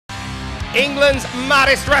England's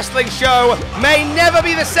maddest wrestling show may never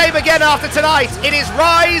be the same again after tonight. It is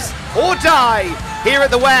rise or die here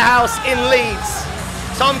at the Warehouse in Leeds.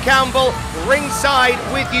 Tom Campbell ringside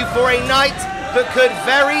with you for a night that could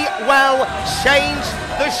very well change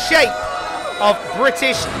the shape of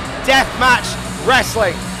British deathmatch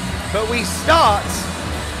wrestling. But we start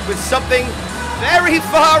with something very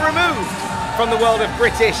far removed from the world of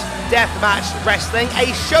British deathmatch wrestling,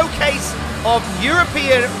 a showcase of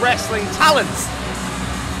European wrestling talents.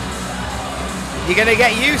 You're going to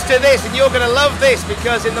get used to this and you're going to love this,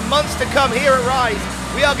 because in the months to come here at Rise,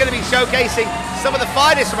 we are going to be showcasing some of the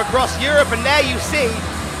finest from across Europe, and there you see,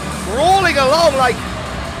 crawling along like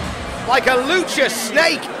a lucha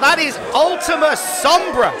snake, that is Ultima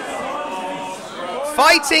Sombra,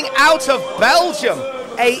 fighting out of Belgium,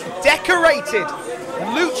 a decorated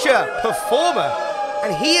lucha performer,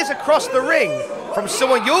 and he is across the ring from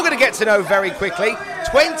someone you're going to get to know very quickly,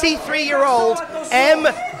 23-year-old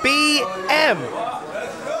MBM.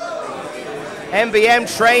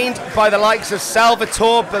 MBM trained by the likes of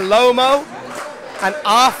Salvatore Bellomo and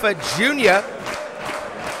Arthur Jr.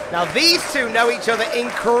 Now these two know each other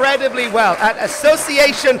incredibly well. At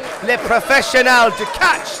Association Le Professionnel de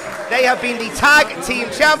Catch, they have been the tag team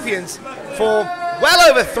champions for well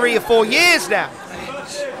over 3 or 4 years now.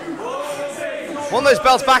 Won those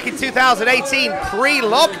belts back in 2018,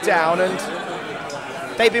 pre-lockdown, and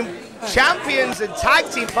they've been champions and tag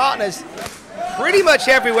team partners pretty much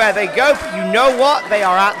everywhere they go. But you know what? They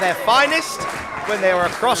are at their finest when they are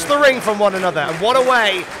across the ring from one another. And what a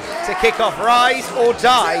way to kick off Rise or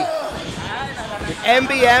Die. With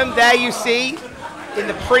MBM, there you see, in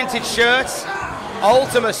the printed shirts,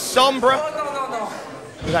 Ultima Sombra,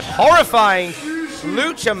 with that horrifying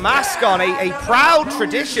lucha mask on, a proud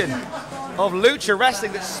tradition of lucha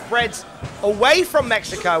wrestling that spreads away from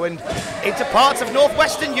Mexico and into parts of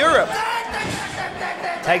northwestern Europe.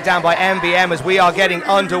 Takedown by MBM as we are getting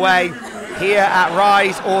underway here at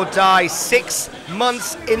Rise or Die. 6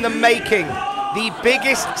 months in the making. The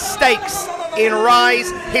biggest stakes in Rise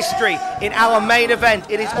history in our main event.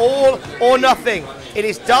 It is all or nothing. It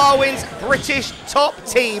is Darwin's British top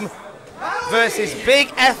team versus Big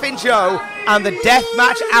Effin' Joe and the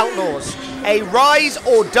Deathmatch Outlaws. A Rise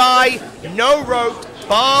or Die, no rope,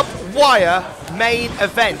 barbed wire main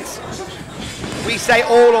event. We say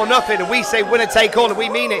all or nothing, and we say winner take all, and we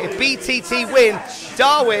mean it. If BTT win,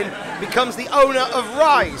 Darwin becomes the owner of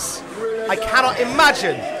Rise. I cannot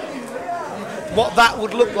imagine what that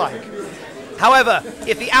would look like. However,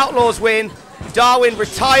 if the Outlaws win, Darwin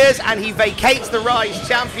retires and he vacates the Rise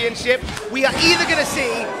Championship. We are either going to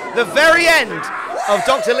see the very end of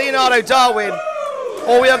Dr. Leonardo Darwin,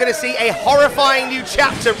 or we are going to see a horrifying new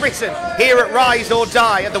chapter written here at Rise or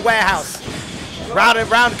Die at the Warehouse. Round and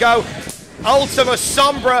round go Ultima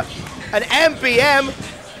Sombra and MBM.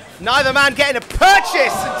 Neither man getting a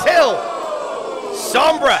purchase until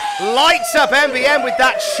Sombra lights up MBM with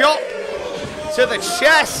that shot to the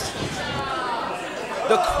chest.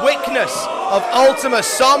 The quickness of Ultima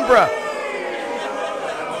Sombra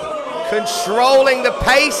controlling the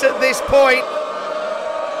pace at this point.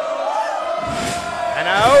 And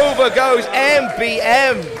over goes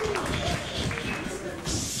MBM.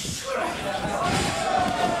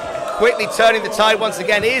 Quickly turning the tide once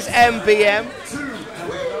again is MBM.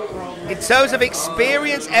 In terms of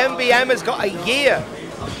experience, MBM has got a year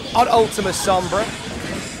on Ultima Sombra.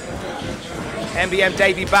 MBM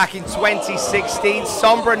debuted back in 2016.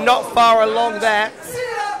 Sombra not far along there.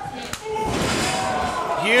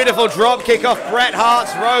 Beautiful drop kick off Bret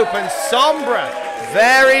Hart's rope, and Sombra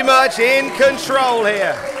very much in control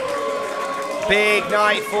here. Big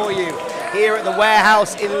night for you here at the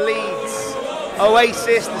Warehouse in Leeds.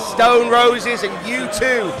 Oasis, the Stone Roses, and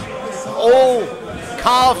U2 all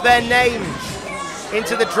carved their names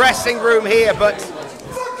into the dressing room here, but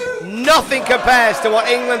nothing compares to what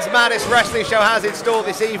England's maddest wrestling show has in store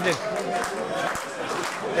this evening.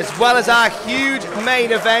 As well as our huge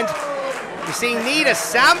main event, you see Nina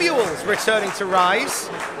Samuels returning to Rise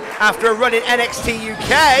after a run in NXT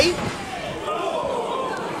UK.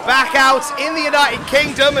 Back out in the United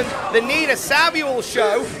Kingdom, and the Nina Samuels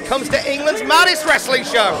show comes to England's maddest wrestling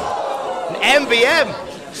show. And MBM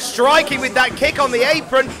striking with that kick on the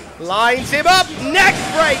apron, lines him up, neck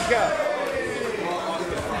breaker.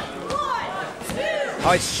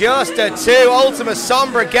 Oh, it's just a 2. Ultima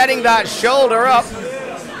Sombra getting that shoulder up.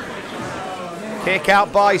 Kick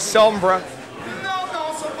out by Sombra.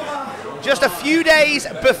 Just a few days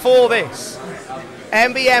before this,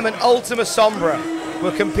 MBM and Ultima Sombra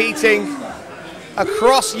were competing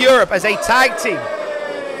across Europe as a tag team,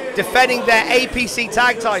 defending their APC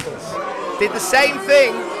tag titles. Did the same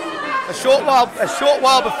thing a short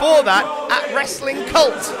while before that at Wrestling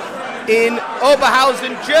Cult in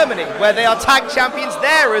Oberhausen, Germany, where they are tag champions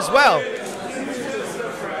there as well.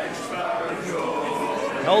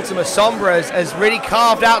 Ultima Sombra has really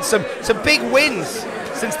carved out some big wins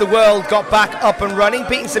since the world got back up and running,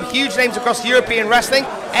 beating some huge names across European wrestling.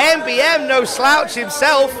 MBM, no slouch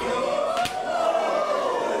himself.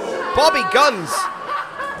 Bobby Guns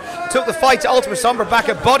took the fight to Ultima Sombra back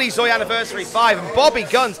at Bodyzoy Anniversary 5, and Bobby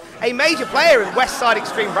Guns, a major player in Westside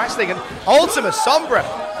Extreme Wrestling, and Ultima Sombra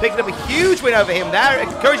picking up a huge win over him there. I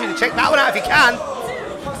encourage you to check that one out if you can.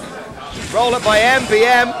 Roll up by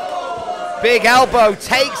MBM. Big elbow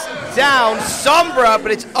takes down Sombra,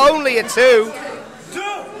 but it's only a 2.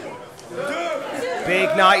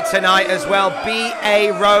 Big night tonight as well.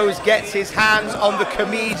 B.A. Rose gets his hands on the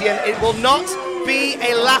comedian. It will not be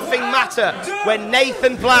a laughing matter when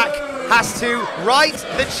Nathan Black has to write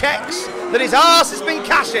the checks that his arse has been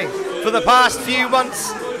cashing for the past few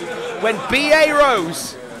months. When B.A.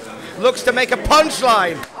 Rose looks to make a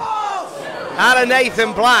punchline out of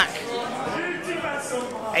Nathan Black.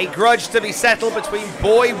 A grudge to be settled between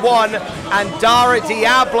Boy 1 and Dara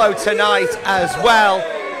Diablo tonight as well.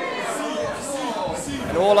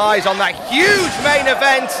 And all eyes on that huge main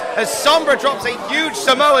event as Sombra drops a huge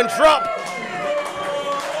Samoan drop.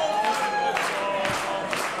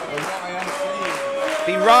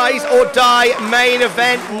 The rise or die main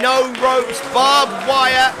event, no ropes, barbed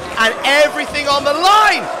wire, and everything on the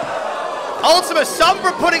line. Ultima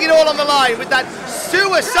Sombra putting it all on the line with that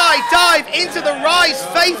suicide dive into the Rise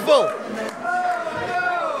faithful.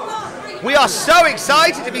 We are so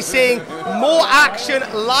excited to be seeing more action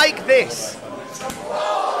like this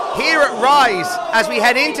here at Rise as we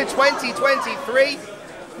head into 2023.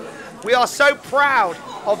 We are so proud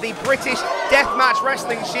of the British deathmatch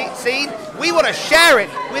wrestling scene. We want to share it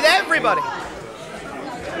with everybody.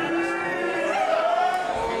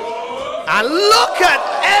 And look at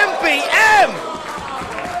MBM!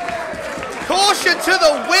 Caution to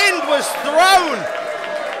the wind was thrown.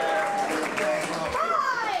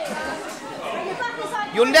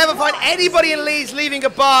 You'll never find anybody in Leeds leaving a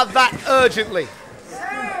bar that urgently.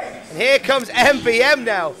 And here comes MBM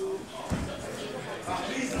now.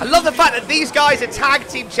 I love the fact that these guys are tag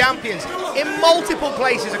team champions in multiple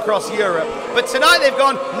places across Europe. But tonight they've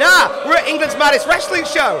gone, nah, we're at England's Maddest Wrestling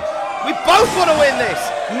Show. We both want to win this.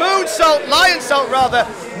 Moonsault, Lionsault rather,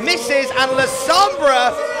 misses, and La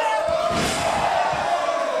Sombra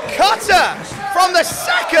cutter from the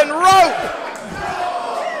second rope.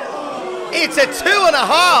 It's a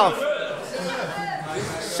 2.5.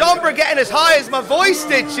 Sombra getting as high as my voice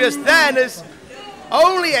did just then as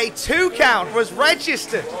only a 2 count was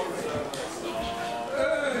registered.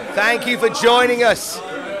 Thank you for joining us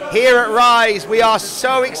here at Rise. We are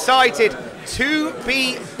so excited to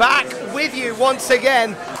be back with you once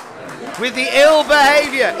again with the Ill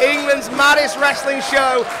Behaviour, England's Maddest Wrestling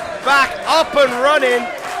Show, back up and running.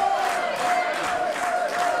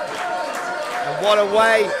 And what a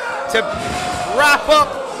way to wrap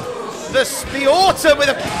up the autumn with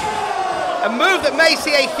a move that may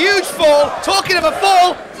see a huge fall. Talking of a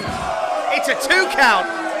fall, it's a 2 count.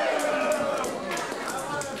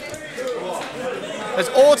 As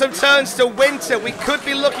autumn turns to winter, we could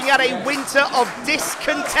be looking at a winter of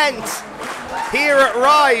discontent here at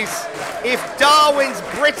Rise if Darwin's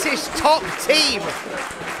British top team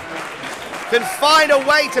can find a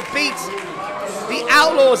way to beat the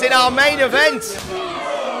Outlaws in our main event.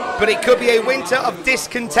 But it could be a winter of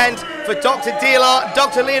discontent for Dr.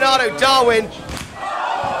 Leonardo Darwin.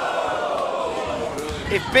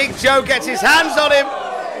 If Big Joe gets his hands on him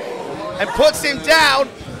and puts him down.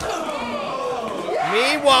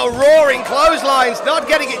 Meanwhile, roaring clotheslines, not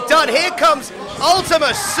getting it done. Here comes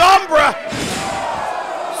Ultima Sombra.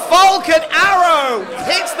 Falcon Arrow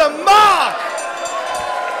hits the mark.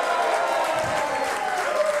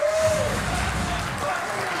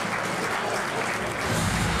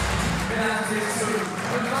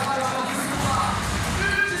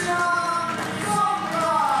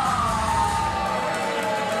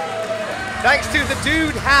 Thanks to the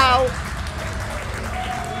Dude How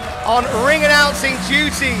on ring announcing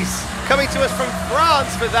duties. Coming to us from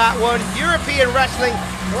France for that one. European Wrestling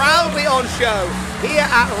proudly on show here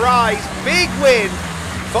at Rise. Big win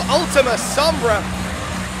for Ultima Sombra.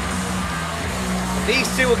 These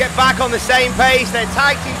two will get back on the same page. They're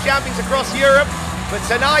tag team champions across Europe, but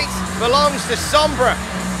tonight belongs to Sombra.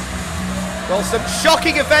 Well, some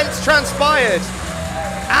shocking events transpired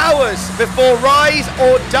hours before Rise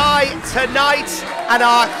or Die tonight, and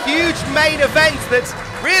our huge main event that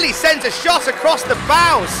really sends a shot across the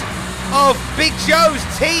bows of Big Joe's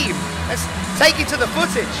team. Let's take you to the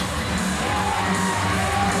footage.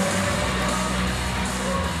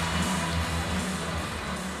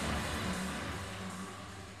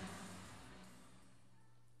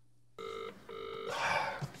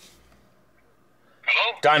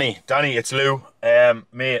 Danny, it's Lou.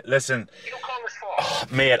 Mate, listen.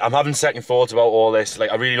 Mate, I'm having second thoughts about all this.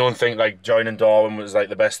 Like, I really don't think like joining Darwin was like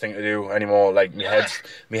the best thing to do anymore. Like, my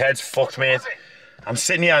head's fucked, mate. I'm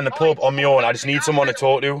sitting here in the pub on my own. I just need someone to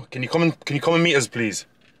talk to. Can you come and meet us, please?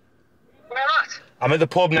 Where at? I'm at the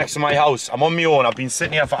pub next to my house. I'm on my own. I've been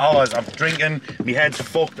sitting here for hours. I'm drinking. My head's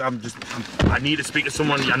fucked. I need to speak to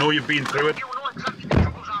someone. I know you've been through it.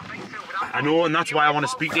 I know, and that's why I want to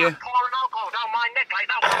speak to you.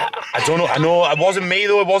 I don't know. I know it wasn't me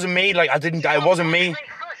though. It wasn't me. Like it wasn't me.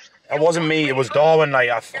 It wasn't me. It was Darwin.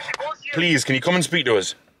 Like, please, can you come and speak to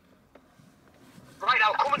us? Right,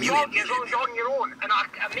 I'll come and talk to you as long as you're on your own, and I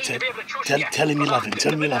need to be able to trust you. Tell him you love him.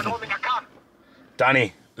 Tell him you love him.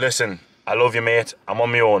 Danny, listen. I love you, mate. I'm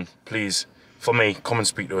on my own. Please, for me, come and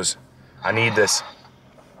speak to us. I need this.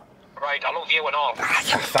 Right, I love you and all.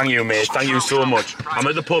 Thank you, mate. Thank you so much. I'm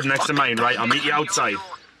at the pub next to mine, right? I'll meet you outside.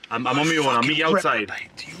 I'm on my own. I'll meet you outside.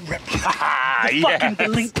 Do you replicate? Fucking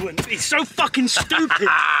delinquent. He's so fucking stupid.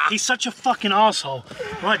 He's such a fucking asshole.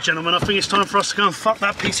 Right, gentlemen, I think it's time for us to go and fuck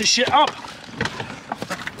that piece of shit up.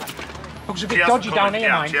 Looks a bit dodgy down here,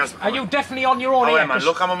 man. Are you definitely on your own here? Man,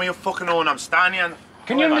 look, I'm on my fucking own. I'm standing here.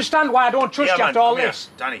 Can you understand why I don't trust you after all this?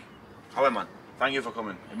 Danny, how man? Thank you for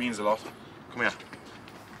coming. It means a lot. Come here.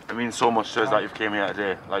 It means so much to us that you've came here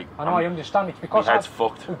today. Like, I know, I understand. It's because my head's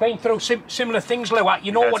fucked. We've been through similar things, Lou.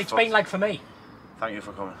 You know what it's been like for me. Thank you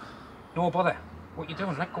for coming. No bother. What you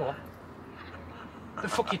doing? Let go. What the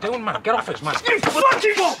fuck you doing, man? Get off us, man. You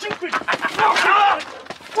fucking stupid!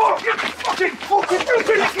 Fucking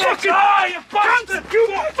stupid! You bastard! You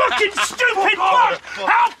fucking stupid fuck!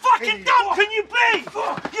 How fucking dumb can you be?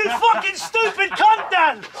 You fucking stupid cunt,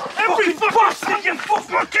 Dan! Every fucking you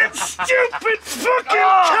fucking stupid fucking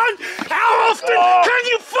cunt! How often can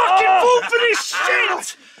you fucking fall for this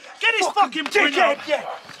shit? Get his fucking dickhead!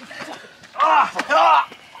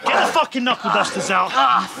 Get the fucking knuckle dusters out.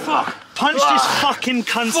 Fuck! Punch this fucking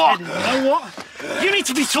cunt's head in. You know what? You need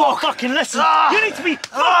to be taught a fucking lesson. You need to be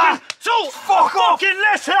fucking taught a fucking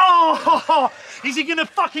lesson. Oh, is he gonna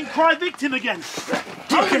fucking cry victim again?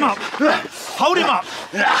 Hold him up. Hold him up.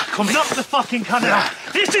 Knock the fucking cunt out.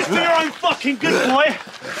 This is for your own fucking good, boy.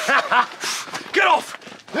 Get off.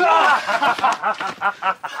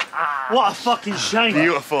 What a fucking shame.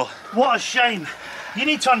 Beautiful. What a shame. You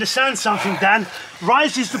need to understand something, Dan.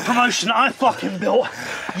 Rise is the promotion I fucking built.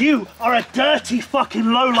 You are a dirty fucking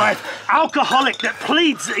lowlife alcoholic that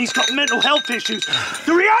pleads that he's got mental health issues.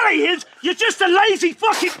 The reality is, you're just a lazy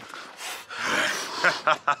fucking...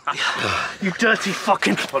 You dirty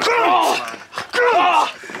fucking... Right,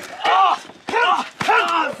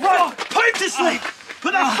 put him to sleep!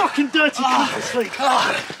 Put that fucking dirty cunt to sleep.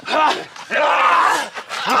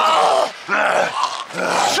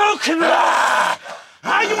 Choking me!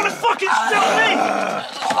 How you wanna fucking stop me?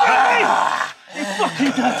 You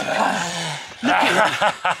fucking dirty cunt. Look at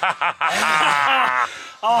him.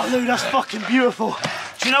 Oh, Lou, that's fucking beautiful.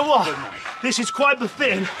 Do you know what? This is quite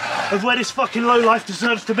befitting of where this fucking lowlife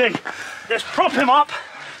deserves to be. Let's prop him up.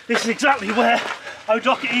 This is exactly where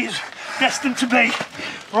O'Doherty is destined to be.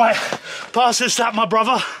 Right, pass us that, my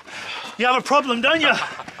brother. You have a problem, don't you?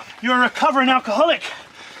 You're a recovering alcoholic,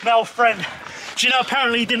 my old friend. Do you know,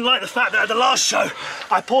 apparently he didn't like the fact that at the last show,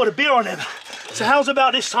 I poured a beer on him. So how's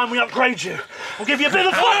about this time we upgrade you? We'll give you a bit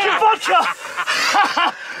of fucking vodka!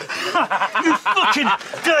 You fucking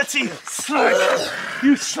dirty slag!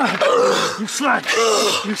 You slag! You slag!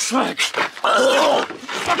 You slag!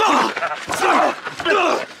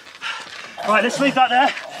 Right, let's leave that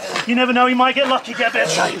there. You never know, he might get lucky, get a bit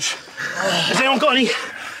of change. Has anyone got any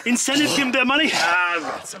incentive to give him a bit of money?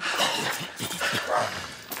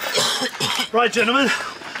 Right, gentlemen,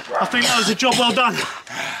 I think that was a job well done.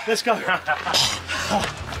 Let's go.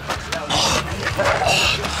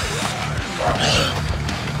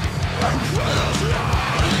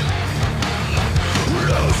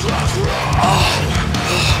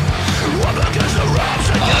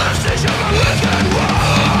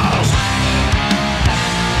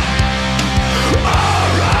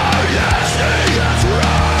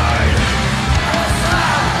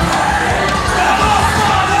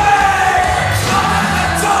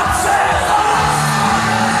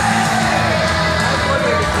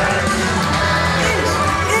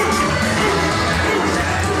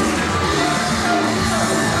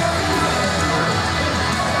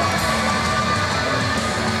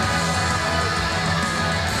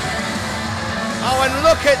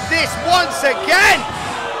 Look at this once again.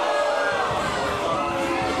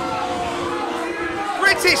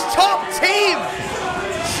 British top team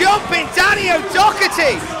jumping Danny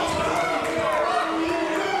O'Doherty.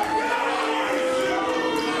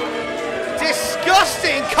 Disgusting.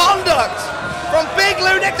 disgusting conduct from Big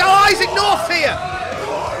Lou Nick. Oh, Isaac North here.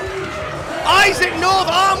 Isaac North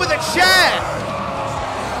armed with a chair.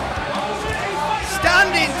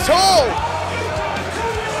 Standing tall.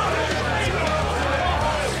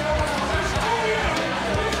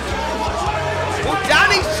 Well,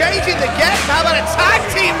 Danny's changing the game. How about a tag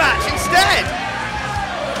team match instead?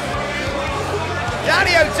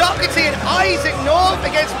 Danny O'Doherty and Isaac North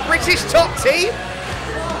against British top team.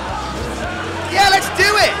 Yeah, let's do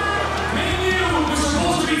it. Me and you were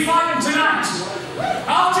supposed to be fighting tonight.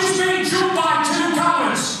 I've just been jumped by 2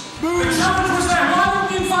 cowards. The challenge was there. Why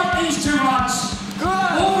wouldn't you fight these 2 lads?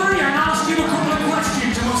 Over here and ask him a couple of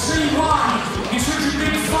questions and we'll see why he's such a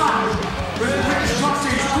big fan with the British top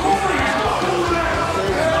team. Come over here.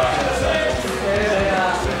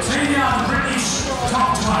 See the British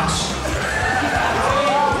top twats.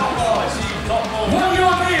 What are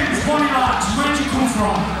your names, funny lads? Where'd you come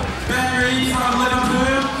from? Barry from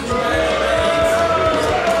Liverpool.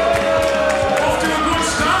 Off to a good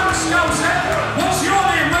start, Scouser. What's your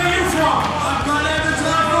name? Where are you from? I've got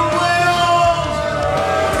everything from Wales.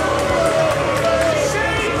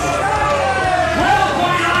 Well,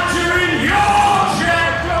 funny lads, you're in Yorkshire.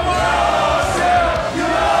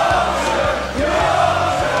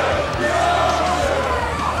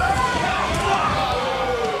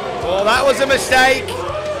 Oh, that was a mistake.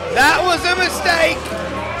 That was a mistake.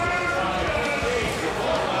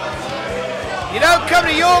 You don't come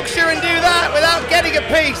to Yorkshire and do that without getting a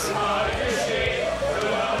piece.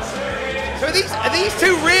 So are these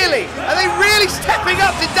 2 really? Are they really stepping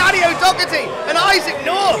up to Danny O'Doherty and Isaac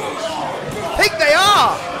North? I think they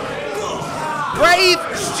are. Brave,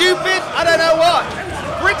 stupid, I don't know what.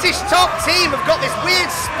 British top team have got this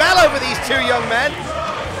weird spell over these 2 young men.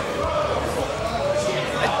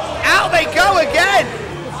 Out they go again.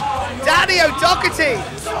 Danny O'Doherty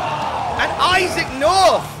and Isaac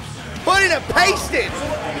North putting a pasting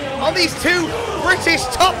on these 2 British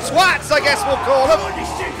top twats, I guess we'll call them.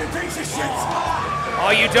 Oh,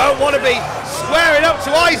 you don't want to be squaring up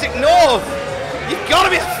to Isaac North. You've got to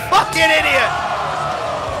be a fucking idiot.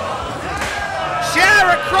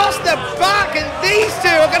 Chair across the back, and these 2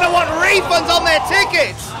 are going to want refunds on their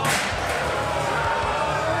tickets.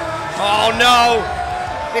 Oh no.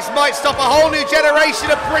 This might stop a whole new generation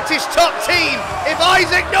of British top team if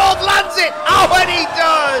Isaac North lands it. Oh, and he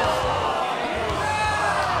does.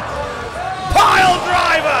 Pile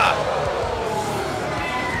driver.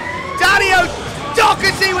 Danny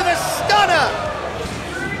O'Doherty with a stunner.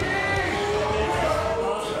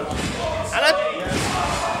 And a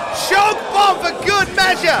choke bomb for good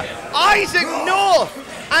measure. Isaac North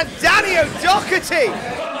and Danny O'Doherty.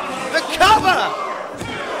 The cover.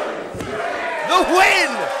 The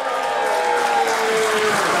win!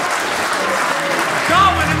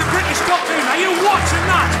 Darwin and the British top team, are you watching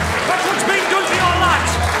that? That's what's being done to your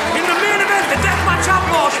lads. In the main event, the Deathmatch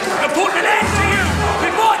Outlaws are putting an end to you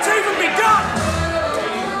before it's even begun.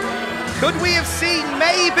 Could we have seen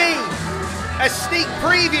maybe a sneak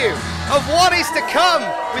preview of what is to come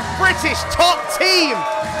with British top team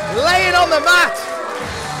laying on the mat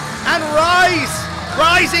and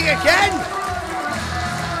rising again?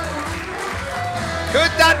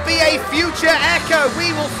 Could that be a future echo?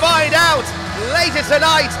 We will find out later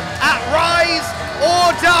tonight at Rise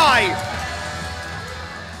or Die.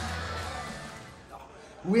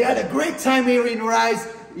 We had a great time here in Rise.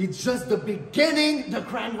 It's just the beginning. The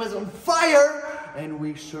crowd was on fire. And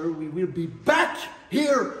we will be back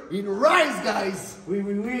here in Rise, guys. We,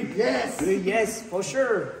 yes. Yes, for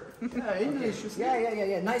sure. English.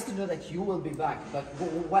 Yeah. Nice to know that you will be back. But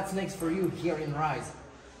what's next for you here in Rise?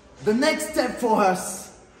 The next step for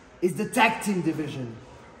us is the tag team division.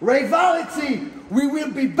 Rivality! We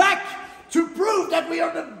will be back to prove that we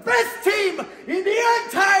are the best team in the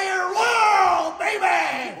entire world,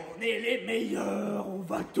 baby! On est les meilleurs, on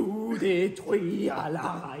va tout détruire à la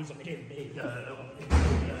Rise, on est les meilleurs.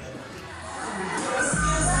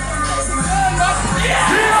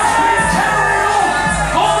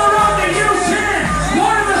 All around the UK,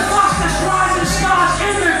 one of the fastest rising stars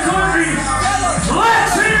in the country.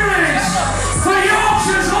 Let's hear it for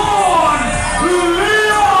Yorkshire's own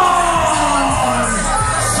Leon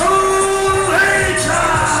Slater!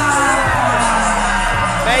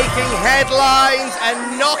 Making headlines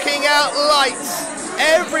and knocking out lights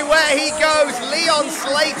everywhere he goes. Leon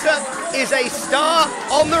Slater is a star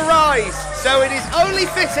on the rise, so it is only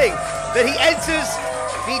fitting that he enters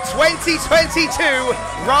the 2022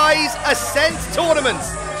 Rise Ascent Tournament.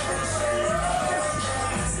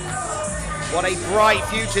 What a bright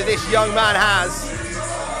future this young man has.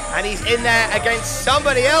 And he's in there against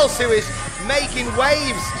somebody else who is making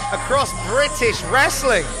waves across British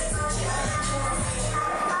wrestling.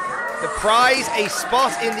 The prize, a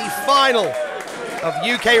spot in the final of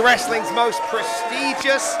UK wrestling's most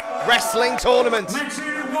prestigious wrestling tournament. Mention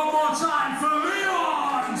it one more time for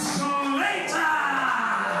Leon Slater!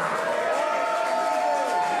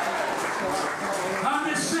 And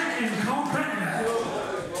the second competitor.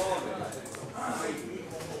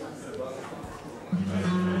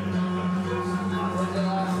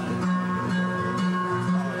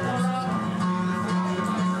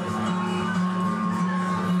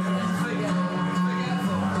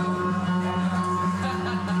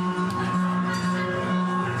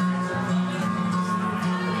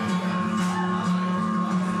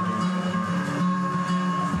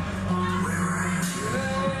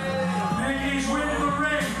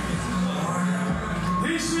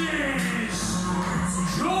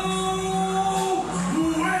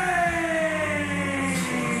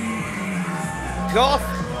 Goth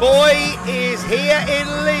Boy is here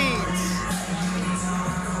in Leeds.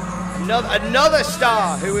 Another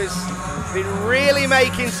star who has been really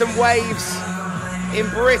making some waves in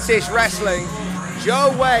British wrestling.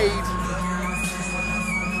 Joe Wade.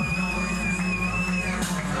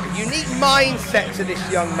 A unique mindset to this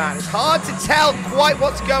young man. It's hard to tell quite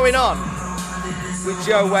what's going on with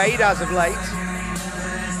Joe Wade as of late.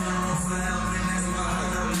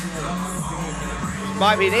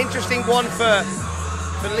 Might be an interesting one for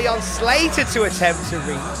Leon Slater to attempt to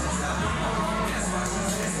read.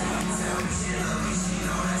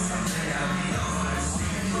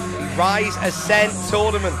 The Rise Ascent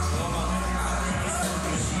Tournament,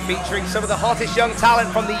 featuring some of the hottest young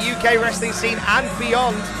talent from the UK wrestling scene and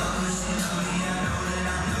beyond.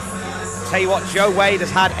 Tell you what, Joe Wade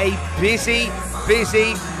has had a busy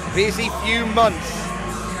few months.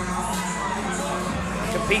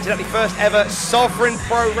 Competed at the first ever Sovereign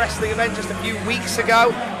Pro Wrestling event just a few weeks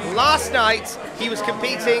ago. Last night, he was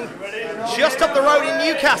competing just up the road in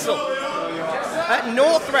Newcastle at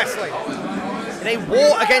North Wrestling in a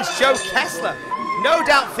war against Joe Kessler. No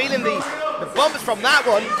doubt feeling the bumps from that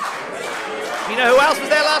one. You know who else was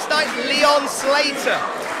there last night? Leon Slater,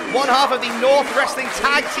 one half of the North Wrestling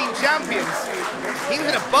Tag Team Champions. He was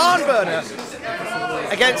in a barn burner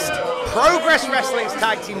against Progress Wrestling's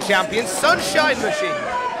Tag Team Champions, Sunshine Machine.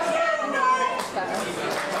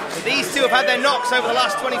 So these two have had their knocks over the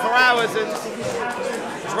last 24 hours, and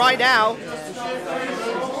right now,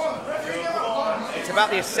 it's about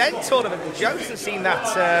the Ascent Tournament. And Joe doesn't seem that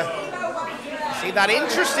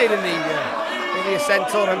interested in the Ascent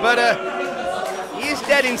Tournament, but he is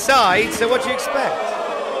dead inside. So what do you expect?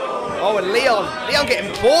 Oh, and Leon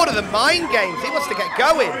getting bored of the mind games. He wants to get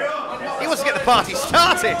going. He wants to get the party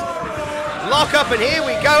started. Lock up, and here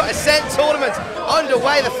we go. Ascent Tournament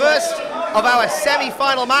underway. The first of our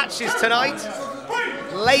semi-final matches tonight.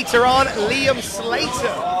 Later on, Liam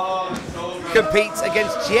Slater competes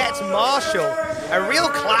against Jet Marshall. A real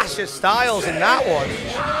clash of styles in that one.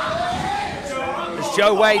 As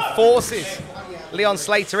Joe Wade forces Leon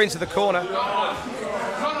Slater into the corner.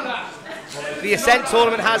 The Ascent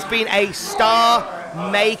Tournament has been a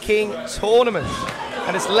star-making tournament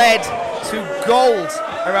and has led to gold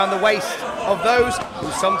around the waist of those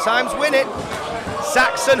who sometimes win it.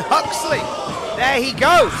 Saxon Huxley, there he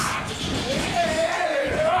goes.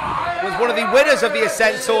 Was one of the winners of the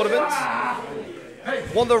Ascent Tournament.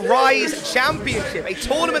 Won the Rise Championship, a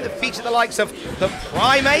tournament that featured the likes of the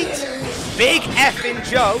Primate, Big Effin'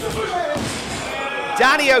 Joe,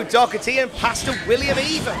 Danny O'Doherty, and Pastor William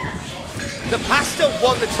Even. The Pastor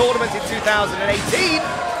won the tournament in 2018.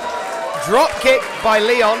 Dropkick by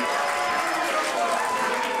Leon.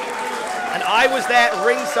 And I was there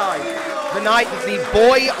ringside the night that the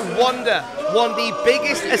Boy Wonder won the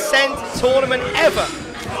biggest Ascent tournament ever,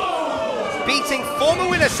 beating former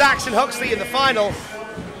winner Saxon Huxley in the final,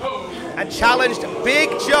 and challenged Big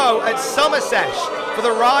Joe at Somerset for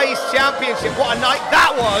the Rise Championship. What a night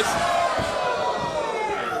that was!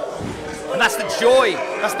 And that's the joy,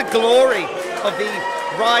 that's the glory of the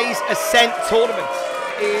Rise Ascent tournament.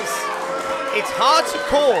 It's hard to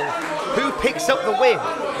call who picks up the win.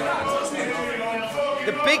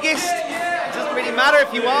 The biggest, it doesn't really matter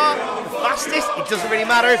if you are. The fastest, it doesn't really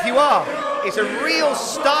matter if you are. It's a real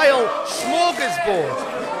style smorgasbord.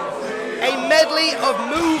 A medley of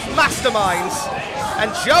move masterminds.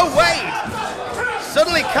 And Joe Wade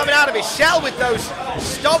suddenly coming out of his shell with those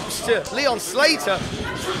stomps to Leon Slater.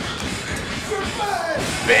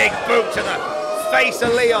 Big boot to the face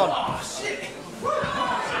of Leon.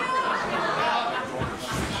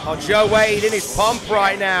 Oh, Joe Wade in his pomp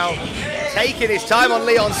right now, taking his time on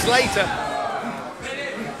Leon Slater.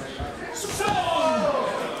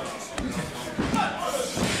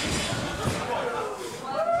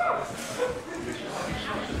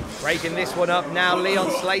 Breaking this one up now,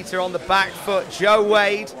 Leon Slater on the back foot. Joe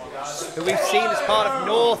Wade, who we've seen as part of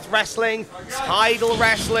North Wrestling, Tidal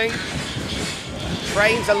Wrestling,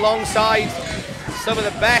 trains alongside some of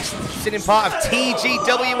the best, sitting part of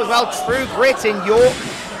TGW as well, True Grit in York.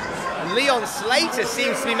 And Leon Slater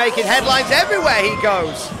seems to be making headlines everywhere he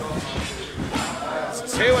goes.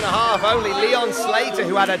 It's 2.5 only. Leon Slater,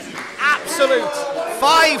 who had an absolute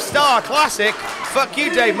 5-star classic, fuck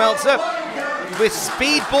you Dave Meltzer, with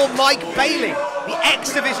Speedball Mike Bailey, the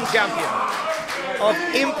X-Division champion of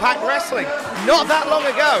Impact Wrestling. Not that long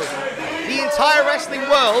ago, the entire wrestling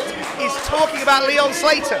world is talking about Leon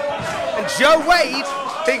Slater. And Joe Wade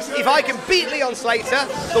thinks if I can beat Leon Slater,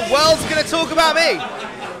 the world's going to talk about me.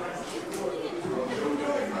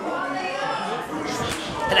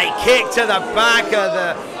 And a kick to the back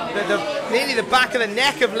of nearly the back of the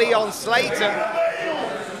neck of Leon Slater.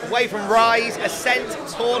 Away from Rise, Ascent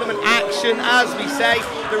tournament action, as we say.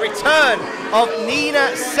 The return of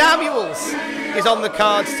Nina Samuels is on the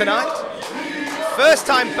cards tonight. First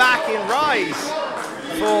time back in Rise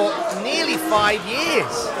for nearly 5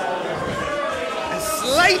 years. And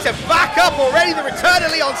Slater back up already, the return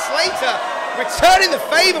of Leon Slater, returning the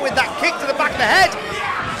favour with that kick to the back of the head.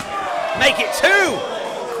 Make it 2.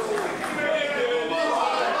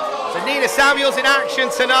 So Nina Samuels in action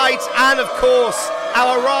tonight, and of course,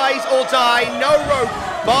 our Rise or Die, no rope,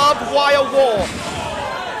 barbed wire war.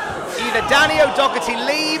 Either Danny O'Doherty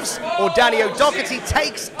leaves or Danny O'Doherty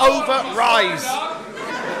takes over Rise.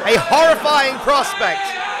 A horrifying prospect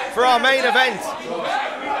for our main event.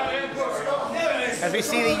 As we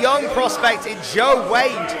see the young prospect in Joe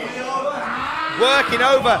Wade working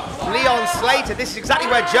over Leon Slater. This is exactly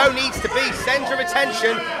where Joe needs to be. Center of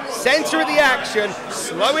attention, center of the action,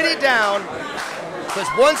 slowing it down. Because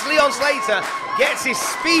once Leon Slater gets his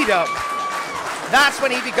speed up, that's when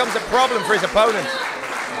he becomes a problem for his opponent.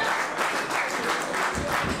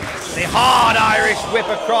 The hard Irish whip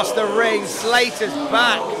across the ring. Slater's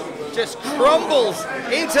back just crumbles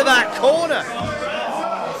into that corner.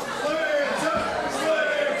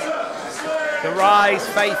 The Rise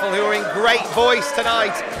faithful, who are in great voice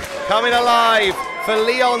tonight, coming alive for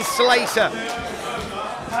Leon Slater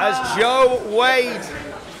as Joe Wade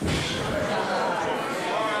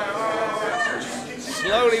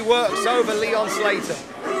slowly works over Leon Slater.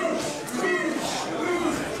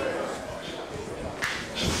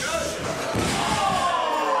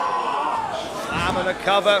 Slam on the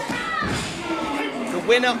cover. The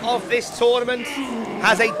winner of this tournament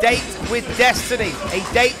has a date with Destiny, a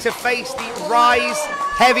date to face the Rise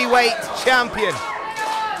Heavyweight Champion.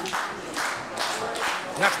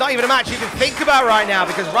 And that's not even a match you can think about right now,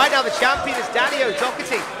 because right now the champion is Danny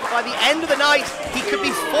O'Doherty. By the end of the night, he could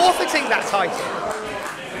be forfeiting that title.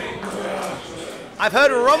 I've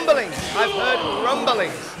heard rumblings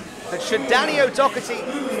that should Danny O'Doherty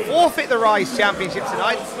forfeit the Rise Championship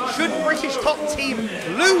tonight, should British Top Team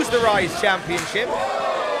lose the Rise Championship,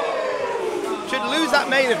 should lose that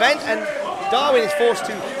main event, and Darwin is forced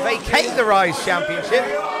to vacate the Rise Championship,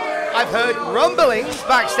 I've heard rumblings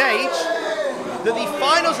backstage that the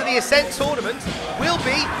finals of the Ascent tournament will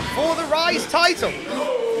be for the Rise title.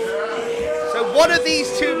 So one of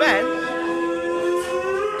these two men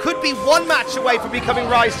could be one match away from becoming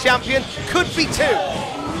Rise champion, could be 2.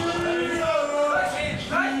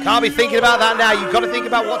 Can't be thinking about that now. You've got to think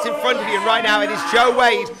about what's in front of you. And right now it is Joe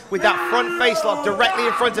Wade with that front face lock directly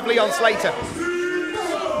in front of Leon Slater.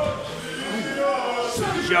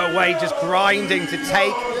 Joe Wade just grinding to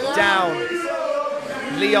take down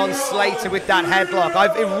Leon Slater with that headlock.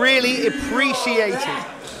 I've really appreciated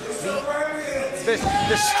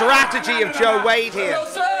the strategy of Joe Wade here,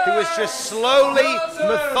 who has just slowly,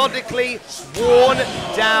 methodically worn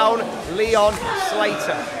down Leon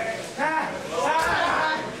Slater.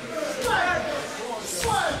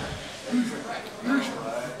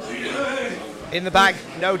 In the back,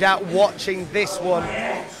 no doubt watching this one,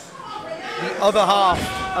 the other half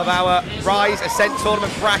of our Rise Ascent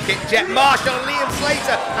tournament bracket, Jet Marshall and Leon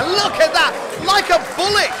Slater, and look at that, like a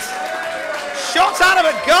bullet, shot out of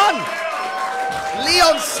a gun.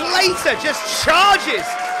 Leon Slater just charges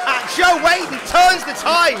at Joe Wade and turns the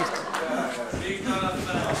tide.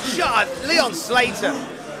 Leon Slater,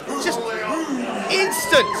 just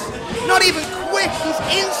instant, not even quick, he's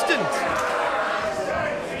instant.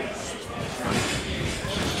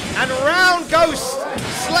 And round goes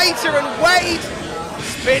Slater and Wade,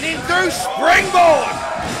 spinning through springboard.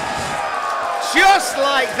 Just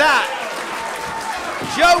like that.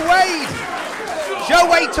 Joe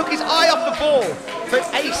Wade took his eye off the ball for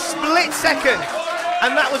a split second,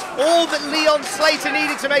 and that was all that Leon Slater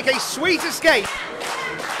needed to make a sweet escape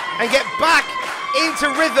and get back into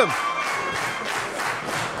rhythm.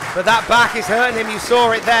 But that back is hurting him. You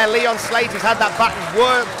saw it there. Leon Slater's had that back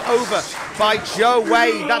worked over by Joe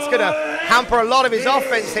Wade. That's going to hamper a lot of his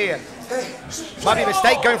offense here. Might be a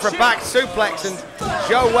mistake going for a back suplex, and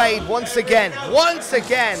Joe Wade once again. Whoa,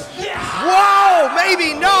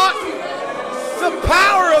 maybe not. The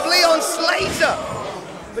power of Leon Slater,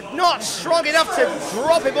 but not strong enough to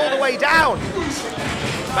drop him all the way down.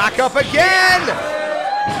 Back up again.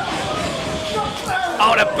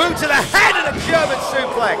 Oh, and a boot to the head and a German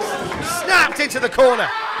suplex. Snapped into the corner.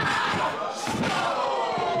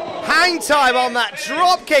 Hang time on that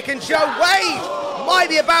drop kick, and Joe Wade might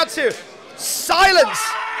be about to silence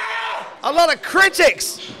a lot of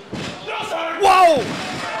critics. Whoa!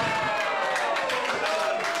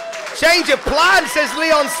 Change of plan, says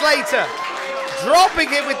Leon Slater.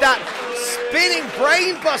 Dropping it with that spinning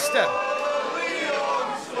brain buster.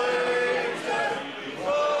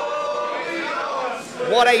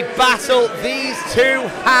 What a battle these two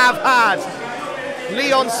have had.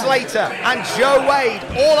 Leon Slater and Joe Wade,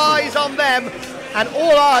 all eyes on them and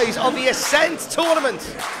all eyes on the Ascent tournament.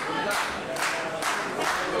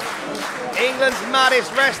 England's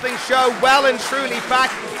maddest wrestling show well and truly back.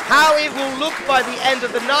 How it will look by the end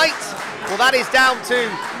of the night, well, that is down to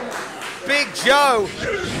Big Joe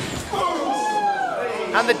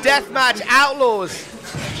and the Deathmatch Outlaws.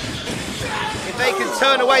 If they can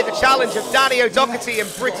turn away the challenge of Danny O'Doherty and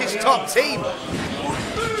British Top Team.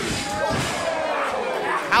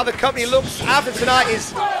 How the company looks after tonight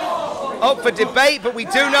is up for debate, but we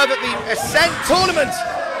do know that the Ascent tournament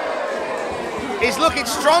is looking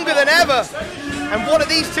stronger than ever, and one of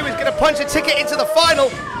these two is going to punch a ticket into the final.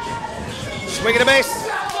 Swing and a miss.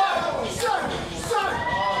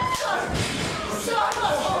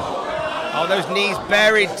 Oh, those knees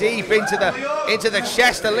buried deep into the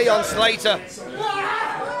chest of Leon Slater.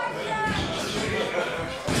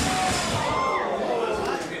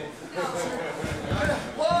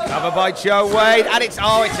 Cover by Joe Wade, and it's a 2,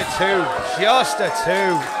 just a 2.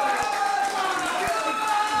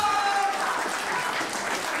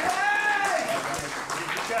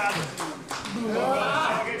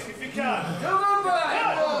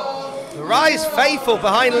 Rise faithful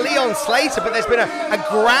behind Leon Slater, but there's been a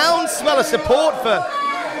groundswell of support for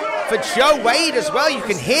Joe Wade as well. You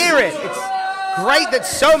can hear it. It's great that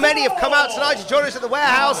so many have come out tonight to join us at the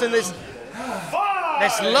warehouse, and there's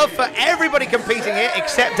love for everybody competing here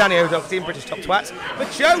except Danny O'Doherty and British Top Twats.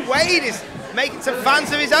 But Joe Wade is making some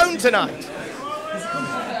fans of his own tonight.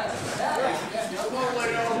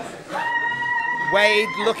 Wade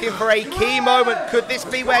looking for a key moment. Could this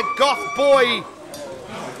be where Goth Boy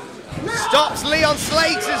stops Leon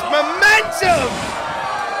Slater's momentum?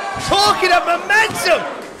 Talking of momentum!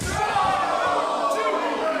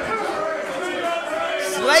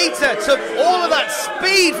 Slater took all of that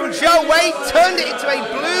speed from Joe Wade, turned it into a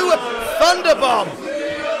blue thunder bomb.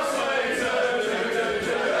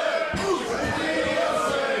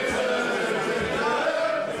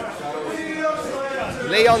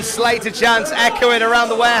 Leon Slater chants echoing around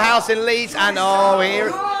the warehouse in Leeds, and oh,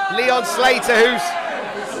 here Leon Slater, who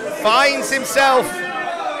finds himself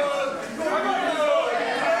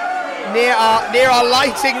near our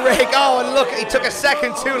lighting rig. Oh, and look, he took a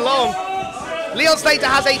second too long. Leon Slater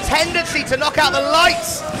has a tendency to knock out the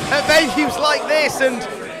lights at venues like this, and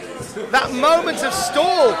that moment of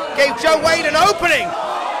stall gave Joe Wade an opening.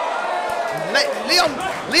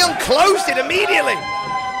 Leon closed it immediately.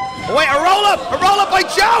 Oh, wait, a roll up by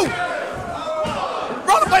Joe.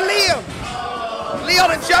 Roll up by Leon.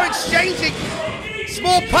 Leon and Joe exchanging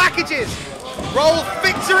small packages. Roll,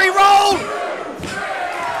 victory roll.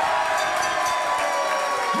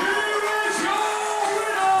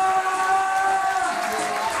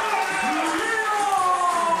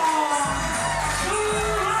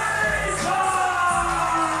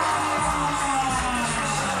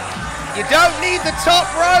 You don't need the top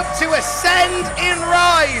rope to ascend in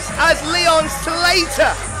Rise, as Leon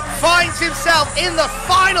Slater finds himself in the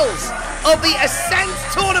finals of the Ascent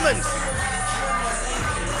tournament.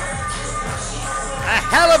 A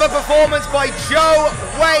hell of a performance by Joe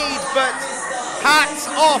Wade, but hats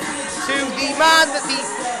off to the man that the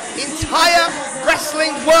entire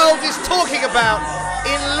wrestling world is talking about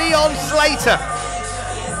in Leon Slater.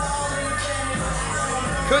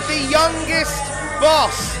 Could the youngest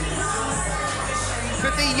boss,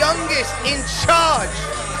 could the youngest in charge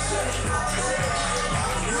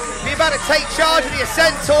be about to take charge of the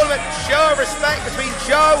Ascent tournament? Show of respect between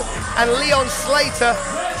Joe and Leon Slater.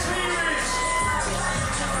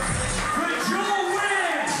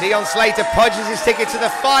 Leon Slater punches his ticket to the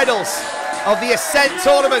finals of the Ascent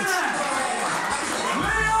tournament.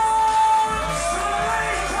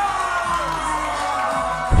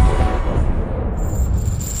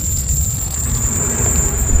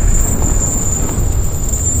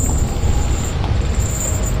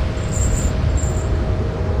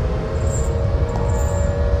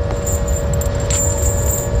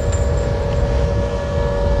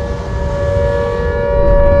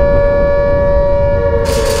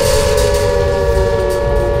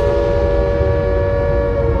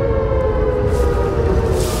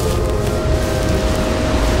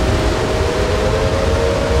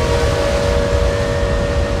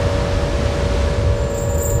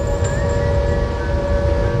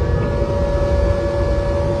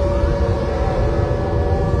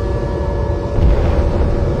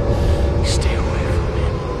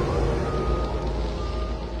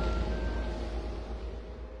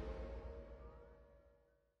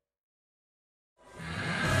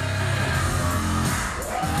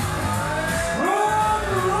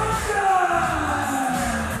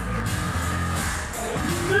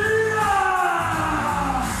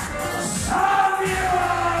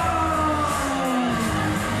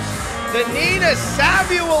 Nina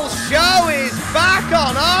Samuel's show is back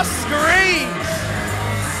on our screens.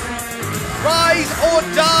 Rise or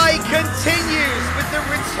Die continues with the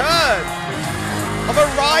return of a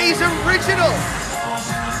Rise original.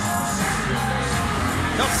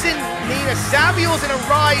 Not seen Nina Samuels in a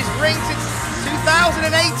Rise ring since 2018.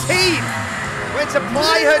 Went to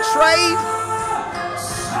ply her trade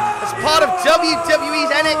as part of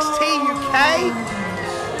WWE's NXT UK.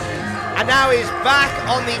 And now is back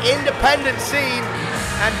on the independent scene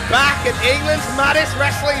and back at England's maddest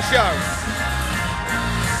wrestling show.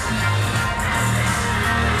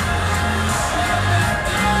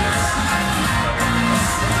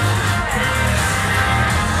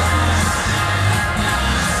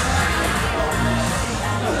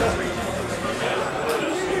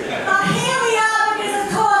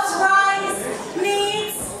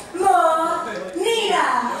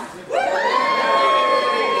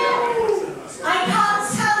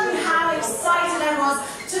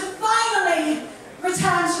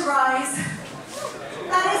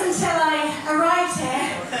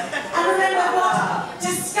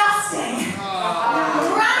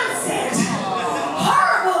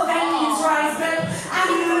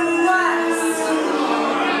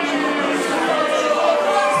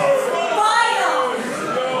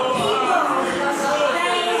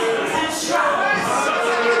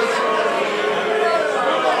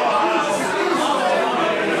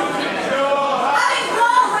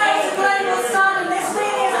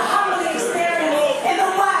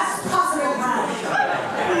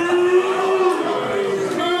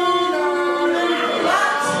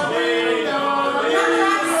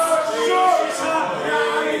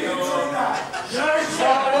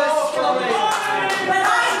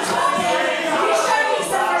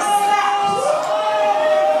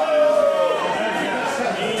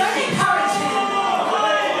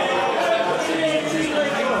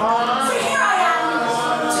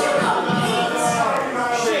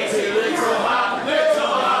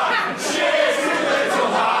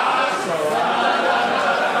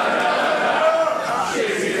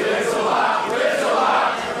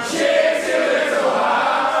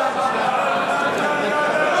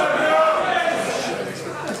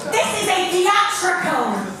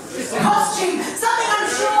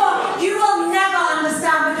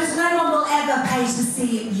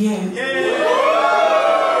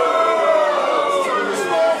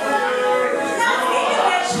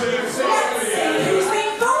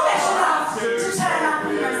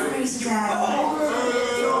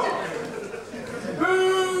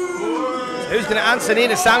 Who's going to answer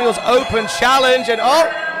Nina Samuel's open challenge? And oh,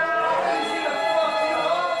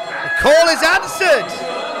 the call is answered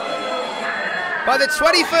by the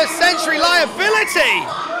 21st Century Liability.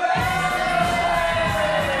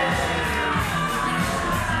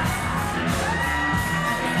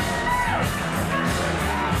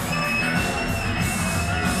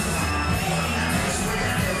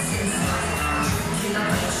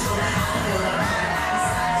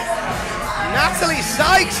 Natalie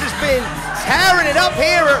Sykes has been tearing it up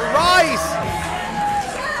here at Rise.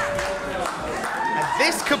 And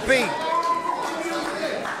this could be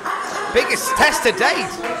biggest test to date.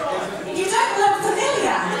 You don't look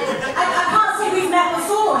familiar. I can't say we've met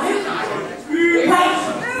before. Wait.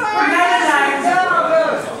 No.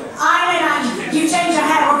 I know. You changed your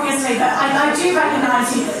hair, obviously, but I do recognise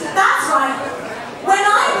you. That's right. When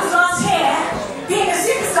I was last here, being a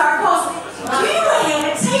superstar, of course, you were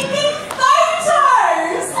here taking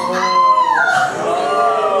photos.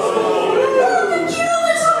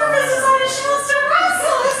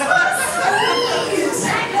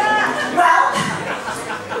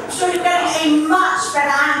 Much better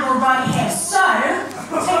angle right here. So,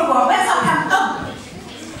 I'll tell you what, where's our camera? Oh!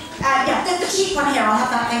 Yeah, the cheap one here, I'll have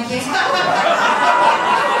that, thank you.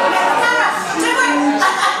 Don't worry, I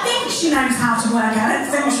think she knows how to work at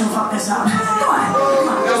it. Then she'll fuck this up. Come on, come on.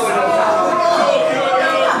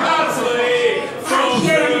 Thank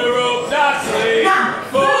you. Now,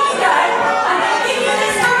 before you go, I'm going to give you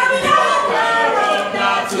this time we go.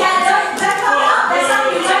 Yeah, don't fuck it up. There's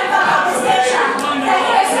something, don't fuck up this picture. There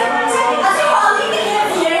you go.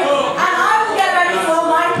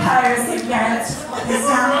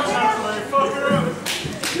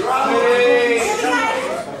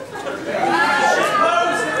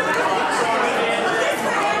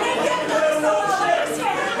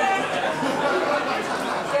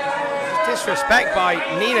 Disrespect by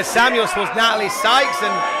Nina Samuels towards Natalie Sykes,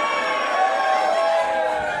 and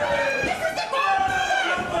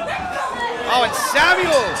oh, and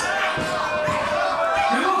Samuels.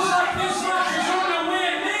 It looks like this match is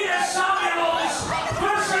underway. Nina Samuels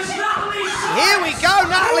versus Natalie Sykes. Here we go,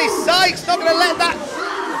 Natalie Sykes not going to let that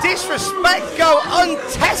disrespect go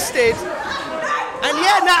untested. And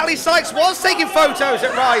yeah, Natalie Sykes was taking photos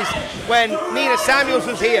at Rise when Nina Samuels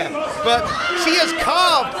was here, but she has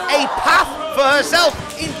carved a path for herself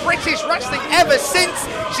in British wrestling ever since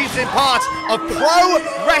she's been part of Pro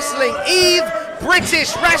Wrestling Eve,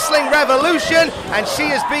 British Wrestling Revolution, and she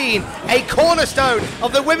has been a cornerstone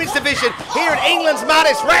of the women's division here at England's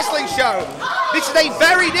Maddest Wrestling Show. This is a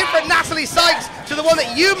very different Natalie Sykes to the one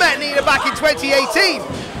that you met, Nina, back in 2018,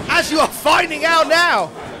 as you are finding out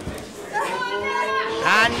now.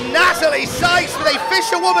 And Natalie Sykes with a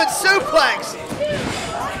fisherwoman suplex.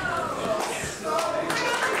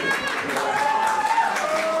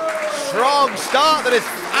 Strong start that has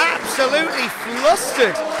absolutely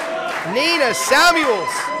flustered Nina Samuels.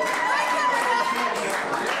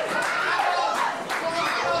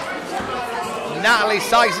 Natalie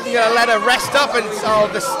Sykes isn't going to let her rest up, and so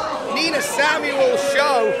the Nina Samuels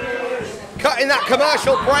show cutting that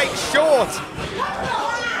commercial break short.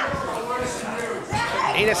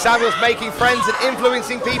 Nina Samuels making friends and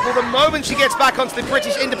influencing people the moment she gets back onto the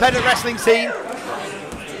British independent wrestling scene.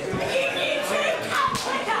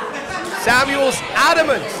 Samuels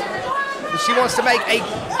adamant that she wants to make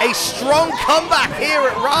a strong comeback here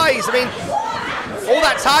at Rise. I mean, all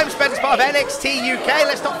that time spent as part of NXT UK,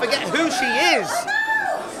 let's not forget who she is.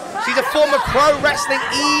 She's a former Pro Wrestling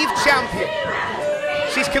Eve champion.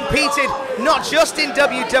 She's competed not just in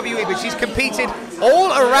WWE, but she's competed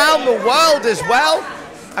all around the world as well.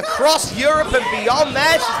 Across Europe and beyond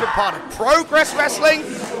there, she's been part of Progress Wrestling.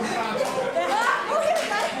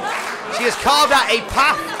 She has carved out a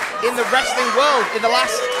path in the wrestling world in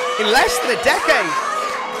less than a decade.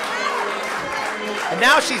 And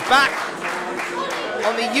now she's back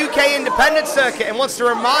on the UK independent circuit and wants to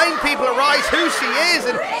remind people at Rise who she is,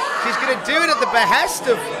 and she's going to do it at the behest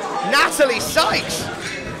of Natalie Sykes.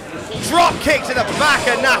 Drop kick to the back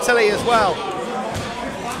of Natalie as well.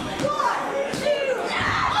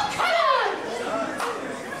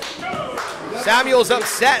 Samuel's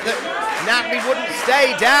upset that Natalie wouldn't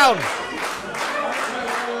stay down.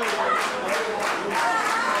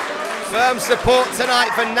 Firm support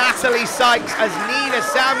tonight for Natalie Sykes as Nina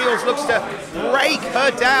Samuels looks to break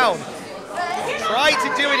her down. Tried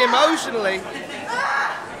to do it emotionally.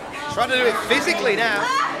 Trying to do it physically now.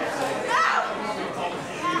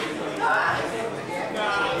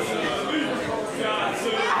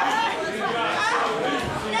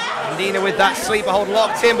 Nina with that sleeper hold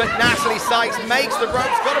locked in, but Natalie Sykes makes the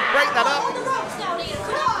ropes. Got to break that up.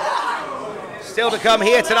 Still to come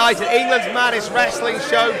here tonight at England's Maddest Wrestling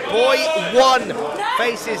Show. Boy 1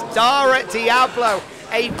 faces Dara Diablo.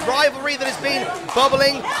 A rivalry that has been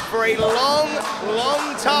bubbling for a long,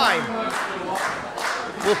 long time.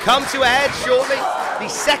 Will come to a head shortly. The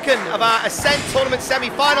second of our Ascent Tournament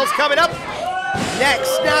semi-finals coming up. Next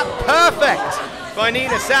snap, perfect by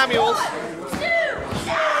Nina Samuels.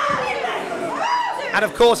 And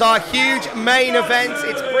of course our huge main event,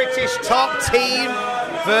 it's British Top Team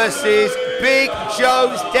versus Big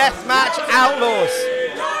Joe's Deathmatch Outlaws.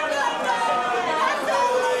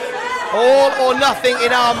 All or nothing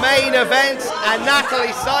in our main event, and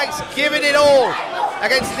Natalie Sykes giving it all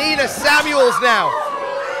against Nina Samuels now.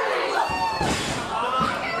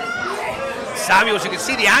 Samuels, you can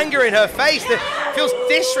see the anger in her face, that feels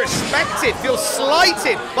disrespected, feels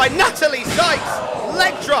slighted by Natalie Sykes.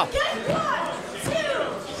 Leg drop.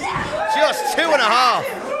 Just 2.5.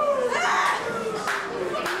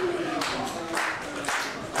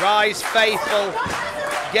 Rise faithful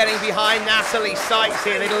getting behind Natalie Sykes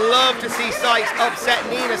here. They'd love to see Sykes upset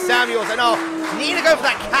Nina Samuels. And oh, Nina go for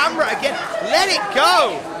that camera again. Let it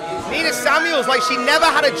go. Nina Samuels like she never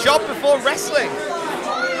had a job before wrestling.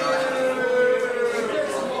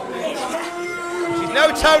 She's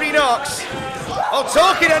no Tony Knox. Oh,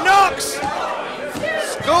 talking to Knox.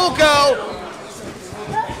 Schoolgirl.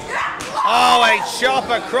 Oh, a chop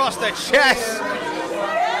across the chest.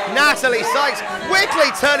 Natalie Sykes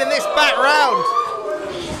quickly turning this back round.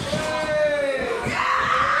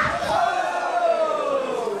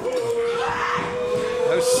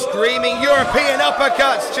 Those screaming European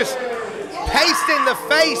uppercuts just pasting the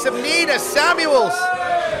face of Nina Samuels.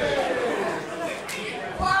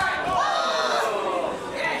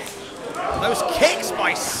 Those kicks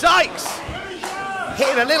by Sykes.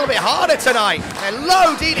 Hitting a little bit harder tonight. And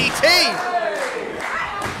low DDT.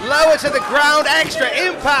 Lower to the ground, extra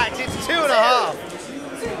impact. It's 2.5.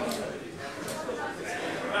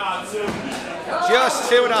 Just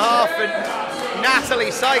 2.5, and Natalie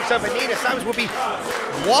Sykes over Nina Samuels will be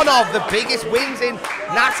one of the biggest wins in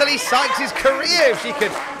Natalie Sykes' career if she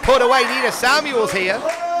could put away Nina Samuels here.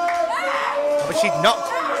 But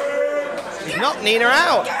He's knocked Nina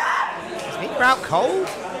out. Is Nina out cold?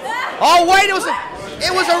 Oh wait, it was a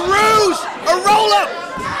ruse! A roll-up!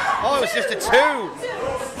 Oh, it was just a 2.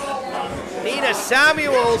 Nina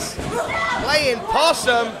Samuels playing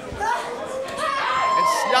possum.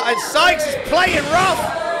 And Sykes is playing rough.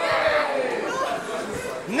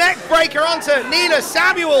 Neck breaker onto Nina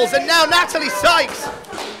Samuels, and now Natalie Sykes.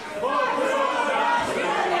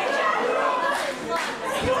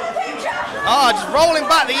 Oh, just rolling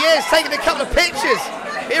back the years, taking a couple of pictures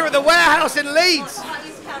here at the warehouse in Leeds.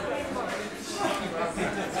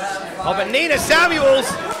 Oh, but Nina Samuels.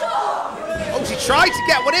 Oh, she tried to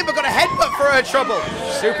get one in, but got a headbutt for her trouble.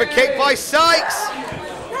 Super kick by Sykes.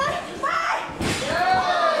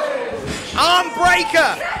 Arm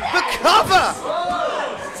breaker. The cover.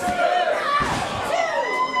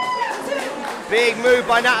 Big move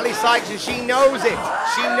by Natalie Sykes, and she knows it.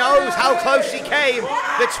 She knows how close she came.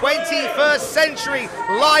 The 21st century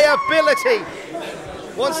liability.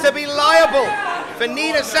 Wants to be liable for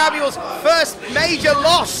Nina Samuels' first major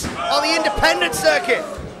loss on the independent circuit.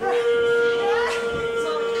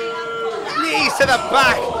 Knees to the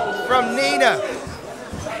back from Nina.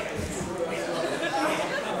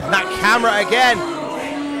 And that camera again.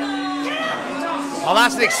 Oh,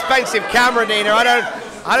 that's an expensive camera, Nina. I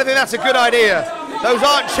don't think that's a good idea. Those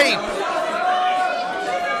aren't cheap.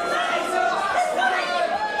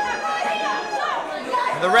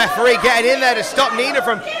 And the referee getting in there to stop Nina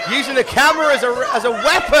from using the camera as a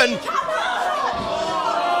weapon.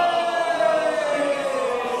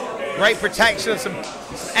 Great protection, some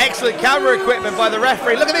excellent camera equipment by the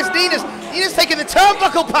referee. Look at this, Nina's taking the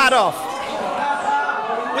turnbuckle pad off.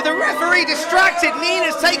 With the referee distracted,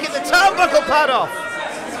 Nina's taking the turnbuckle pad off.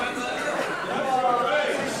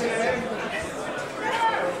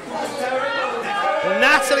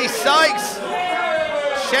 Natalie Sykes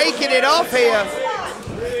shaking it off here.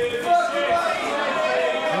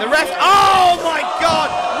 And the ref, oh my God!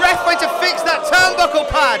 Ref went to fix that turnbuckle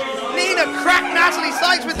pad. Nina cracked Natalie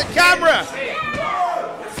Sykes with the camera.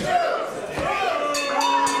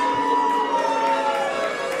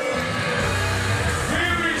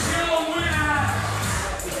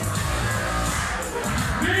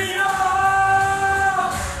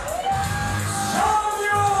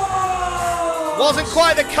 Wasn't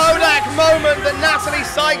quite the Kodak moment that Natalie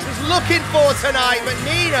Sykes was looking for tonight, but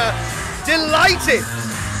Nina delighted.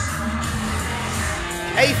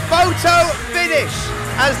 A photo finish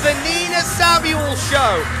as the Nina Samuels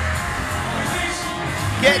show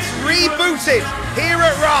gets rebooted here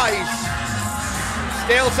at Rise.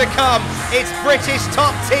 Still to come, it's British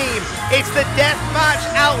top team. It's the Deathmatch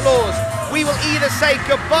Outlaws. We will either say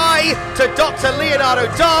goodbye to Dr. Leonardo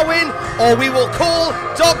Darwin, or we will call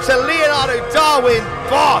Dr. Leonardo Darwin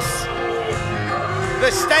boss. The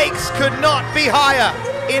stakes could not be higher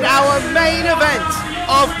in our main event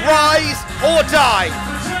of Rise or Die.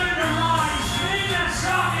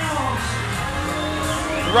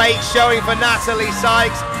 Great showing for Natalie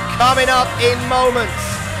Sykes, coming up in moments.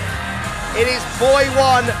 It is Boy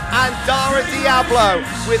One and Dara Diablo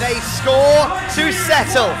with a score to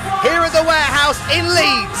settle here at the warehouse in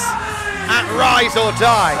Leeds at Rise or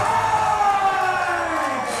Die.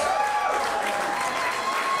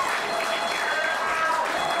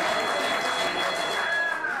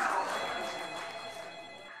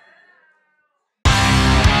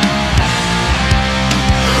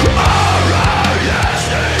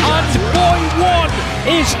 And Boy One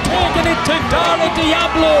is taking it to Dara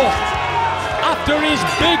Diablo. After his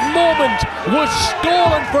big moment was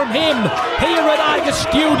stolen from him here at Iger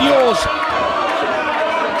Studios.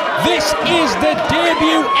 This is the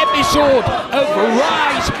debut episode of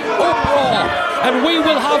Rise Uproar, and we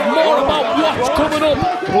will have more about what's coming up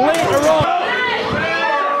later on.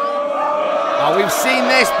 Oh, we've seen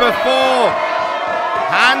this before.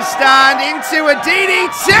 Handstand into a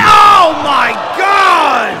DDT. Oh my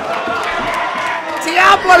God!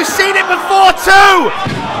 Diablo's seen it before too.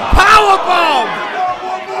 Powerbomb!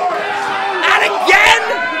 And again?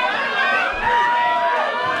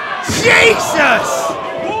 Jesus!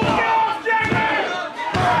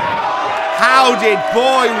 How did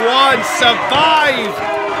Boy One survive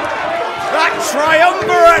that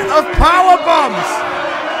triumvirate of powerbombs?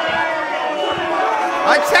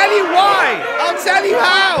 I tell you why. I'll tell you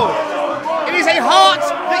how. It is a heart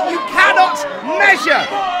that you cannot measure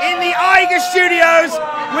in the Iger Studios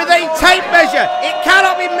with a tape measure. It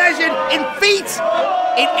cannot be measured in feet,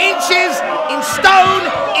 in inches, in stone,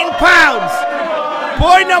 in pounds.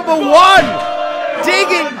 Boy number one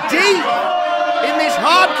digging deep in this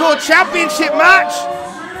hardcore championship match.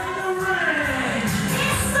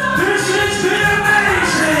 This is the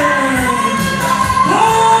amazing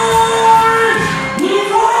Boy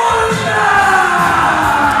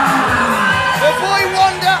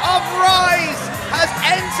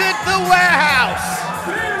the warehouse.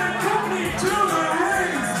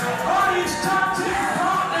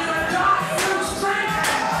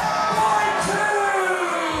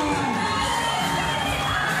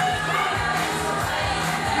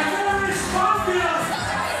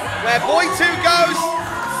 Where Boy 2 goes,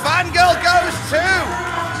 Fangirl goes too.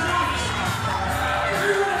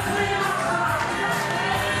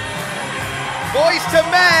 Boys to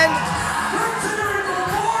men.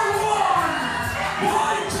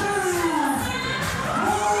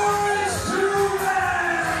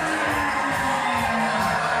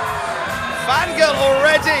 Fangirl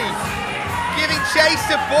already giving chase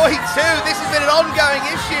to Boy 2. This has been an ongoing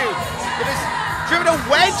issue. It has driven a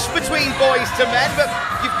wedge between Boys to men, but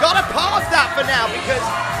you've got to park that for now because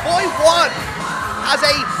Boy 1 has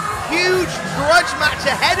a huge grudge match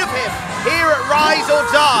ahead of him here at Rise or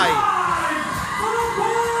Die.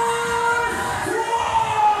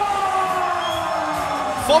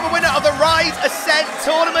 Former winner of the Rise Ascent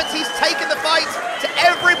tournament, he's taken the fight to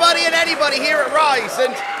everybody and anybody here at Rise,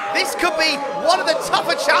 and this could be one of the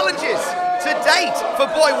tougher challenges to date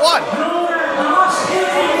for Boy 1.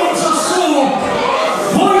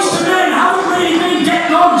 Boys to men haven't really been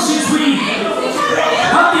getting on since we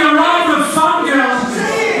had the arrival of Fangirl.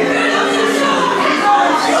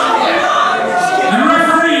 And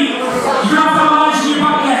referee, you have that eyes in your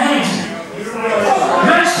back of your head.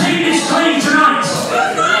 Let's keep this clean tonight.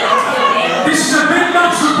 This is a big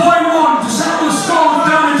match for Boy 1 to settle the score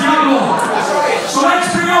with Dara Diablo. So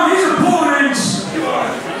let's bring out his opponent,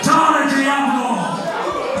 Dara Diablo.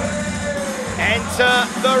 Enter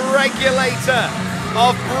the regulator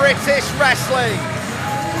of British wrestling.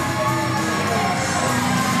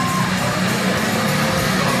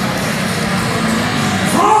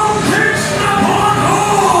 From Kingston upon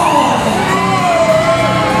Hull,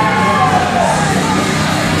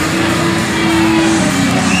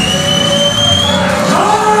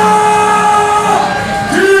 Dara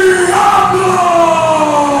Diablo.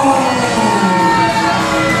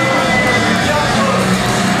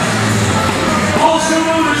 Also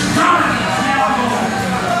known as Dara Diablo.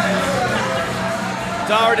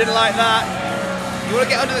 Dara didn't like that. You want to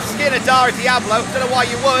get under the skin of Dara Diablo? Don't know why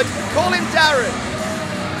you would. Call him Darren.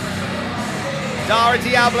 Dara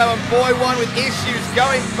Diablo and Boy 1 with issues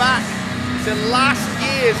going back to last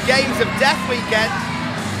year's Games of Death weekend.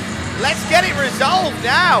 Let's get it resolved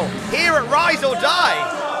now here at Rise or Die.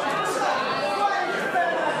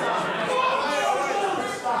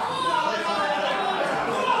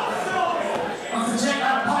 I can take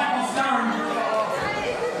that pipe off Darren.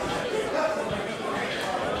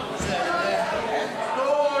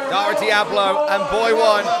 Dara Diablo and Boy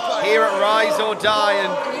 1 here at Rise or Die,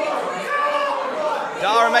 and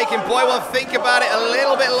Dara making Boy 1 think about it a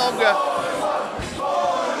little bit longer.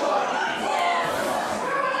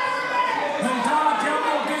 When Dara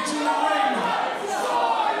Diablo gets in the ring,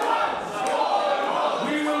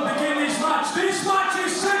 we will begin this match. This match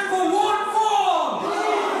is set for 1 fall. 1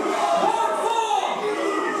 fall.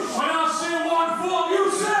 When I say 1 fall,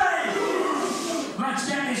 you say, let's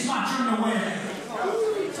get this match underway.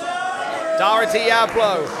 Dara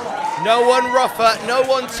Diablo, no one rougher, no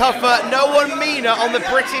one tougher, no one meaner on the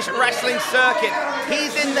British wrestling circuit.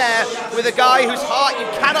 He's in there with a guy whose heart you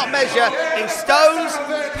cannot measure in stones,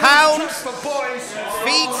 pounds,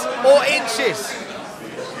 feet, or inches.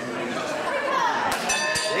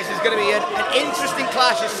 This is going to be an interesting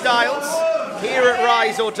clash of styles here at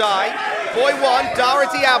Rise or Die. Boy 1, Dara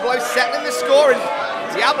Diablo settling the score, and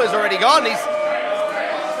Diablo's already gone. He's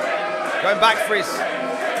going back for his...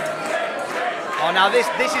 Oh, now this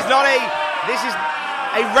is not a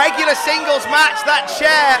regular singles match. That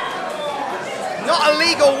chair, not a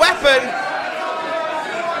legal weapon.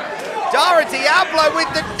 Dara Diablo with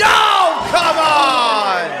the no, come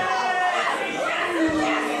on!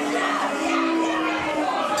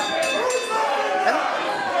 And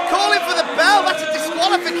calling for the bell. That's a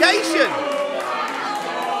disqualification.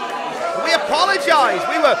 We apologise.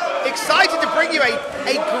 We were excited to bring you a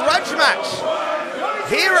grudge match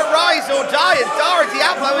here at Rise or Die, and Dara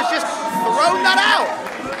Diablo has just thrown that out.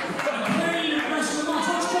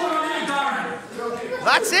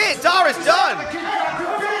 That's it, Dara's done. Get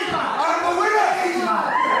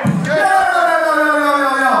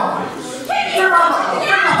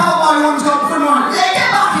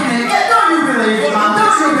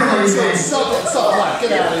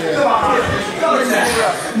out of here.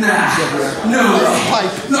 Nah, no,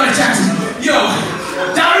 not a chance. Yo,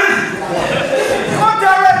 Darren! Come on,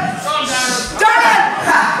 Darren! Come on, Darren! Darren!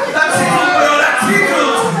 That's it, bro, that's it.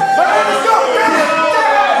 Let's go,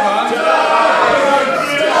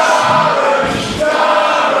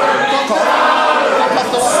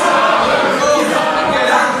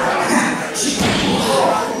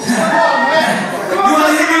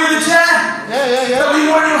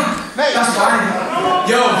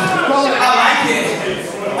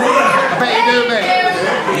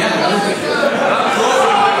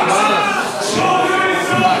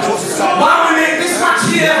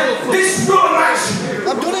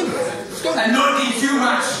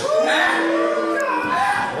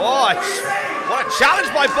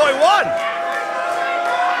 Challenged by Boy One.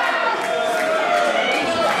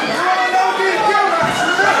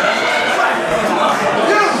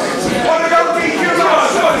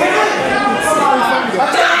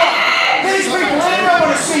 These people, they don't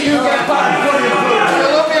want to see you get back.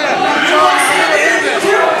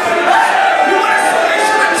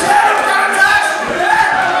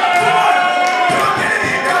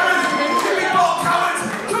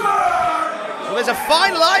 Well, there's a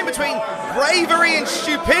fine line between bravery and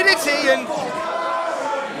stupidity, and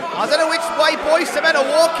I don't know which way Boys to Men are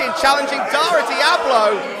walking, challenging Dara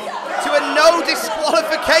Diablo to a no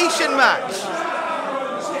disqualification match.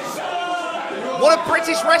 One of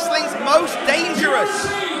British wrestling's most dangerous.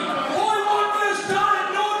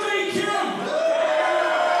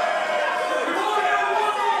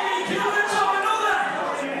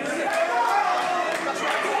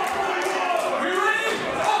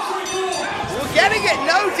 We're getting it,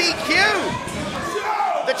 no DQ.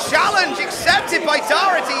 The challenge accepted by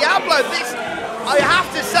Dara Diablo. This, I have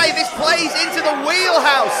to say, this plays into the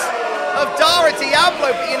wheelhouse of Dara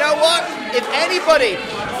Diablo. But you know what? If anybody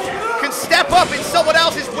can step up in someone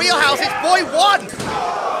else's wheelhouse, it's Boy One.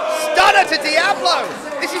 Stunner to Diablo.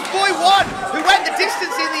 This is Boy One, who went the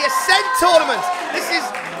distance in the Ascent tournament. This is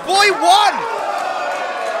Boy One,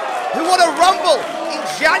 who won a Rumble in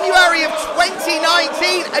January of 2019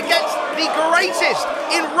 against the greatest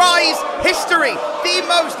in Rise history. The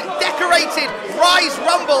most decorated Rise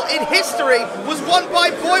Rumble in history was won by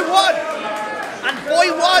Boy One. And Boy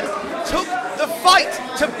One took the fight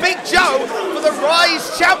to Big Joe for the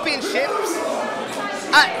Rise Championships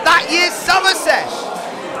at that year's Summer Sesh.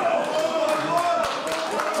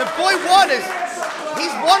 So Boy One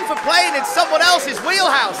he's won for playing in someone else's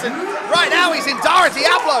wheelhouse, and right now he's in Dara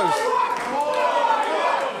Diablo's.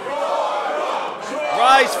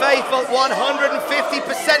 Rise faithful 150%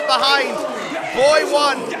 behind Boy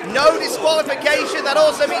One. No disqualification, that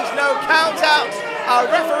also means no count out. Our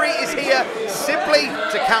referee is here simply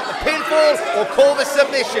to count the pinfall or call the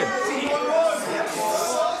submission.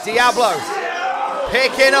 Diablo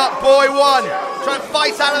picking up Boy One, trying to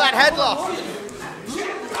fight out of that headlock.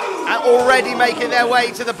 And already making their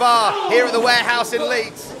way to the bar here at the Warehouse in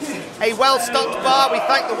Leeds. A well-stocked bar. We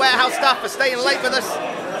thank the warehouse staff for staying late with us.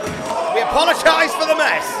 We apologise for the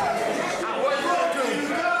mess.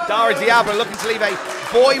 Dara Diablo looking to leave a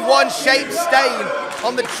Boy One shaped stain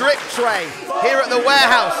on the drip tray here at the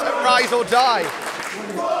Warehouse at Rise or Die.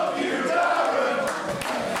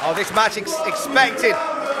 Oh, this match expected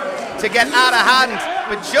to get out of hand,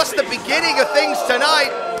 but just the beginning of things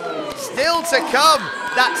tonight. Still to come,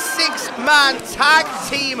 that six-man tag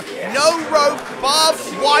team no-rope barbed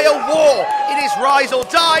wire war. It is Rise or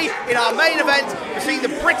Die in our main event between the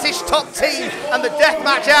British top team and the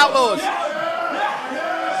Deathmatch Outlaws.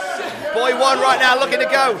 Boy One right now looking to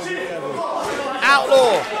go.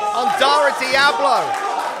 Outlaw on Dara Diablo.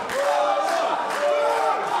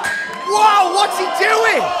 Whoa, what's he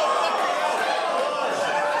doing?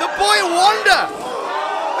 The Boy Wonder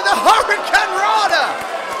with a Hurricane Rana.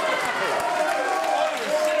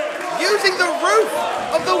 Using the roof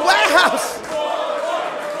of the warehouse.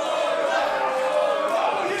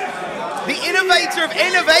 The innovator of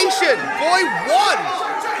innovation, Boy One.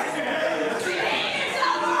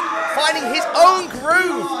 Finding his own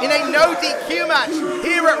groove in a no DQ match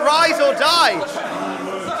here at Rise or Die.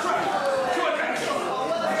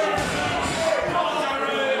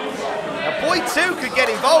 Now Boy Two could get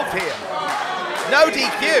involved here. No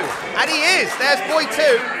DQ, and he is. There's Boy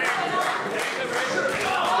Two.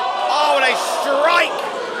 Oh, and a strike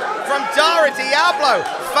from Dara Diablo.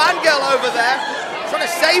 Fangirl over there, trying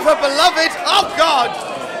to save her beloved. Oh God.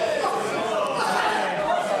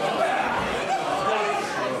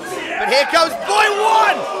 But here comes Boy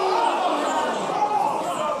One!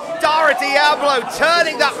 Dara Diablo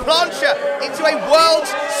turning that plancha into a world's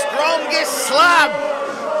strongest slam.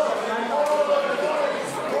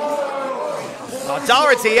 Oh,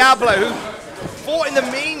 Dara Diablo, who fought in the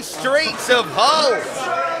mean streets of Hull.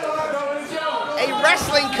 A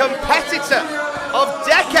wrestling competitor of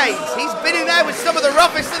decades. He's been in there with some of the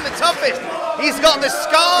roughest and the toughest. He's got the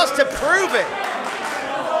scars to prove it.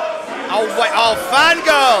 Oh, wait, oh,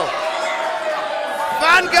 Fangirl.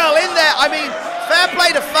 Fangirl in there. I mean, fair play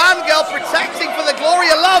to Fangirl protecting for the glory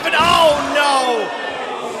of love. And oh no!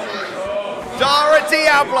 Dara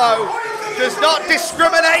Diablo does not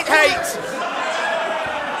discriminate hate.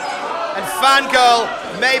 And Fangirl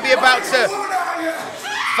may be about to.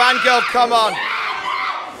 Fangirl, come on.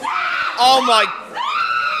 Oh my.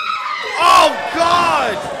 Oh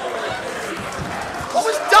God! What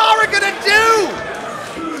was Dara gonna do?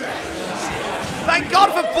 Thank God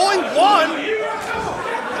for Boy One.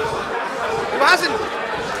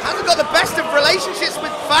 hasn't got the best of relationships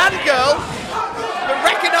with Fangirl, but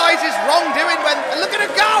recognises wrongdoing when... Look at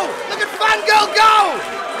her go! Look at Fangirl go!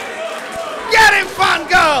 Get him,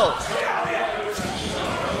 Fangirl!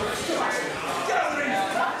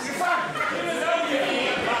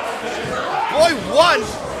 Boy one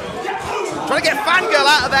trying to get Fangirl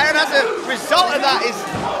out of there, and as a result of that is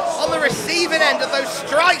on the receiving end of those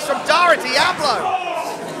strikes from Dara Diablo.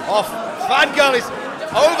 Oh, Fangirl is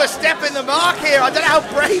overstepping the mark here. I don't know how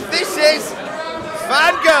brave this is.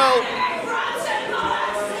 Fangirl.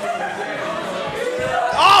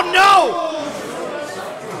 Oh no!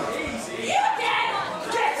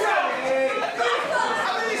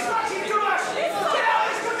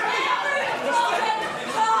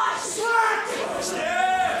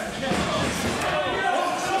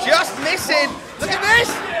 Just missing. Look at this.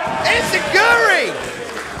 Enziguri.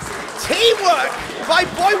 Teamwork by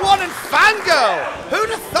Boy One and Fangirl. Who'd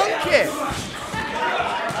have thunk it?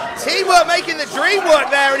 Teamwork making the dream work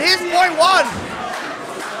there. And here's Boy One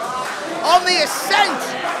on the ascent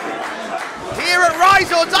here at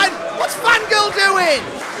Rise or Die. What's Fangirl doing?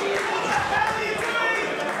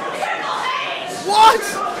 What?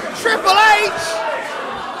 Triple H?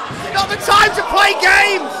 Not the time to play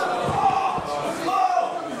games.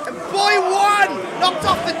 Boy One knocked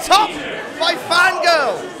off the top by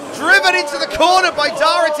Fangirl, driven into the corner by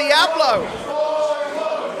Dara Diablo.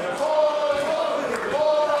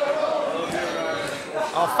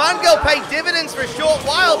 Oh, Fangirl paid dividends for a short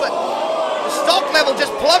while, but the stock level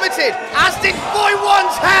just plummeted, as did Boy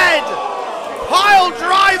One's head. Pile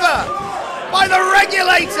driver by the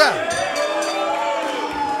regulator.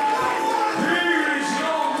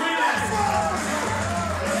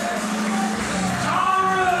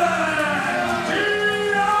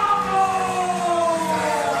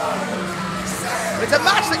 It's a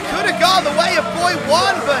match that could have gone the way of Boy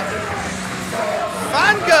One, but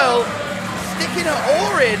Fangirl sticking her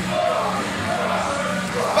oar in,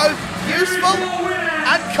 both useful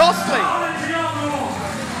and costly.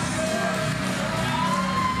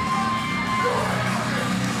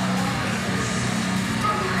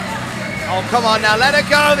 Oh, come on now, let her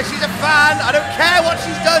go. She's a fan. I don't care what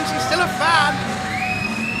she's done, she's still a fan.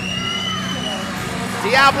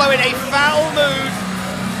 Diablo in a foul mood.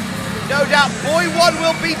 No doubt Boy One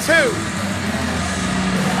will be too.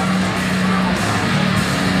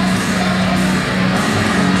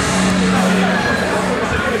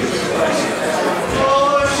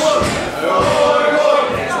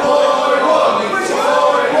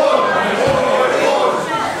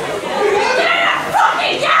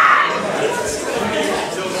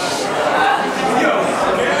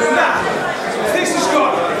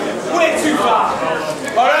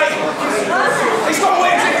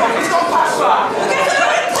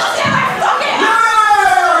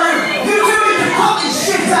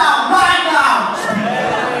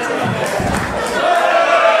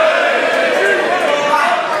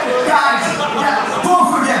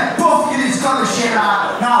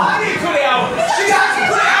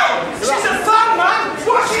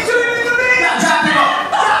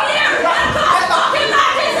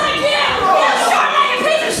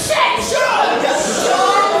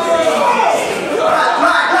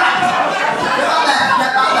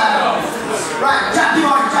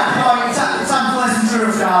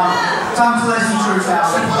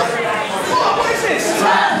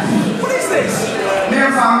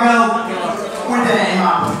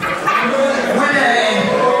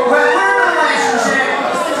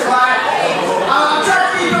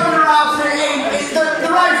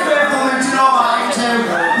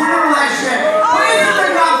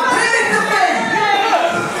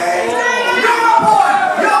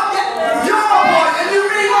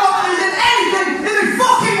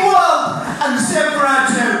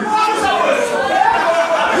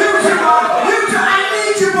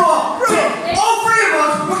 All three of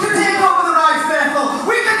us, we can take over the Rise Faithful.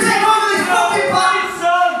 We can take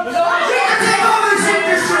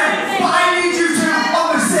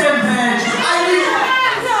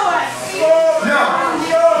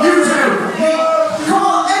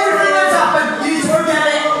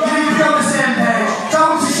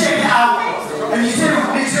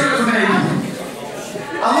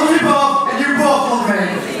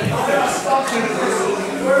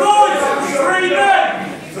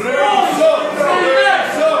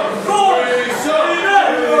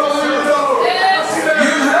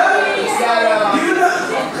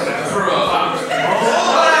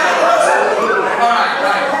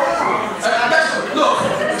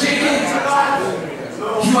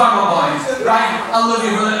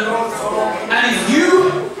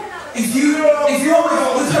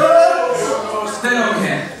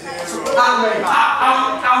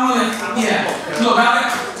Yeah. Look, what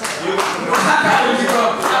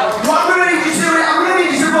I'm going to need you to do, I'm going to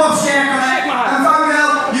need you to both shake on it. And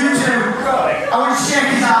Fangirl, you too. I want you to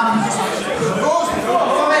shake his hand.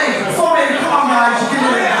 For me, come on guys, you can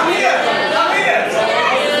do it. I'm here.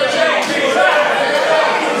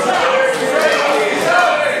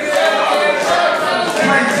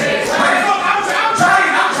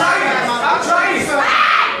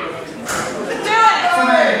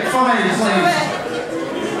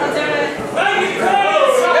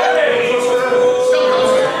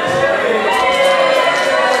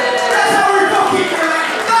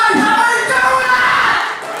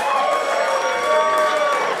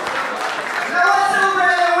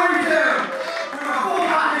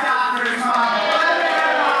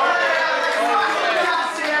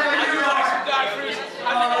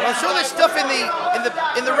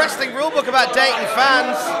 In the wrestling rulebook about dating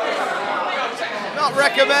fans. Not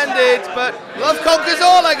recommended, but love conquers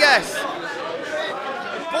all, I guess.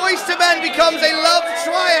 Boys to Men becomes a love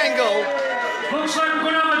triangle. Looks like we're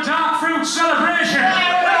going to have a dark fruit celebration.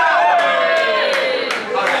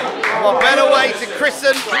 What better way to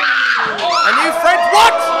christen a new friend?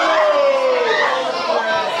 What?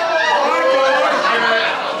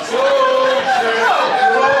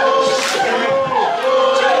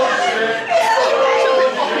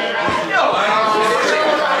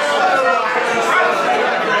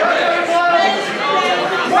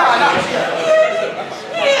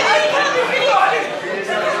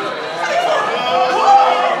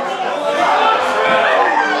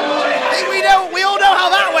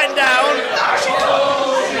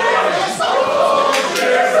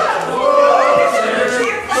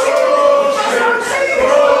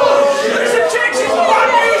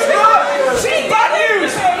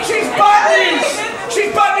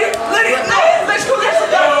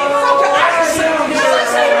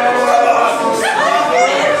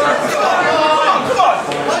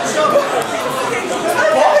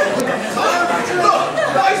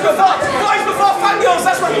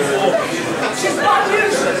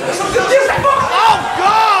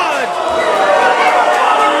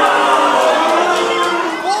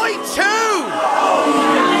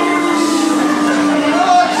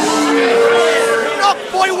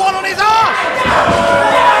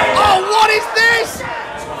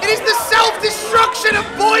 Destruction of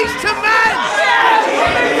Boys to Men!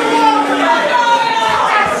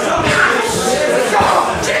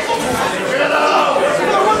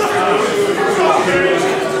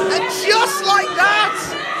 And just like that,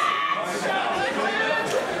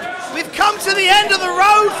 we've come to the end of the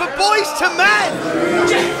road for Boys to Men!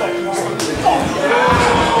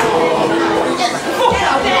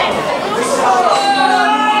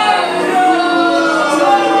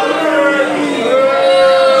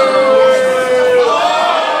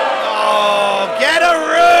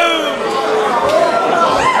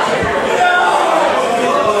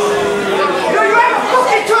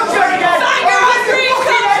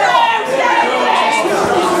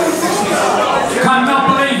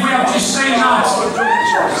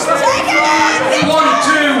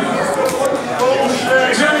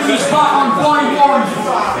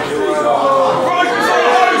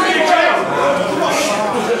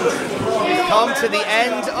 To the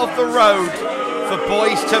end of the road for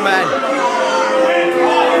Boys to Men.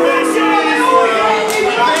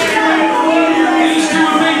 These two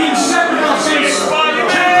have been inseparable since 2007.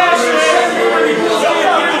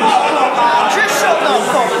 Just shut the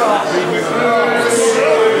fuck up.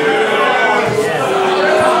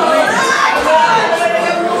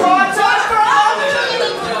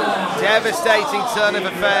 Devastating turn of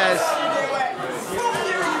affairs.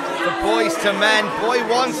 Boys to Men. Boy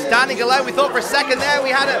 1 standing alone. We thought for a second there we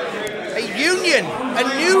had a union, a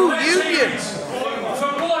new union.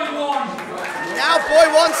 Now Boy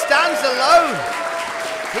 1 stands alone.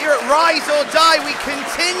 Here at Rise or Die, we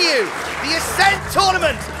continue. The Ascent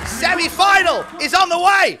Tournament semi-final is on the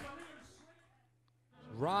way.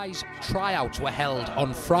 Rise tryouts were held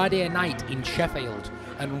on Friday night in Sheffield,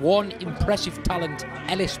 and one impressive talent,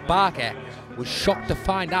 Ellis Barker, was shocked to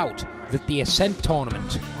find out that the Ascent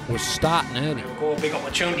Tournament was starting early. Go, big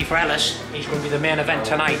opportunity for Ellis. He's going to be the main event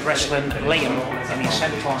tonight, wrestling Liam in the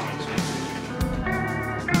Ascent Tournament.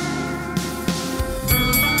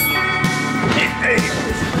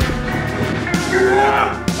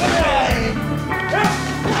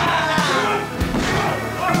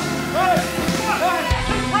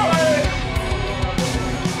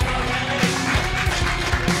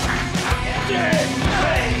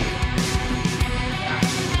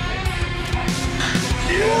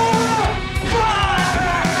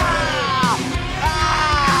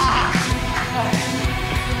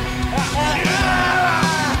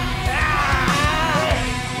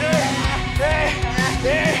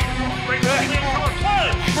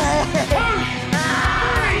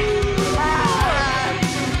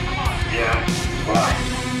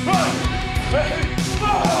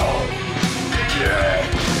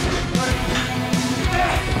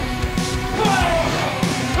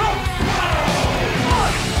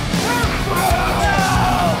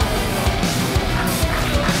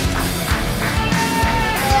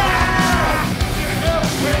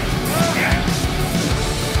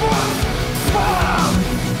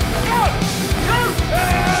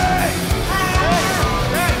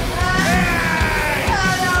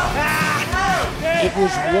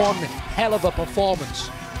 hell of a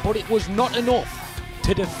performance, but it was not enough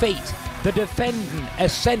to defeat the defending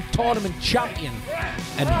Ascent Tournament champion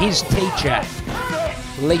and his teacher,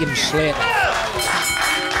 Liam Slater.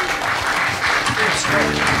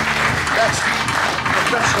 Best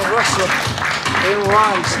professional wrestler in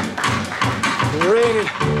Rise, the reigning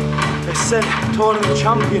Ascent Tournament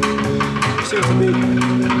champion, soon to be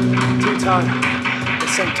two-time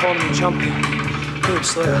Ascent Tournament champion, Liam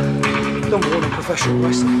Slater, #1 in professional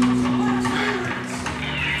wrestling.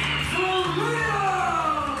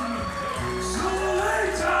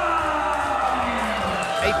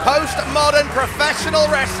 Post-modern professional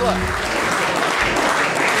wrestler.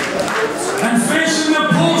 And facing the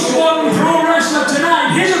post-modern pro wrestler tonight,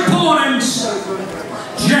 his opponents,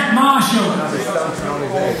 Jet Marshall.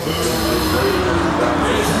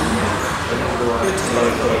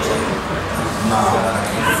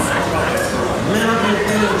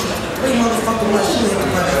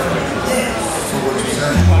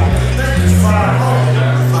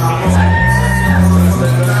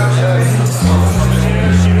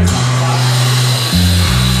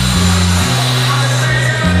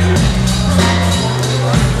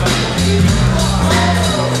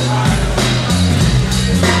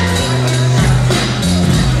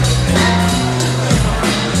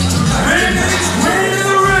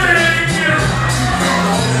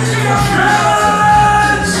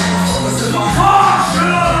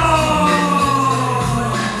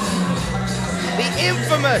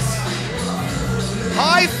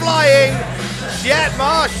 High-flying Jet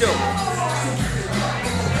Marshall.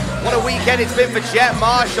 What a weekend it's been for Jet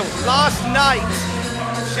Marshall. Last night,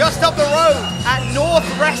 just up the road at North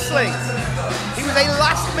Wrestling, he was a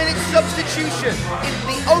last-minute substitution in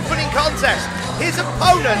the opening contest. His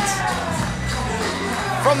opponent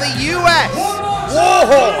from the US,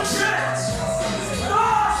 Warhorse.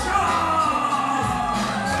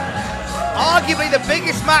 Arguably the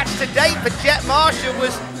biggest match to date for Jet Marshall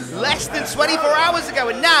was less than 24 hours ago,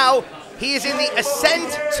 and now he is in the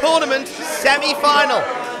Ascent Tournament semi-final.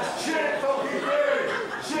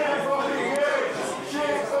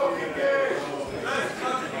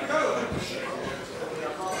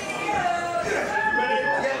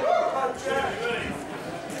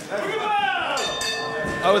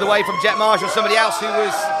 Over the way from Jet Marshall, somebody else who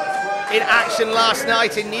was in action last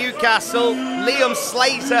night in Newcastle, Liam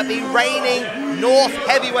Slater, the reigning North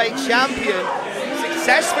Heavyweight Champion,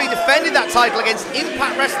 successfully defended that title against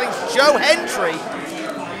Impact Wrestling's Joe Hendry.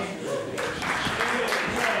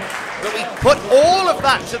 But we put all of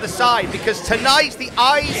that to the side because tonight the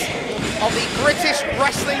eyes of the British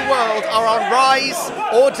wrestling world are on Rise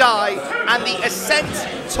or Die and the Ascent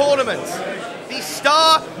Tournament. The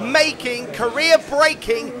star-making,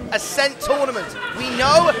 career-breaking Ascent Tournament. We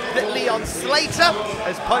know that Leon Slater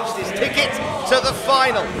has punched his ticket to the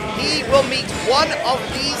final. He will meet one of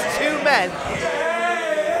these two men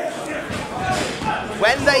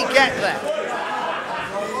when they get there.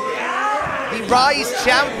 The Rise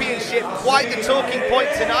Championship, quite the talking point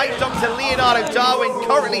tonight. Dr. Leonardo Darwin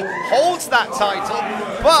currently holds that title,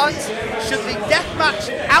 but should the Deathmatch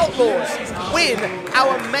Outlaws win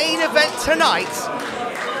our main event tonight,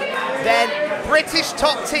 then British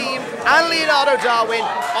top team and Leonardo Darwin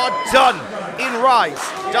are done in Rise.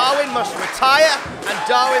 Darwin must retire and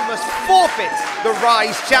Darwin must forfeit the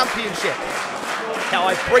Rise Championship. Now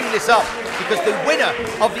I bring this up because the winner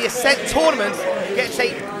of the Ascent Tournament gets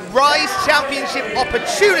a Rise Championship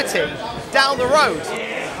opportunity down the road.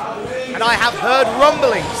 And I have heard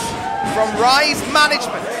rumblings from Rise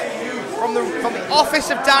management, from the office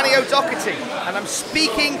of Danny O'Doherty, and I'm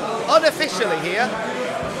speaking unofficially here,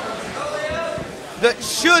 that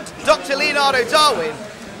should Dr. Leonardo Darwin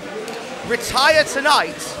retire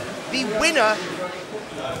tonight, the winner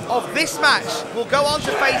of this match will go on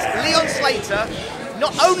to face Leon Slater,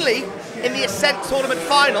 not only in the Ascent Tournament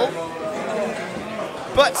final,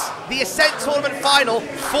 but the Ascent Tournament final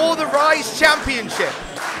for the Rise Championship.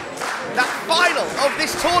 That final of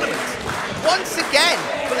this tournament, once again,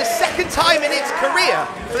 for the second time in its career,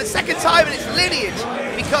 for the second time in its lineage,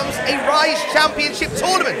 becomes a Rise Championship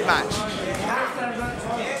tournament match.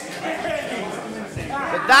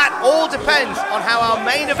 But that all depends on how our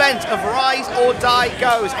main event of Rise or Die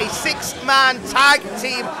goes. A 6-man tag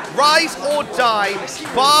team Rise or Die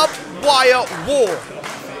barbed wire war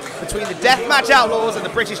between the Deathmatch Outlaws and the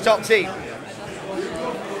British top team.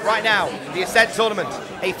 Right now, the Ascent Tournament,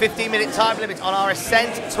 a 15-minute time limit on our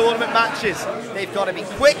Ascent Tournament matches. They've got to be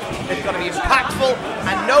quick, they've got to be impactful,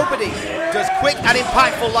 and nobody does quick and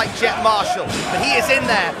impactful like Jet Marshall. But he is in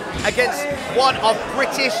there against one of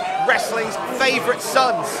British wrestling's favourite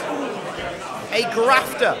sons, a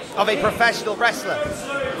grafter of a professional wrestler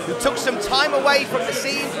who took some time away from the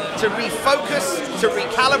scene to refocus, to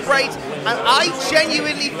recalibrate, and I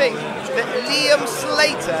genuinely think that Liam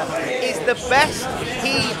Slater is the best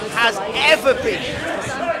he has ever been.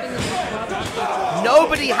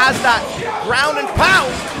 Nobody has that ground and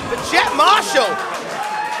pound, but Jet Marshall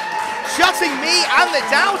shutting me and the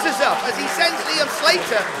doubters up as he sends Liam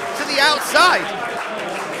Slater to the outside.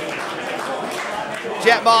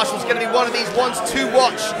 Jet Marshall's going to be one of these ones to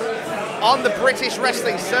watch on the British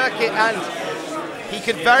wrestling circuit, and he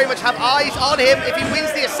could very much have eyes on him if he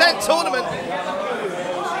wins the Ascent tournament.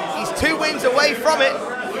 He's 2 wins away from it.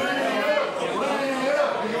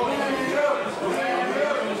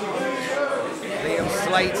 Liam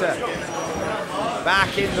Slater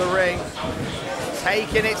back in the ring,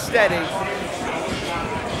 taking it steady.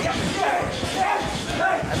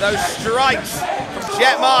 And those strikes from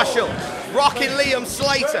Jet Marshall, rocking Liam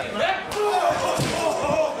Slater.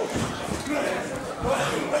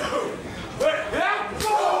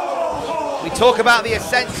 We talk about the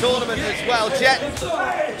Ascent tournament as well. Jet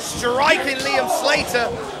striking Liam Slater.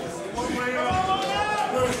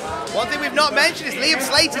 One thing we've not mentioned is Liam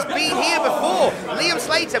Slater's been here before. Liam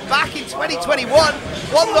Slater back in 2021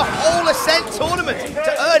 won the whole Ascent tournament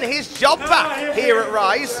to earn his job back here at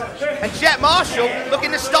Rise. And Jet Marshall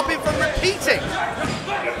looking to stop him from repeating.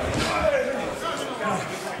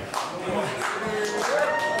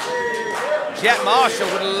 Jet Marshall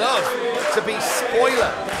would love to be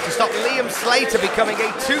spoiler to stop Liam Slater becoming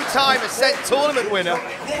a 2-time Ascent tournament winner.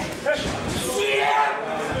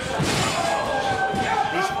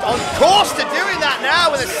 He's on course to doing that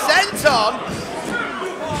now with a senton.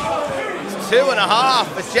 It's 2.5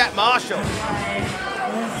 for Jet Marshall.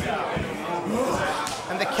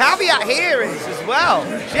 And the caveat here is as well,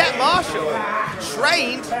 Jet Marshall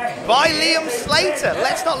trained by Liam Slater.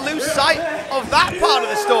 Let's not lose sight of that part of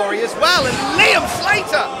the story as well. And Liam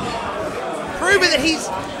Slater proving that he's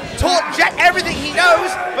taught Jet everything he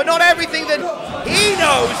knows, but not everything that he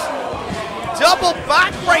knows. Double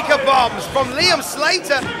backbreaker bombs from Liam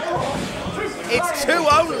Slater. It's 2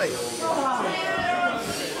 only.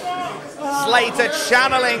 Slater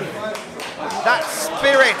channeling that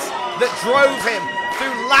spirit that drove him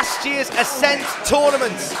through last year's Ascent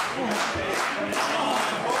tournaments.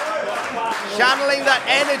 Channeling that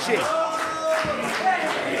energy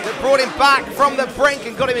that brought him back from the brink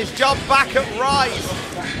and got him his job back at Rise.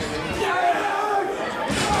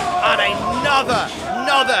 And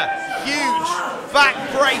another huge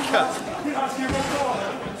backbreaker.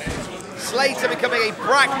 Slater becoming a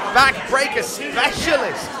backbreaker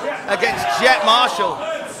specialist against Jet Marshall.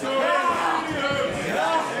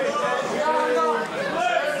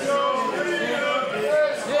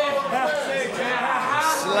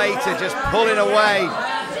 Slater just pulling away,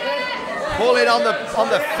 pulling on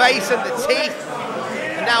the face and the teeth,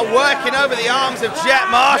 and now working over the arms of Jet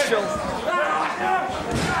Marshall.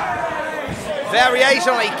 Variation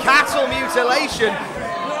on a cattle mutilation,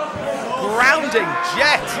 grounding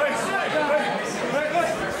Jet.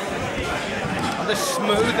 And the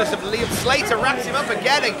smoothness of Liam Slater wraps him up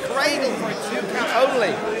again and cradles for a 2 count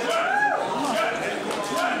only.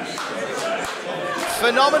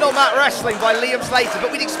 Phenomenal mat wrestling by Liam Slater, but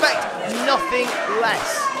we'd expect nothing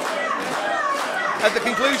less. At the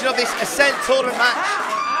conclusion of this Ascent tournament match,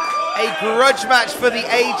 a grudge match for the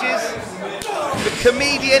ages. The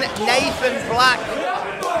comedian Nathan Black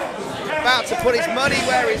about to put his money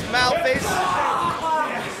where his mouth is.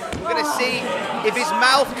 We're going to see if his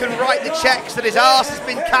mouth can write the checks that his arse has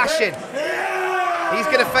been cashing. He's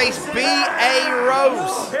going to face B.A.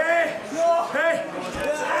 Rose.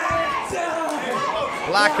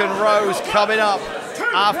 Black and Rose coming up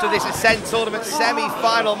after this Ascent tournament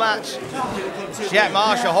semi-final match. Jet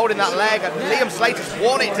Marshall holding that leg and Liam Slater's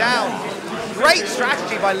worn it down. Great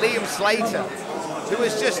strategy by Liam Slater, who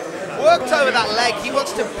has just worked over that leg. He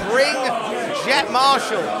wants to bring Jet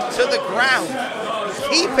Marshall to the ground,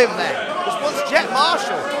 keep him there. Because once Jet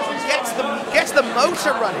Marshall gets the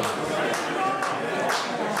motor running,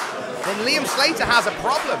 then Liam Slater has a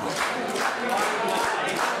problem.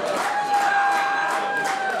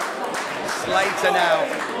 Slater now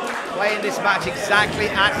playing this match exactly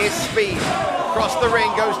at his speed. Across the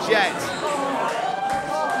ring goes Jet.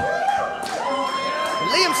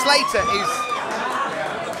 Liam Slater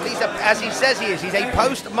as he says he is, he's a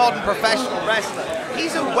post-modern professional wrestler.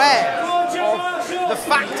 He's aware of the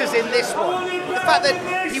factors in this one. The fact that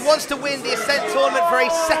he wants to win the Ascent tournament for a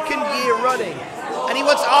 2nd year running. And he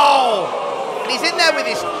wants, and he's in there with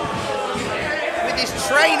his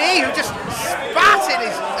trainee who just spat at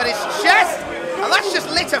his chest, and that's just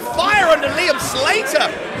lit a fire under Liam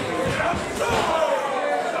Slater.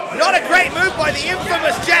 Not a great move by the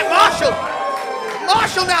infamous Jet Marshall.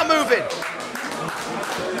 Marshall now moving.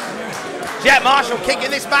 Jet Marshall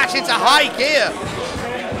kicking this match into high gear.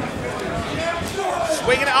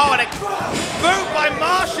 Swinging it, oh, and a boot by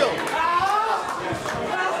Marshall.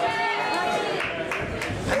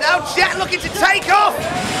 And now Jet looking to take off.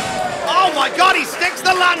 Oh my God, he sticks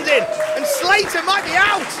the landing. And Slater might be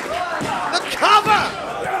out. The cover.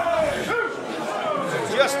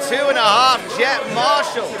 Just 2.5, Jet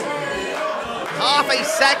Marshall. Half a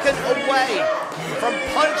second away from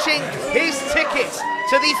punching his ticket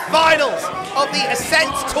to the finals of the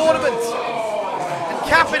Ascent tournament. And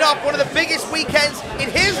capping off one of the biggest weekends in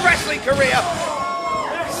his wrestling career.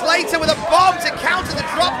 Slater with a bomb to counter the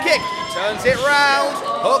dropkick. Turns it round,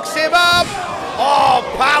 hooks him up. Oh,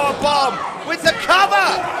 power bomb with the cover.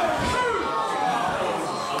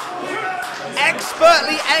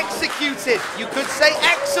 Expertly executed, you could say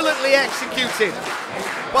excellently executed,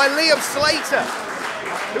 by Liam Slater,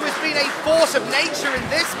 who has been a force of nature in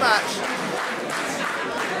this match.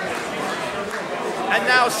 And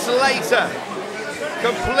now Slater,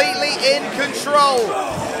 completely in control.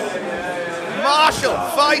 Marshall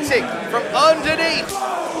fighting from underneath.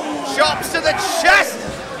 Chops to the chest,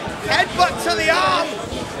 headbutt to the arm.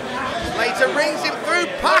 Slater rings him through,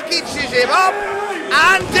 packages him up,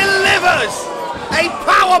 and delivers a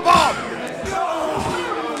powerbomb.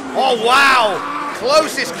 Oh wow,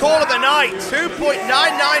 closest call of the night,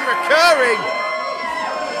 2.99 recurring.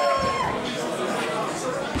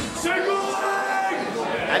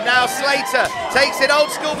 And now Slater takes it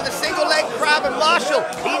old school with a single leg grab, and Marshall,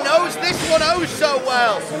 he knows this one oh so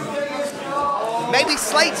well. Maybe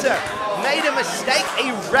Slater made a mistake,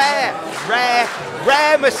 a rare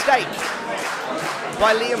mistake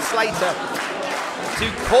by Liam Slater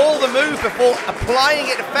to call the move before applying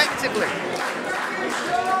it effectively.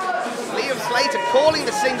 Liam Slater calling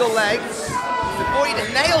the single leg before he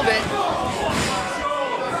nailed it.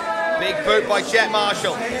 Big boot by Jet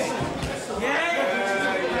Marshall.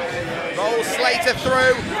 Rolls Slater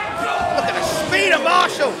through. Look at the speed of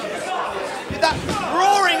Marshall with that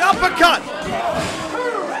roaring uppercut.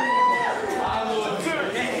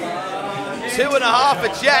 2.5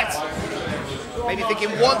 for Jet. Maybe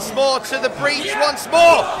thinking once more to the breach, once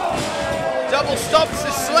more. Double stops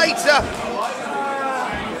to Slater.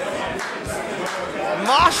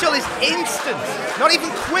 Marshall is instant. Not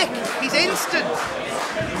even quick, he's instant.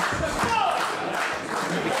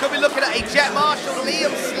 We could be looking at a Jet Marshall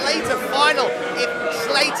Liam Slater final if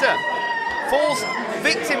Slater falls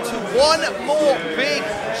victim to one more big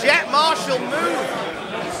Jet Marshall move.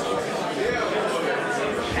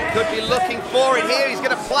 Could be looking for it here. He's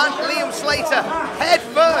going to plant Liam Slater head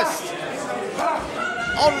first.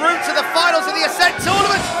 En route to the finals of the Ascent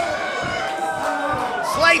tournament.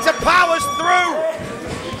 Slater powers through.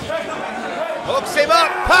 Hooks him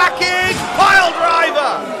up. Package. Pile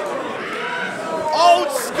driver.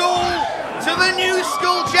 Old school to the new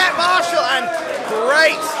school Jet Marshall. And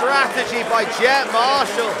great strategy by Jet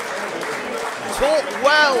Marshall. Taught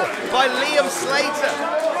well by Liam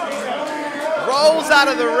Slater. Rolls out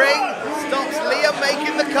of the ring, stops Liam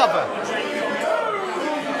making the cover.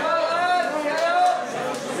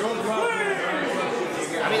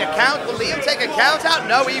 I mean, will Liam take a count out?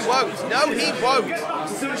 No, he won't. No, he won't.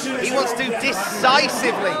 He wants to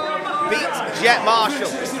decisively beat Jet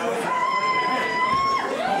Marshall.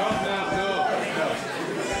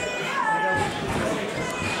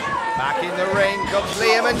 Back in the ring comes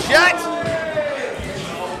Liam and Jet.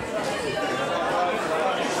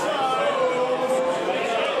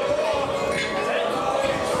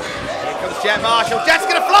 Jet Marshall, Jet's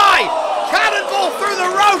gonna fly! Cannonball through the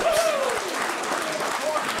ropes!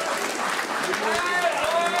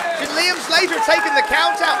 Should Liam Slater have taken the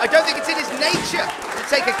count out? I don't think it's in his nature to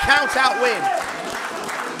take a count out win.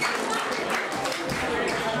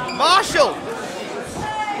 Marshall,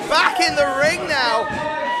 back in the ring now.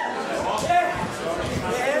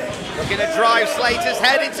 Looking to drive Slater's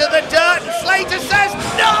head into the dirt, and Slater says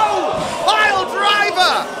no! Pile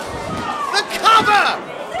driver! The cover!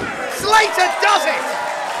 Slater does it!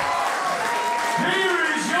 Here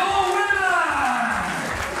is your winner,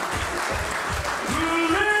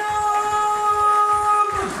 Liam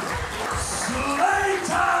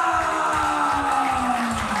Slater!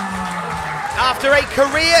 After a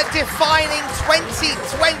career-defining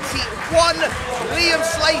 2021, Liam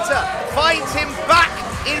Slater finds him back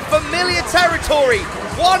in familiar territory,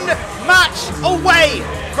 one match away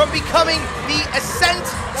from becoming the Ascent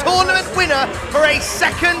tournament winner for a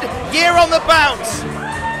second year on the bounce.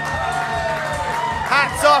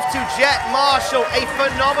 Hats off to Jet Marshall, a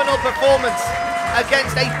phenomenal performance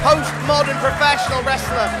against a postmodern professional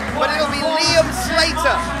wrestler, but it'll be Liam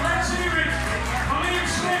Slater.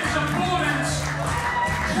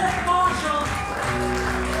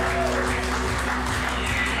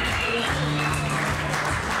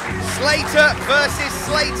 Slater versus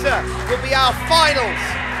Slater will be our finals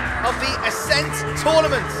of the Ascent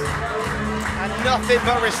tournament. And nothing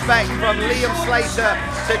but respect from Liam Slater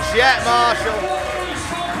to Jet Marshall.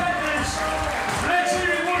 Let's hear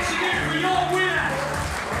it once again for your winner,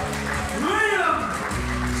 Liam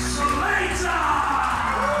Slater!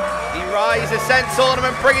 The Rise Ascent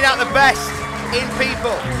tournament bringing out the best in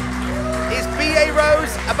people. Is B.A.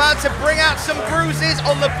 Rose about to bring out some bruises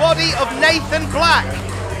on the body of Nathan Black?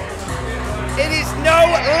 It is no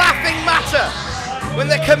laughing matter when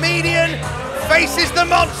the comedian faces the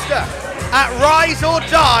monster at Rise or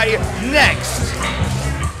Die next.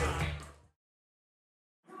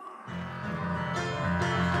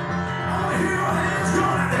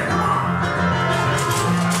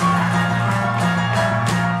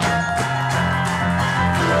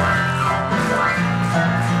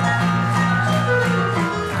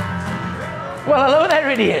 Well, hello there,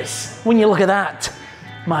 idiots. When you look at that,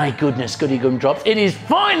 my goodness, goody gumdrops, it is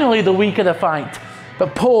finally the week of the fight.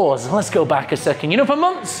 But pause, let's go back a second. You know, for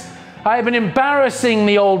months, I've been embarrassing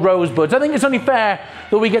the old Rosebuds. I think it's only fair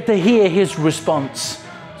that we get to hear his response.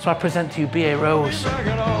 So I present to you B.A. Rose. Come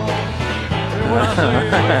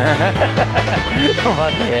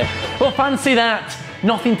on here. Well, fancy that.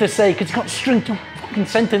 Nothing to say, because he's got to string two fucking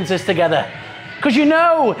sentences together. Because you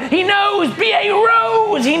know, he knows B.A.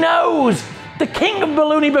 Rose, he knows. The king of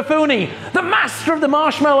balloony buffoony, the master of the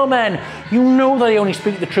marshmallow men. You know that I only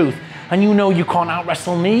speak the truth, and you know you can't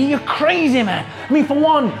out-wrestle me. You're crazy, man. I mean, for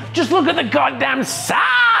one, just look at the goddamn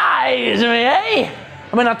size of me, eh?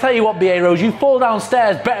 I mean, I'll tell you what, B.A. Rose, you fall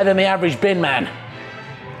downstairs better than the average bin man.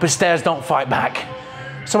 But stairs don't fight back.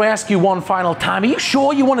 So I ask you one final time, are you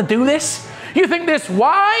sure you want to do this? You think this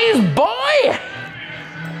wise, boy?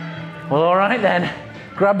 Well, all right then.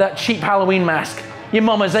 Grab that cheap Halloween mask, your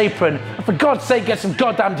mama's apron, and for God's sake, get some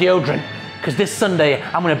goddamn deodorant. Because this Sunday,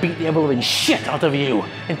 I'm going to beat the ever-living shit out of you.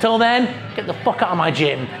 Until then, get the fuck out of my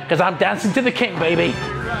gym, because I'm dancing to the king, baby.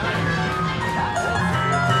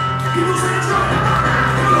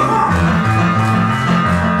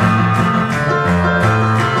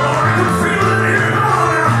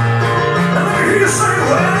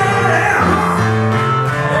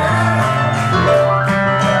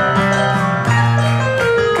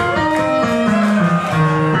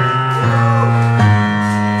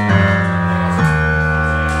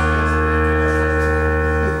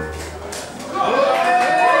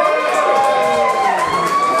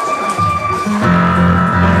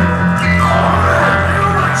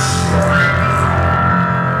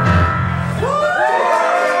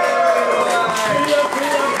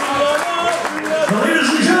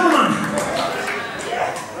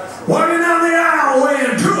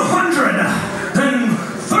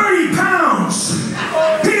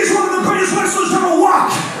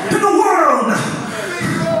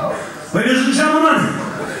 Ladies and gentlemen,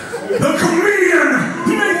 the comedian,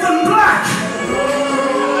 Nathan Black!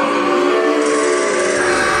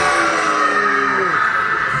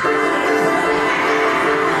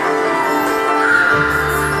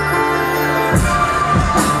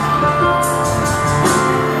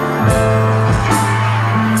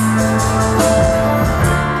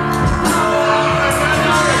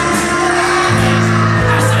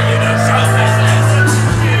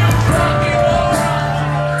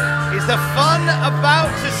 About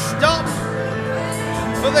to stop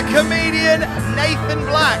for the comedian Nathan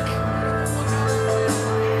Black.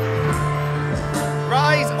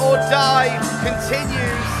 Rise or Die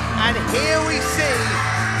continues, and here we see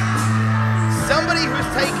somebody who's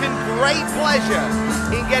taken great pleasure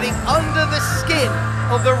in getting under the skin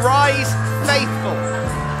of the Rise faithful.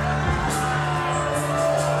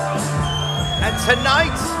 And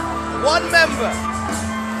tonight, one member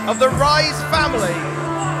of the Rise family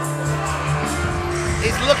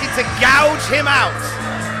is looking to gouge him out.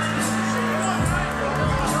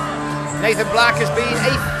 Nathan Black has been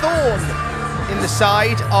a thorn in the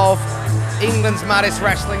side of England's maddest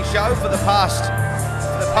wrestling show for the past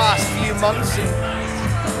few months, and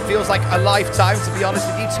feels like a lifetime, to be honest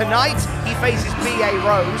with you. Tonight, he faces B.A.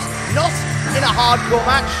 Rose, not in a hardcore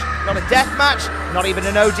match, not a death match, not even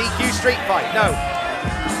an ODQ street fight, no.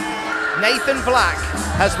 Nathan Black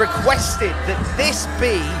has requested that this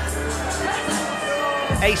be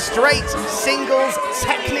a straight singles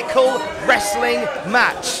technical wrestling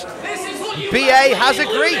match. BA has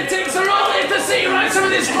agreed. It's a rolling to see right some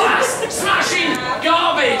of this class smashing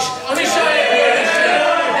garbage. Let me show you.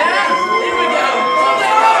 Here we go.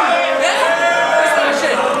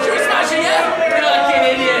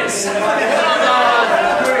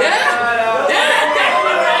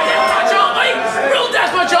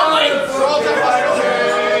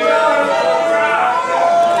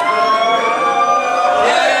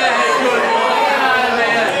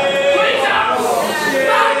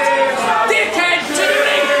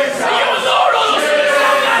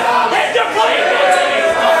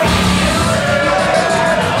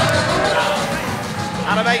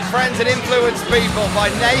 people by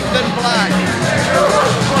Nathan Black.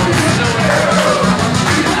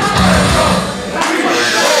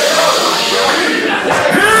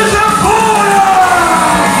 Here's a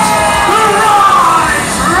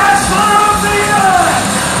Wrestler of the Year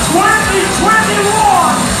 2021,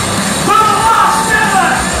 the last ever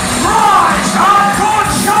Rise Hardcore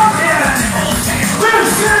Champion.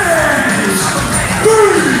 This is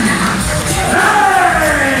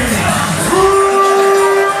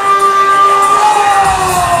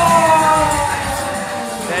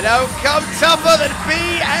They don't come tougher than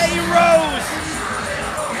B.A. Rose.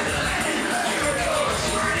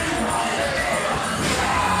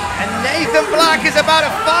 Nathan Black is about to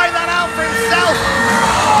find that out for himself.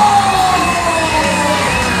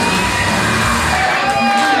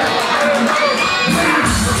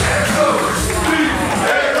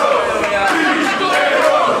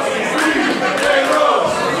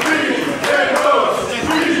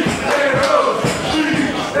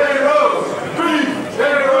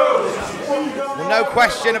 Well, no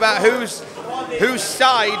question about whose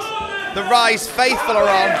side the Rise faithful are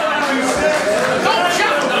on. Don't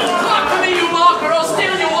shout! Clap for me, you mark, or I'll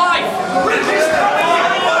steal your wife!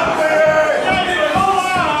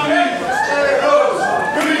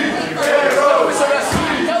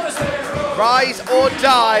 Rise or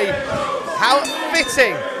die. How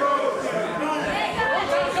fitting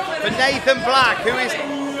for Nathan Black, who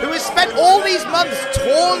has spent all these months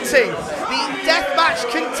taunting the Deathmatch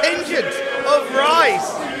contingent of Rise.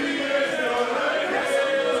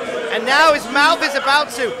 And now his mouth is about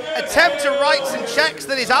to attempt to write some checks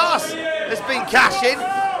that his arse has been cashing.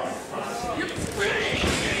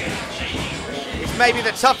 It's maybe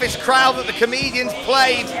the toughest crowd that the comedians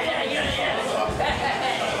played.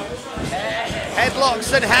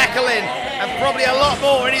 Headlocks and heckling, and probably a lot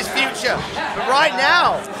more in his future. But right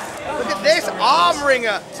now, look at this arm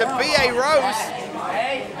wringer to B.A. Rose.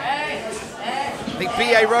 I think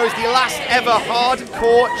B.A. Rose, the last ever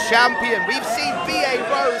hardcore champion. We've seen B.A.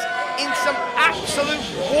 Rose in some absolute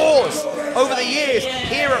wars over the years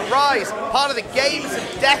here at Rise. Part of the Games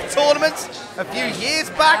of Death tournaments a few years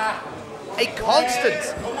back. A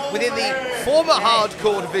constant within the former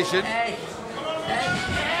hardcore division.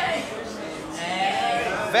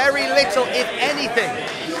 Very little, if anything,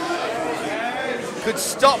 could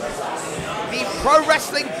stop the pro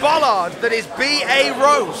wrestling bollard that is B.A.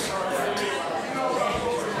 Rose.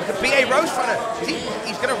 Look at B.A. Rose trying to,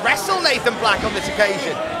 he's going to wrestle Nathan Black on this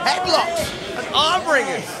occasion. Headlocks and arm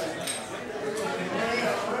wringers.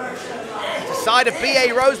 It's a side of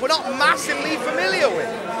B.A. Rose we're not massively familiar with.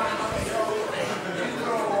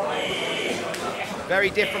 Very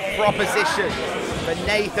different proposition for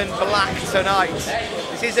Nathan Black tonight.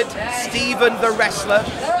 This isn't Steven the Wrestler,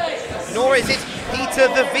 nor is it Peter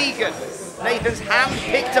the Vegan, Nathan's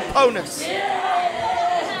hand-picked opponents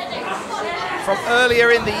from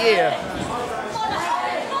earlier in the year.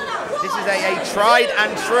 This is a tried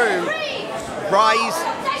and true Rise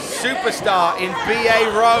superstar in B.A.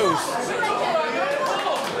 Rose.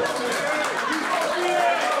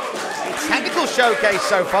 A technical showcase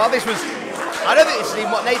so far. This was, I don't think this is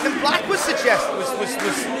even what Nathan Black was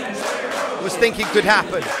thinking could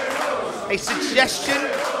happen. A suggestion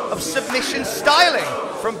of submission styling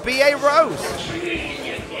from B.A. Rose.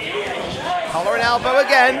 Collar and elbow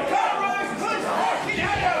again.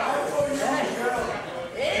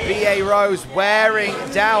 B.A. Rose wearing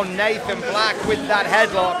down Nathan Black with that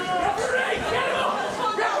headlock.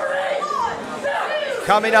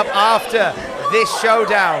 Coming up after this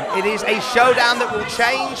showdown, it is a showdown that will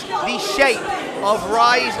change the shape of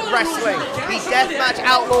Rise Wrestling. The Deathmatch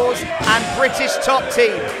Outlaws and British top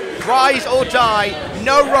team. Rise or die,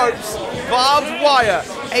 no ropes, barbed wire.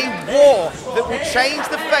 A war that will change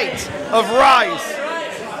the fate of Rise.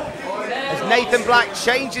 As Nathan Black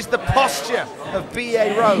changes the posture of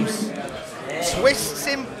B.A. Rose. Twists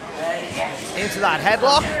him into that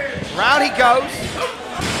headlock. Round he goes.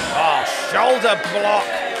 Oh, shoulder block.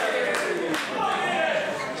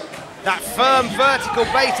 That firm vertical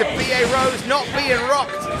bait of B.A. Rose not being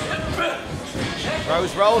rocked.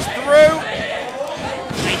 Rose rolls through.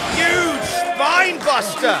 A huge spine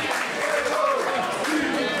buster.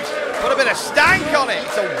 Put a bit of stank on it.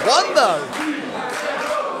 It's a one though.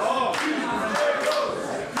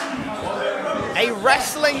 A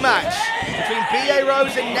wrestling match between B.A.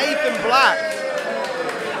 Rose and Nathan Black.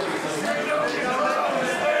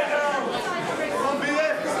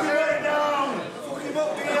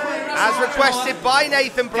 As requested by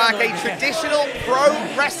Nathan Black, a traditional pro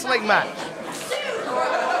wrestling match.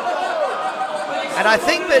 And I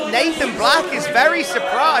think that Nathan Black is very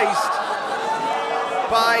surprised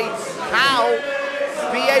by how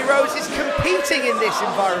B.A. Rose is competing in this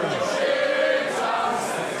environment.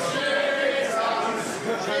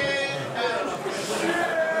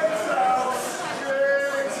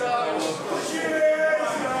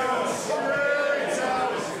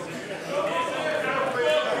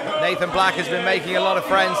 Nathan Black has been making a lot of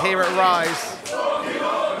friends here at Rise.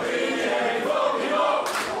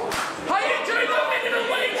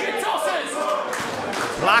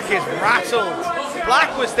 Black is rattled.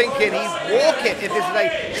 Black was thinking he'd walk it if this is a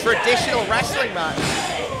traditional wrestling match.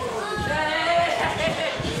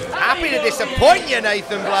 Happy to disappoint you,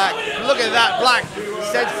 Nathan Black. Look at that. Black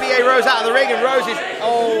sends B.A. Rose out of the ring, and Rose is,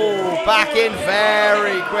 back in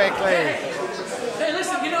very quickly. Hey,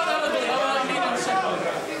 listen, you know that little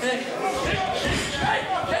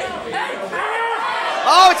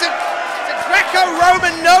it's a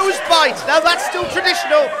Greco-Roman nose bite. Now that's still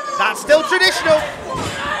traditional. That's still traditional.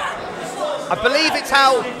 I believe it's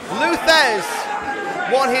how Luthez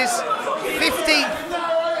won his 15th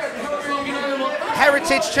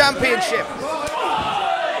Heritage Championship.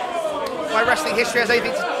 My wrestling history has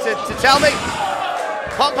anything to tell me.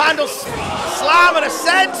 Pump handle slam and a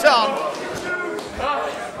senton.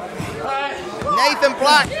 Nathan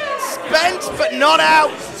Black spent but not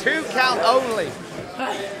out. 2 count only.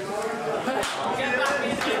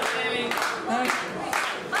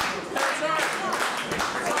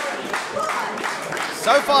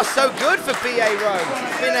 So far, so good for B.A. Rose.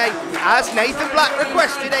 It's been as Nathan Black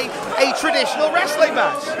requested, a traditional wrestling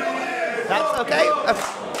match. That's okay.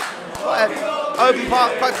 Quite an open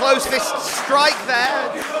part, quite close fist strike there.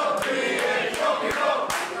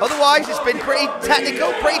 Otherwise, it's been pretty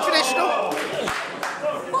technical, pretty traditional.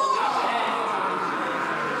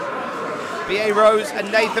 B.A. Rose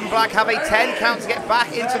and Nathan Black have a 10 count to get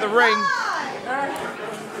back into the ring.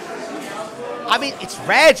 I mean, it's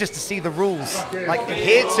rare just to see the rules like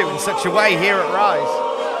adhered to in such a way here at Rise.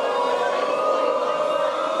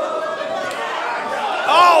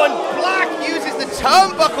 Oh, and Black uses the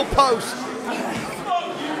turnbuckle post,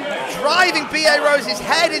 driving B.A. Rose's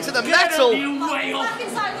head into the metal.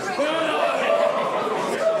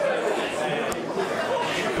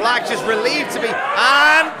 Black just relieved to be,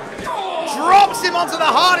 and drops him onto the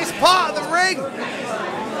hardest part of the ring.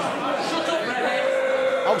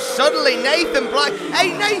 Oh, suddenly Nathan Black.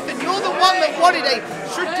 Hey, Nathan, you're the one that wanted a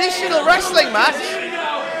traditional wrestling match.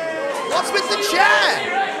 What's with the chair?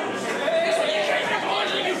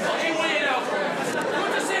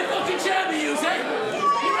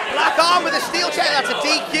 Black arm with a steel chair. That's a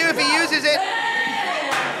DQ if he uses it.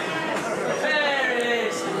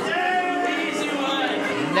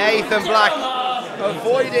 Nathan Black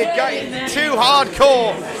avoided getting too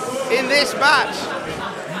hardcore in this match.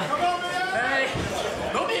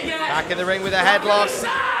 Back in the ring with a headlock.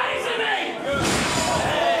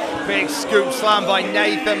 Big scoop slam by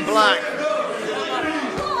Nathan Black.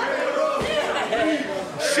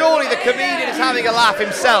 Surely the comedian is having a laugh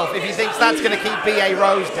himself if he thinks that's going to keep B.A.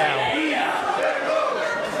 Rose down.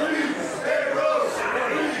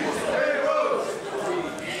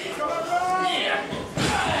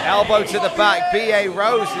 Elbow to the back. B.A.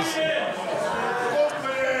 Rose has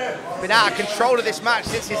been out of control of this match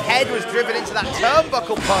since his head was driven into that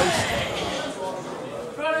turnbuckle post.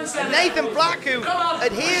 And Nathan Black, who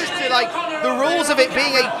adheres to like the rules of it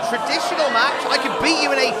being a traditional match, I could beat you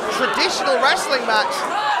in a traditional wrestling match,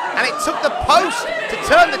 and it took the post to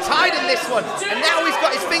turn the tide in this one. And now he's got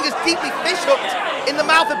his fingers deeply fish hooked in the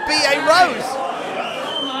mouth of B.A. Rose.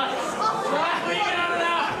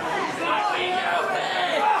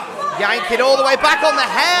 Yanking all the way back on the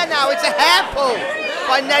hair now. It's a hair pull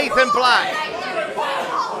by Nathan Black.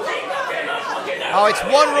 Oh, it's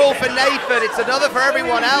one rule for Nathan, it's another for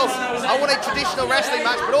everyone else. I want a traditional wrestling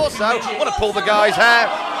match, but also I want to pull the guy's hair.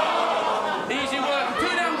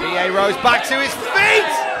 B.A. Rose back to his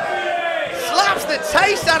feet. Slaps the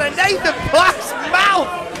taste out of Nathan Black's mouth.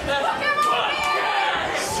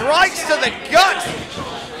 Strikes to the gut.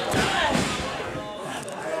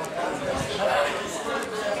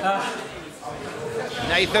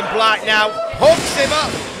 Nathan Black now hooks him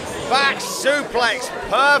up. Back suplex,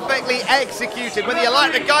 perfectly executed. Whether you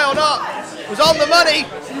like the guy or not, was on the money,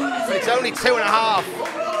 but it's only 2.5.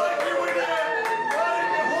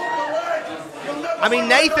 I mean,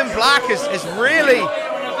 Nathan Black has really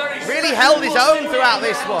held his own throughout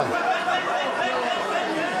this one.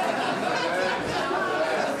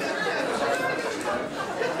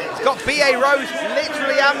 He's got B.A. Rose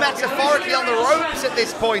literally and metaphorically on the ropes at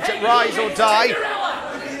this point at Rise or Die.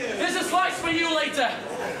 There's a slice for you later.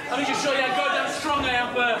 Let me just show you how goddamn strong I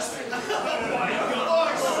am first.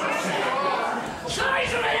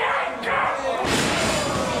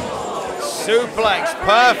 Suplex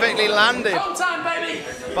perfectly landed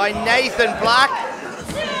by Nathan Black.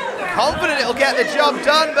 Confident it'll get the job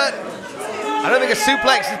done, but I don't think a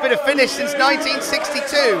suplex has been a finish since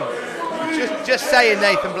 1962. Just saying,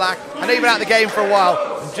 Nathan Black. I know you've been out of the game for a while.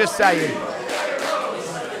 I'm just saying.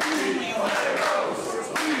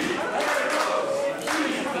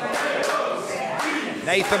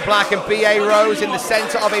 Nathan Black and B.A. Rose in the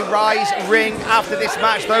center of a Rise ring after this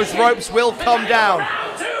match. Those ropes will come down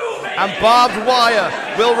and barbed wire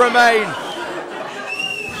will remain.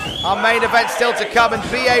 Our main event still to come, and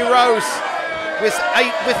B.A. Rose with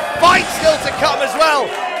fight still to come as well.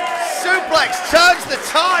 Suplex turns the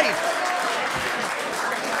tide.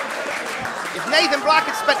 If Nathan Black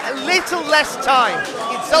had spent a little less time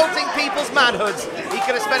insulting people's manhoods, he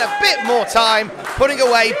could have spent a bit more time putting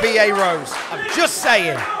away B.A. Rose. I'm just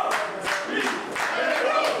saying.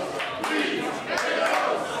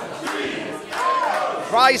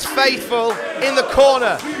 Rise faithful in the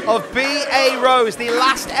corner of B.A. Rose, the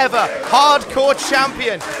last ever hardcore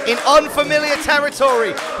champion in unfamiliar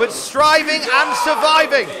territory, but striving and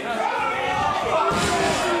surviving.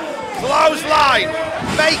 Clothesline,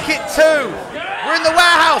 make it 2. We're in the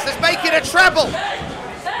warehouse, let's make it a treble.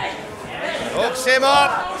 Hooks him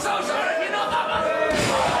up.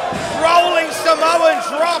 Rolling Samoan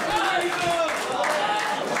drop.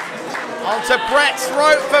 Onto Brett's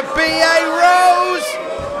rope for B.A. Rose.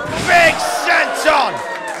 Big senton.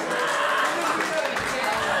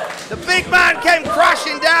 The big man came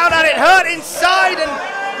crashing down and it hurt inside, and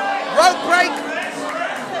rope break.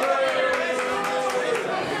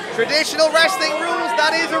 Traditional wrestling rules,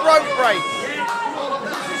 that is a rope break.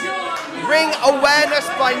 Ring awareness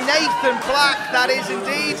by Nathan Black, that is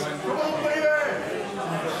indeed.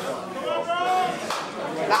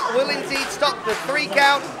 That will indeed stop the 3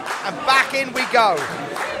 count, and back in we go.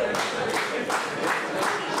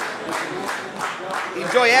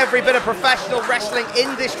 Enjoy every bit of professional wrestling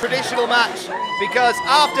in this traditional match, because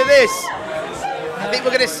after this, I think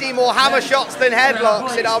we're going to see more hammer shots than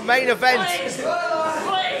headlocks in our main event.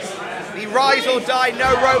 The Rise or Die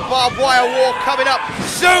no rope barbed wire war coming up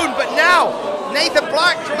soon, but now Nathan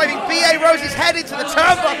Black driving B.A. Rose's head into the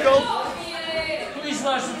turnbuckle.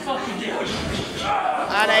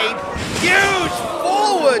 And a huge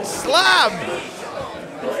forward slam.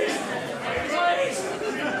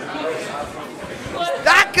 Is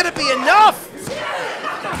that going to be enough?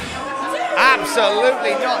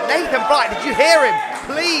 Absolutely not. Nathan Black, did you hear him?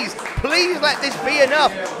 Please, please let this be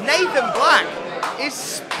enough. Nathan Black is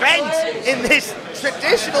spent in this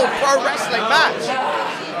traditional pro wrestling match.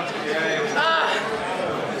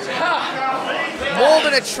 More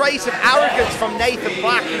than a trace of arrogance from Nathan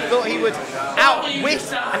Black, who thought he would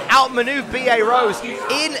outwit and outmaneuver B.A. Rose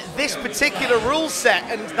in this particular rule set,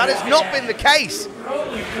 and that has not been the case.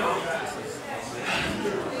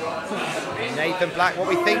 Nathan Black, what are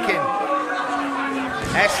we thinking?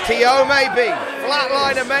 STO maybe,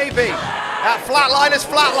 flatliner maybe. That flatliner's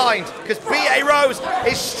flatlined because B.A. Rose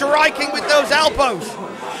is striking with those elbows.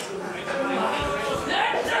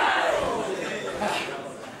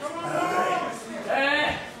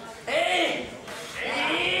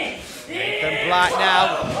 Nathan Black now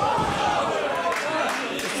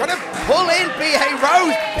just trying to pull in B.A.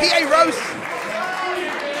 Rose. B.A. Rose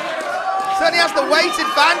certainly has the weight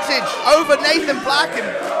advantage over Nathan Black. And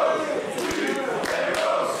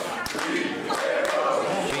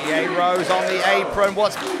B.A. Rose on the apron.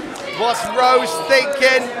 What's Rose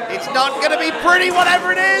thinking? It's not going to be pretty,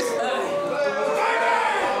 whatever it is.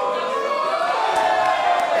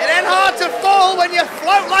 It ain't hard to fall when you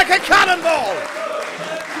float like a cannonball.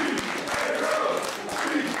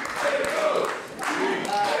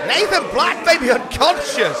 Nathan Black may be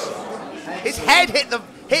unconscious. His head hit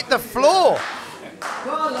the floor.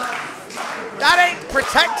 That ain't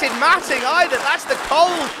protected matting either. That's the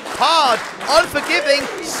cold, hard, unforgiving,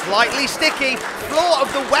 slightly sticky floor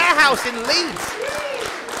of the warehouse in Leeds.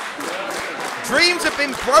 Dreams have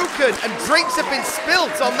been broken and drinks have been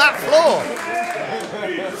spilt on that floor.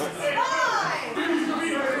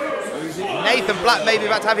 Nathan Black may be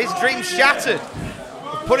about to have his dreams shattered,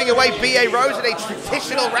 putting away B.A. Rose in a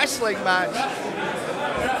traditional wrestling match.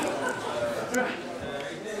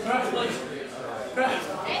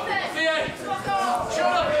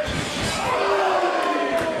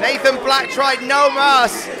 Nathan Black tried no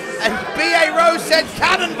mas, and B.A. Rose said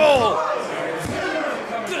cannonball.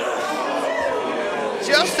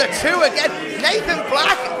 Just a 2 again. Nathan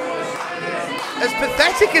Black, as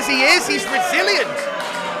pathetic as he is, he's resilient.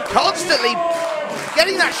 Constantly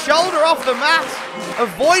getting that shoulder off the mat,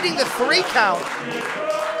 avoiding the 3 count.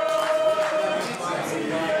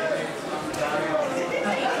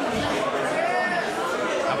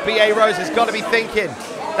 B.A. Rose has got to be thinking.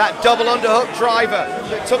 That double underhook driver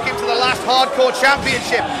that took him to the last Hardcore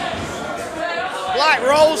Championship. Black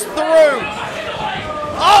rolls through.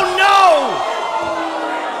 Oh no!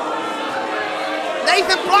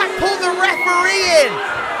 Nathan Black pulled the referee in.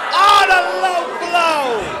 Oh, the low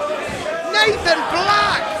blow. Nathan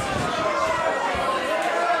Black,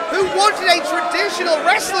 who wanted a traditional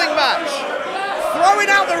wrestling match, throwing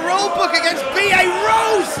out the rule book against B.A.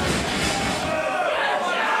 Rose.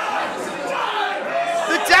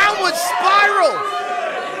 The downward spiral.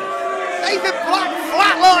 Nathan Black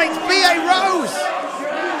flatlines B.A. Rose.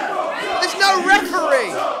 There's no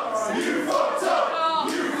referee.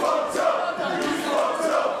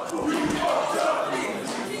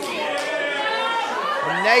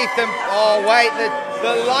 And Nathan, oh wait,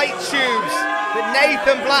 the light tubes that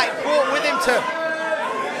Nathan Black brought with him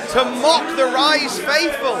to mock the Rise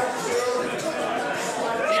faithful.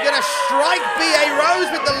 He's gonna strike B.A.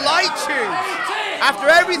 Rose with the light tubes. After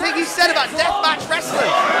everything he said about deathmatch wrestling. 6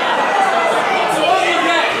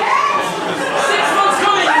 months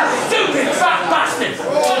coming, stupid fat bastard!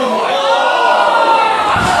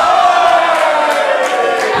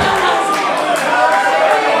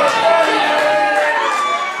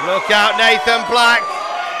 Look out, Nathan Black.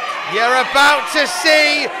 You're about to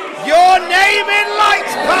see your name in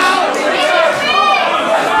lights, pal!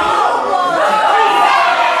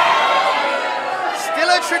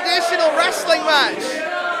 Traditional wrestling match.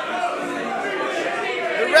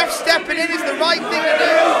 The ref stepping in is the right thing to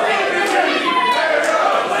do.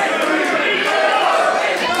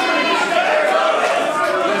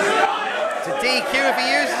 To DQ if he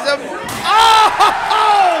uses them. Oh!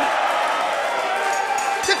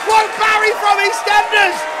 To quote Barry from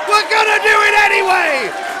EastEnders, we're gonna do it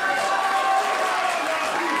anyway!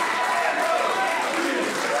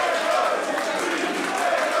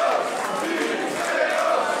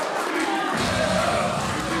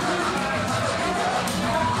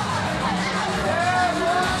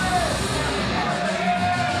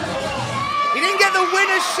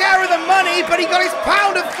 Share of the money, but he got his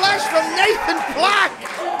pound of flesh from Nathan Black.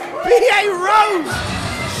 B.A. Rose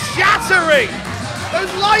shattering those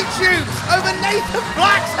light tubes over Nathan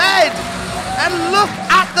Black's head. And look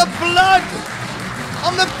at the blood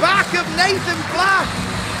on the back of Nathan Black.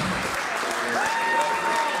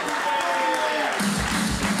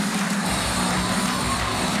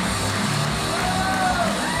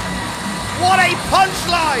 What a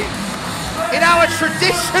punchline in our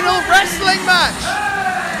traditional wrestling match.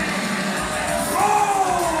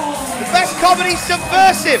 Best comedy,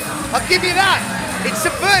 subversive. I'll give you that. It's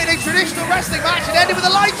subverting a traditional wrestling match and ended with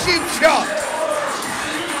a light tube shot.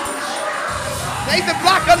 Nathan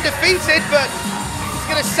Black undefeated, but he's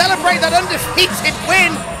going to celebrate that undefeated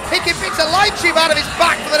win, picking bits of light tube out of his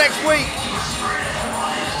back for the next week.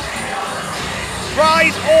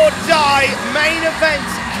 Rise or Die main event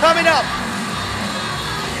coming up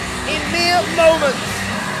in mere moments.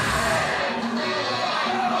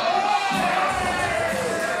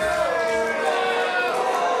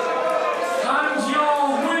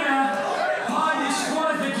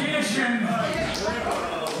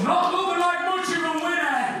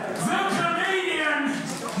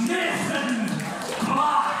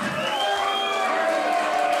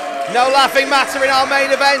 No laughing matter in our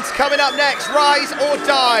main event. Coming up next, Rise or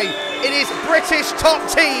Die. It is British top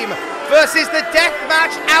team versus the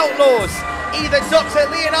Deathmatch Outlaws. Either Dr.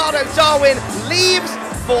 Leonardo Darwin leaves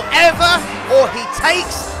forever or he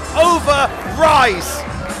takes over Rise.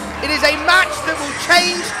 It is a match that will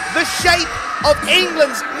change the shape of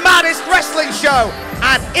England's maddest wrestling show.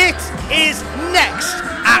 And it is next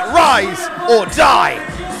at Rise or Die.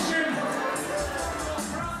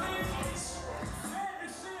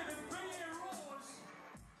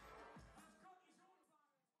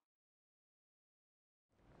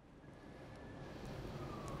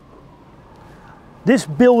 This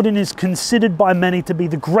building is considered by many to be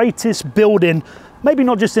the greatest building, maybe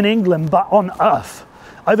not just in England, but on earth.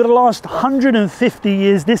 Over the last 150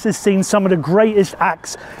 years, this has seen some of the greatest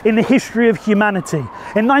acts in the history of humanity.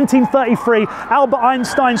 In 1933, Albert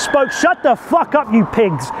Einstein spoke, shut the fuck up, you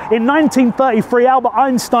pigs. In 1933, Albert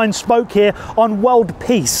Einstein spoke here on world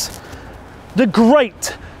peace. The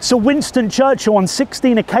great Sir Winston Churchill on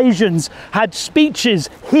 16 occasions had speeches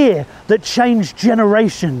here that changed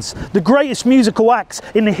generations. The greatest musical acts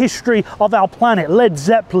in the history of our planet, Led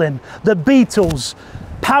Zeppelin, the Beatles,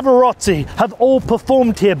 Pavarotti, have all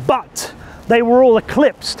performed here, but they were all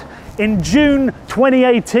eclipsed in June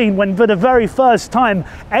 2018 when for the very first time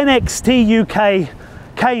NXT UK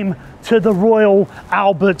came to the Royal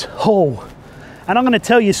Albert Hall. And I'm going to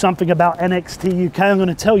tell you something about NXT UK. I'm going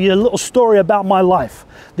to tell you a little story about my life.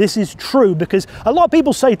 This is true because a lot of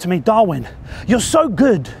people say to me, Darwin, you're so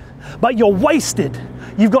good, but you're wasted.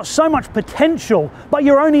 You've got so much potential, but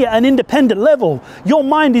you're only at an independent level. Your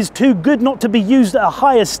mind is too good not to be used at a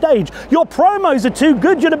higher stage. Your promos are too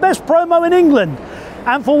good. You're the best promo in England.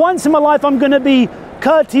 And for once in my life, I'm going to be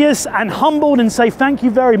courteous and humbled and say thank you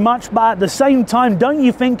very much. But at the same time, don't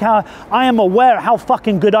you think I am aware how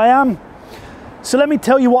fucking good I am? So let me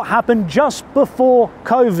tell you what happened just before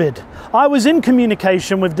COVID. I was in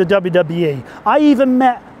communication with the WWE. I even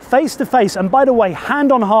met face to face, and by the way,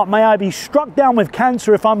 hand on heart, may I be struck down with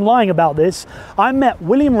cancer if I'm lying about this, I met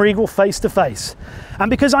William Regal face to face. And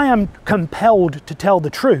because I am compelled to tell the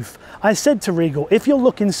truth, I said to Regal, if you're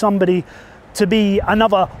looking somebody to be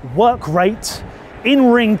another work rate,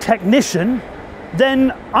 in-ring technician,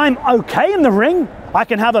 then I'm okay in the ring. I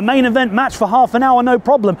can have a main event match for half an hour, no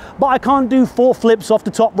problem, but I can't do 4 flips off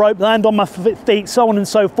the top rope, land on my feet, so on and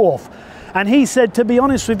so forth. And he said, to be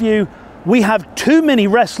honest with you, we have too many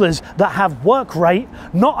wrestlers that have work rate,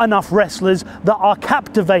 not enough wrestlers that are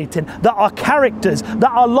captivating, that are characters,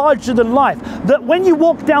 that are larger than life, that when you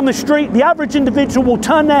walk down the street, the average individual will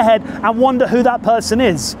turn their head and wonder who that person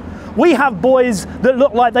is. We have boys that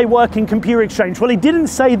look like they work in Computer Exchange. Well, he didn't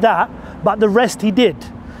say that, but the rest he did.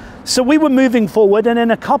 So we were moving forward, and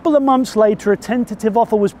then a couple of months later, a tentative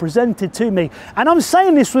offer was presented to me. And I'm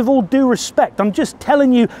saying this with all due respect. I'm just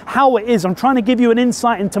telling you how it is. I'm trying to give you an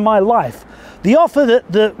insight into my life. The offer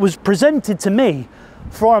that was presented to me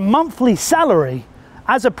for a monthly salary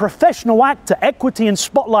as a professional actor, equity and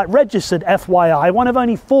spotlight registered, FYI, one of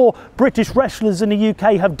only 4 British wrestlers in the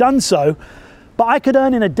UK have done so. But I could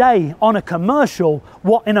earn in a day on a commercial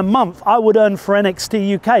what in a month I would earn for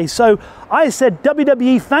NXT UK. So I said,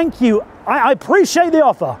 WWE, thank you. I appreciate the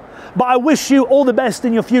offer, but I wish you all the best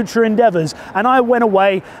in your future endeavors. And I went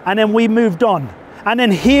away, and then we moved on. And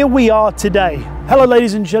then here we are today. Hello,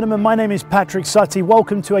 ladies and gentlemen. My name is Patrick Sutty.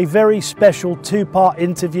 Welcome to a very special 2-part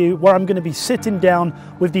interview where I'm going to be sitting down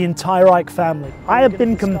with the entire Ike family. I have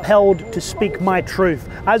been compelled to speak my truth.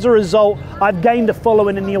 As a result, I've gained a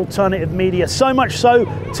following in the alternative media. So much so,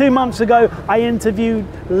 2 months ago, I interviewed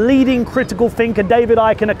leading critical thinker David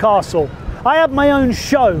Icke in a castle. I have my own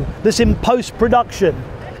show that's in post-production.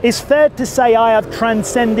 It's fair to say I have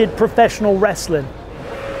transcended professional wrestling.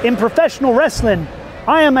 In professional wrestling,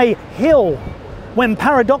 I am a heel, when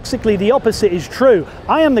paradoxically the opposite is true.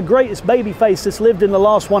 I am the greatest babyface that's lived in the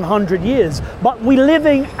last 100 years, but we're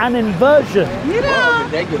living an inversion.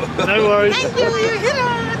 Thank you. No worries. Thank you, you hero.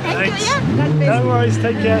 Thank you, yeah. No worries,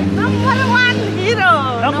 take care. #1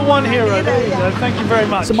 hero. Number one hero, there you go. Thank you very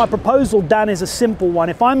much. So my proposal, Dan, is a simple one.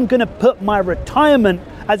 If I'm gonna put my retirement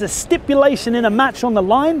as a stipulation in a match on the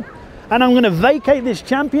line, and I'm gonna vacate this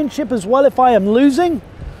championship as well if I am losing,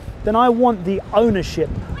 then I want the ownership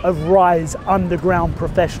of Rise Underground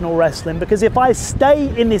Professional Wrestling, because if I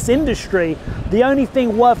stay in this industry, the only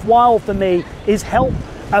thing worthwhile for me is help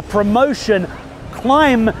a promotion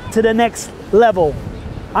climb to the next level.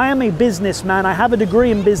 I am a businessman. I have a degree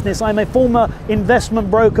in business. I'm a former investment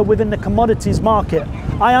broker within the commodities market.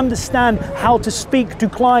 I understand how to speak to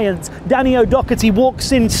clients. Danny O'Doherty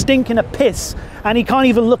walks in stinking a piss and he can't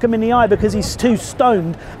even look him in the eye because he's too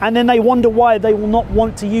stoned, and then they wonder why they will not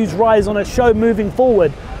want to use Rise on a show moving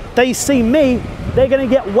forward. They see me, they're going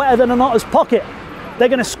to get wetter than an otter's pocket. They're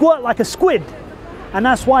going to squirt like a squid. And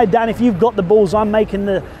that's why, Dan, if you've got the balls, I'm making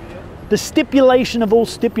the stipulation of all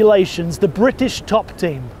stipulations, the British top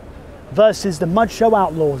team versus the Mud Show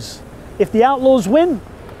Outlaws. If the Outlaws win,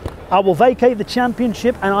 I will vacate the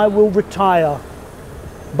championship and I will retire.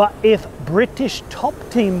 But if British top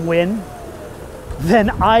team win,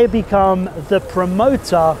 then I become the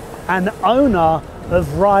promoter and owner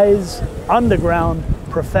of Rise Underground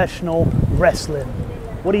Professional Wrestling.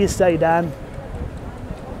 What do you say, Dan?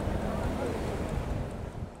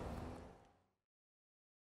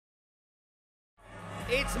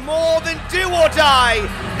 It's more than do or die.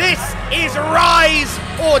 This is Rise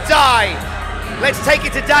or Die. Let's take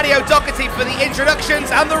it to Danny O'Doherty for the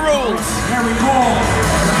introductions and the rules. Here we go.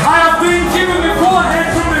 I have been given the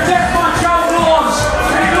go-ahead from the Deathmatch Outlaws,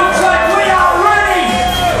 and it looks like we are ready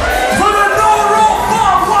for the no-rope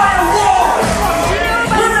barbed wire war.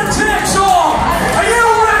 Winner takes all. Are you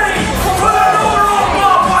ready for the no-rope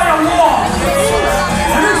barbed wire war?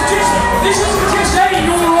 And this isn't just any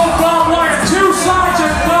no-rope barbed wire. 2 sides of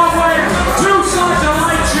barbed wire, 2 sides of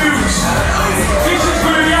light tubes. This is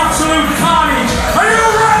going to be absolute carnage. Are you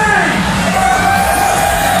ready?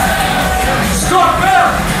 Scott Bell,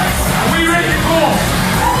 are we ready to go?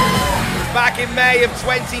 Back in May of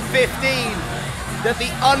 2015, that the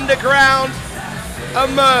Underground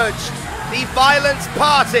emerged the Violence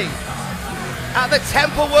Party at the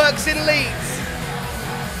Temple Works in Leeds.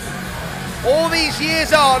 All these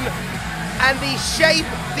years on, and the shape,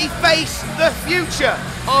 the face, the future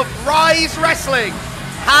of Rise Wrestling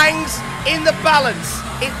hangs in the balance.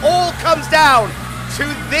 It all comes down to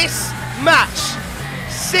this match.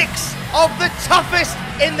 6 of the toughest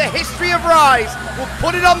in the history of Rise will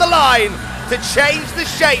put it on the line to change the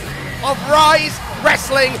shape of Rise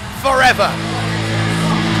Wrestling forever.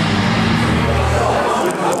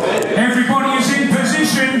 Everybody is in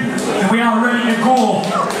position and we are ready to go.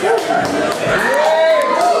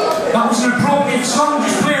 That was an appropriate song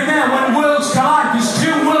just playing there when worlds collide. There's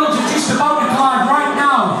 2 worlds are just about to collide right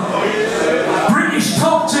now. British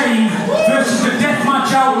top team versus the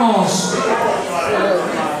Deathmatch Outlaws.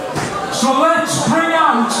 So let's bring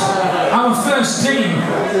out our first team.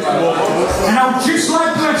 And I would just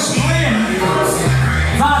like to explain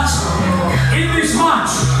that in this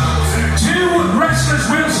match, 2 wrestlers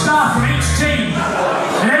will start from each team,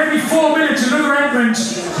 and every 4 minutes another entrant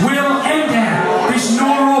will enter this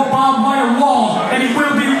no-rope barbed wire wall, and it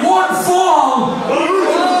will be 1 fall or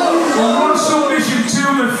 1 submission to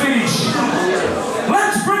the finish.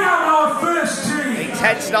 Let's bring out our first team. A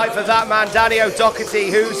tense night for that man, Danny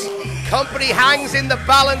O'Doherty, whose company hangs in the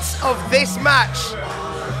balance of this match.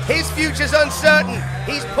 His future's uncertain.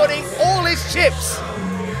 He's putting all his chips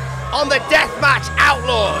on the Deathmatch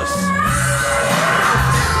Outlaws.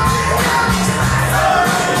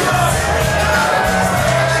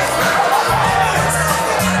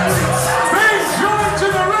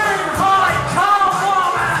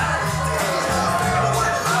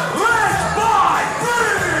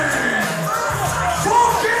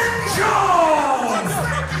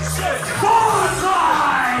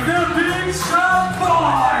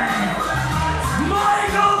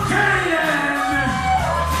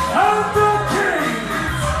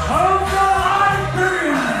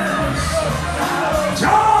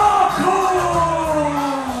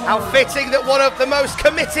 How fitting that one of the most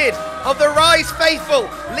committed of the Rise faithful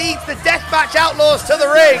leads the Deathmatch Outlaws to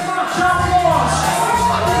the ring.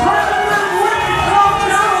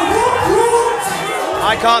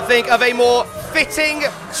 I can't think of a more fitting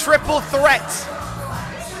triple threat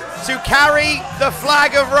to carry the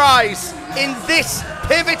flag of Rise in this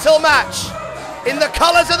pivotal match. In the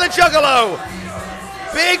colours of the Juggalo,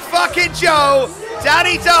 Big fucking Joe,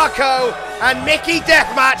 Danny Darko, and Mickey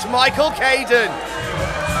Deathmatch Michael Caden.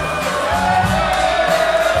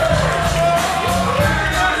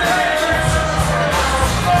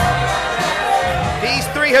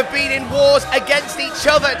 Have been in wars against each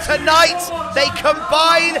other. Tonight they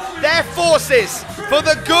combine their forces for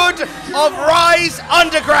the good of Rise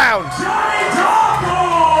Underground.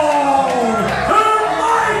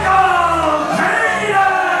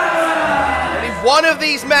 Only one of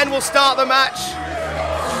these men will start the match.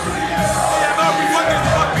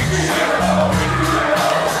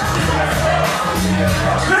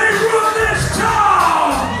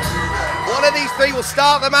 One of these 3 will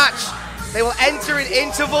start the match. They will enter in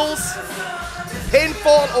intervals,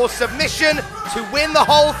 pinfall or submission to win the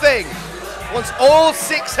whole thing. Once all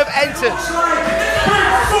 6 have entered.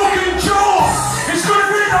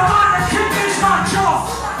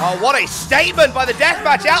 Oh, what a statement by the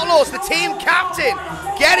Deathmatch Outlaws, the team captain,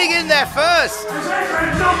 getting in there first.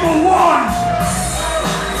 Number 1.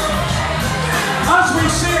 As we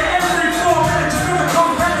see every 4 minutes, another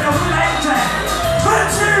competitor will enter.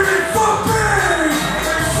 Let's hear it for Big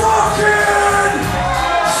fucking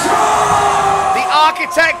Joe! The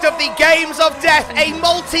architect of the Games of Death, a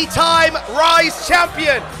multi-time Rise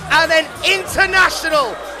champion and an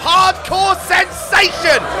international hardcore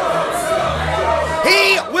sensation.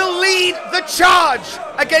 He will lead the charge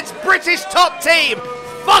against British top team.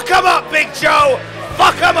 Fuck him up, Big Joe.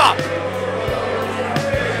 Fuck him up.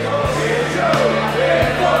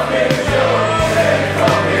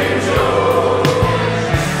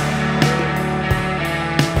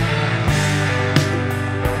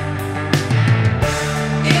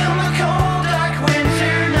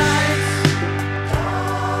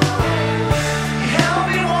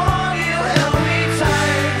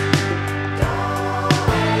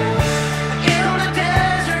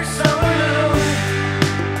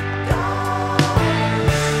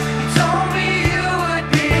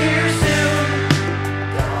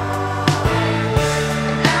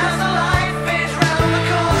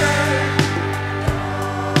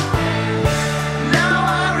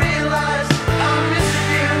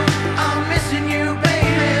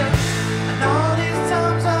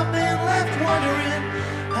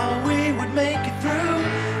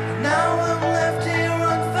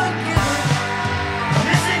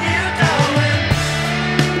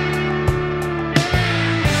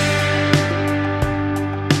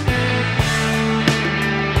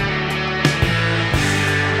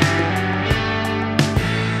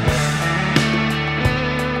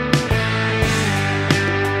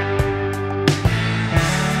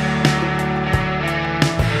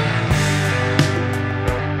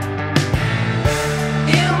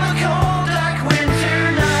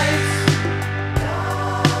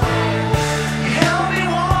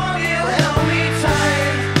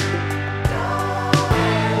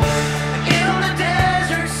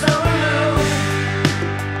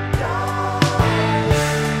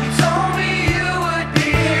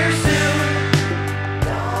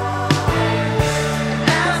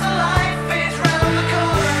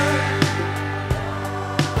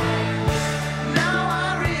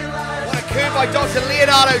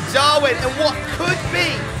 Leonardo Darwin and what could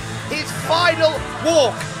be his final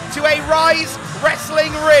walk to a Rise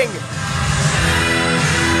wrestling ring.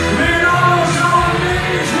 Leonardo Darwin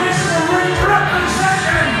is with the ring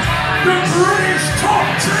representing the British top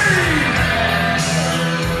team.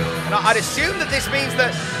 And I'd assume that this means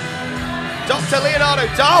that Dr.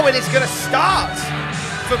 Leonardo Darwin is going to start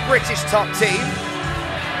for British top team.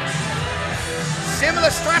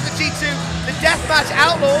 Similar strategy to the Deathmatch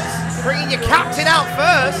Outlaws, bringing your captain out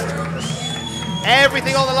first.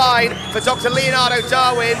 Everything on the line for Dr. Leonardo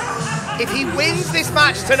Darwin. If he wins this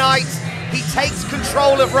match tonight, he takes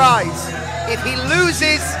control of Rise. If he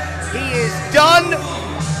loses, he is done.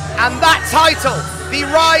 And that title, the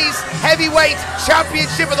Rise Heavyweight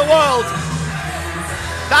Championship of the World,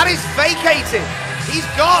 that is vacated. He's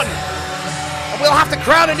gone. And we'll have to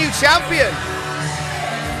crown a new champion.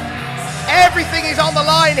 Everything is on the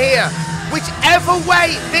line here. Whichever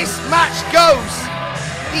way this match goes,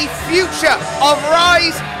 the future of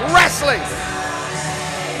Rise Wrestling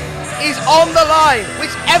is on the line.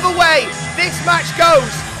 Whichever way this match goes,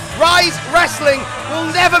 Rise Wrestling will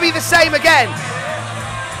never be the same again.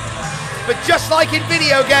 But just like in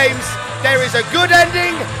video games, there is a good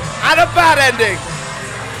ending and a bad ending.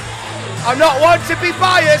 I'm not one to be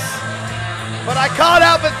biased, but I can't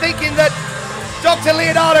help but thinking that Dr.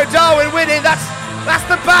 Leonardo Darwin winning, that's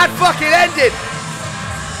the bad fucking ending.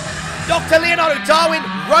 Dr. Leonardo Darwin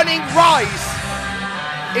running Rise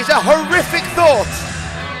is a horrific thought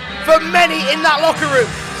for many in that locker room.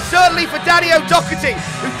 Certainly for Danny O'Doherty,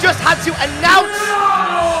 who just had to announce,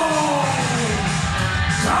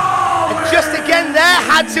 and just again there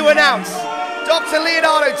had to announce, Dr.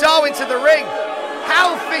 Leonardo Darwin to the ring.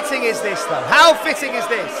 How fitting is this though? How fitting is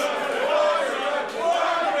this?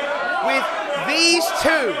 With these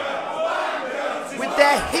two, with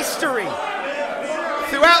their history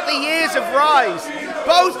throughout the years of Rise,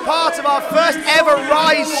 both part of our first ever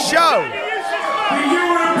Rise show. The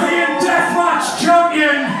European Deathmatch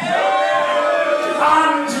champion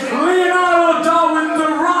and Leonardo Darwin,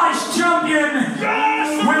 the Rise champion,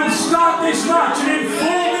 will start this match, and in 4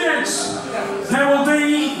 minutes there will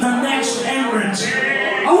be the next entrant.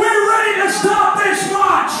 Are we ready to start this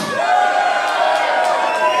match?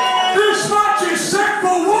 This match is set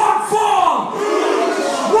for one fall.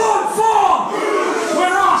 One fall.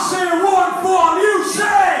 When I say one fall, you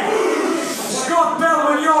say, Scott Bell,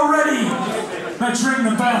 when you're ready, let's ring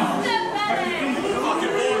the bell.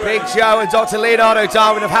 Big Joe and Dr. Leonardo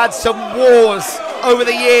Darwin have had some wars over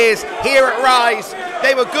the years here at Rise.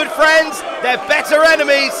 They were good friends, they're better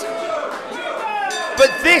enemies. But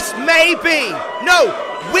this may be, no,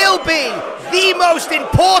 will be the most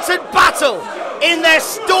important battle in their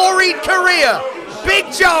storied career.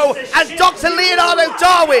 Big Joe and Dr. Leonardo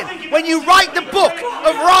Darwin. When you write the book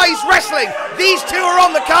of Rise Wrestling, these two are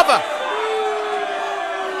on the cover.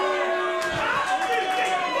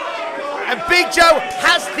 And Big Joe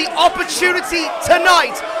has the opportunity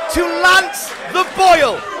tonight to lance the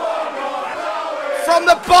boil from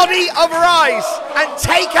the body of Rise and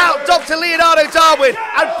take out Dr. Leonardo Darwin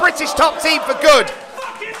and British top team for good.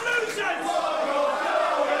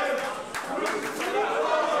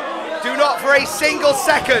 Do not for a single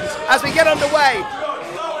second as we get underway.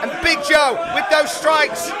 And Big Joe with those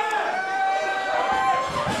strikes.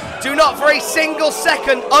 Do not for a single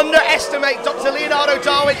second underestimate Dr. Leonardo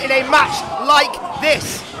Darwin in a match like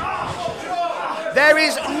this. There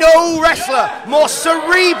is no wrestler more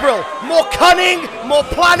cerebral, more cunning, more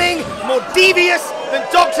planning, more devious than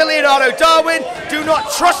Dr. Leonardo Darwin. Do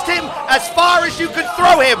not trust him as far as you can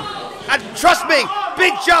throw him. And trust me,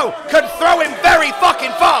 Big Joe can throw him very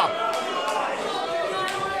fucking far.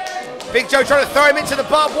 Big Joe trying to throw him into the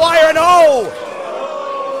barbed wire, and oh!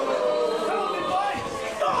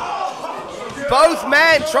 Both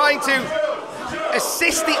men trying to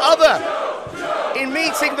assist the other in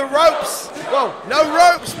meeting the ropes. Well, no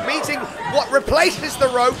ropes, meeting what replaces the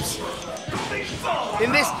ropes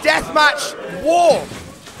in this deathmatch war.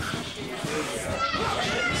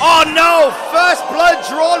 Oh no, first blood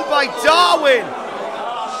drawn by Darwin.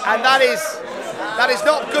 And that is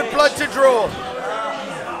not good blood to draw.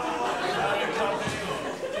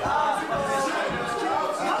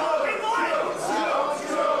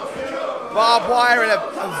 Barbed wire in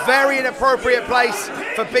a very inappropriate place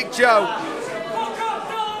for Big Joe.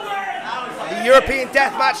 The European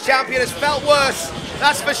Deathmatch champion has felt worse,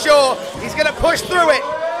 that's for sure. He's going to push through it.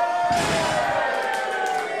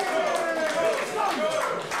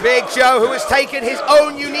 Big Joe, who has taken his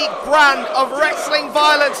own unique brand of wrestling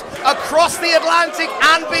violence across the Atlantic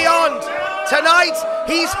and beyond. Tonight,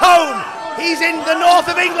 he's home. He's in the north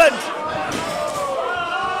of England.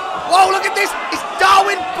 Whoa, look at this. It's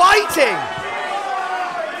Darwin biting.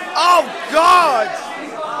 Oh, God.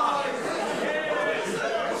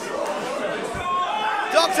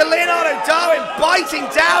 Dr. Leonardo Darwin biting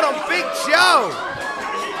down on Big Joe.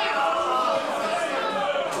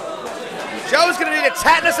 Joe's going to need a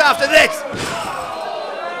tetanus after this.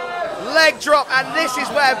 Leg drop, and this is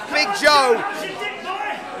where Big Joe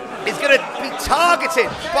is going to be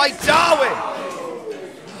targeted by Darwin.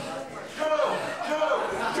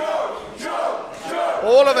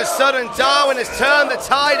 All of a sudden, Darwin has turned the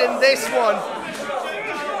tide in this one.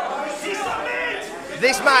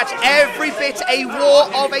 This match, every bit a war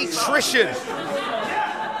of attrition,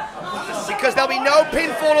 because there'll be no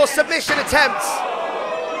pinfall or submission attempts.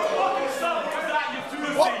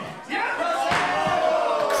 What?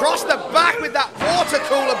 Across the back with that water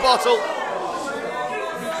cooler bottle.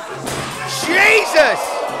 Jesus!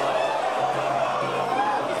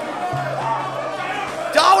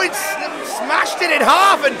 Darwin smashed it in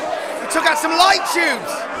half and took out some light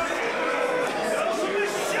tubes.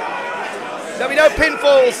 There'll be no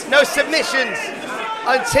pinfalls, no submissions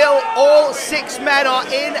until all 6 men are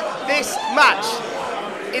in this match.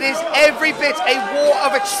 It is every bit a war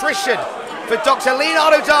of attrition for Dr.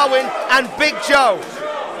 Leonardo Darwin and Big Joe.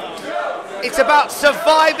 It's about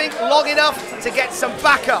surviving long enough to get some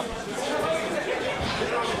backup.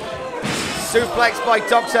 Suplex by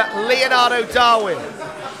Dr. Leonardo Darwin,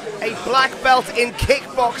 a black belt in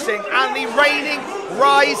kickboxing and the reigning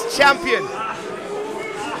Rise champion.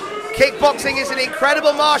 Kickboxing is an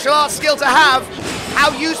incredible martial arts skill to have.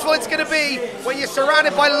 How useful it's going to be when you're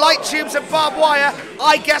surrounded by light tubes and barbed wire,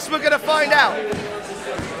 I guess we're going to find out.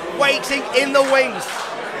 Waiting in the wings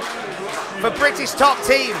for British top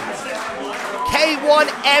team, K1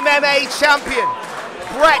 MMA champion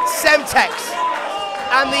Brett Semtex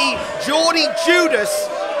and the Geordie Judas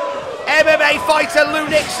MMA fighter Lou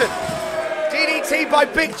Nixon. DDT by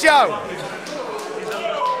Big Joe.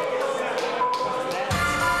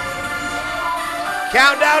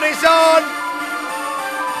 Countdown is on.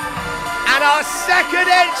 And our second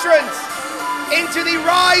entrance into the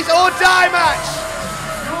Rise or Die match.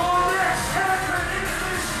 Your next entrant into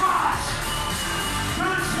this match, the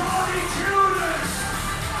Geordie Judas,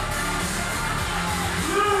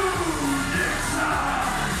 Lou Nixon.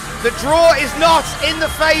 The draw is not in the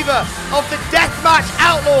favour of the Deathmatch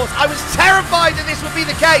Outlaws. I was terrified that this would be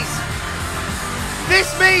the case. This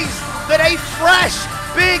means that a fresh,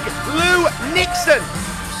 big Lou Nixon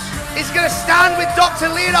is going to stand with Dr.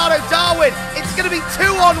 Leonardo Darwin. It's going to be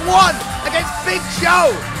 2-on-1 against Big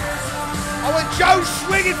Joe. Oh, and Joe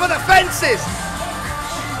swinging for the fences.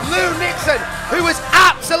 Lou Nixon, who has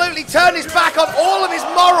absolutely turned his back on all of his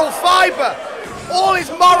moral fibre, all his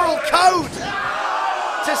moral code,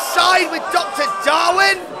 to side with Dr.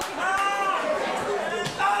 Darwin.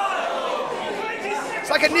 It's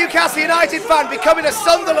like a Newcastle United fan becoming a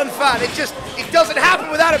Sunderland fan. It doesn't happen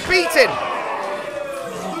without a beating.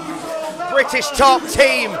 British top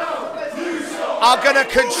team are going to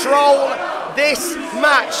control this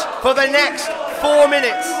match for the next 4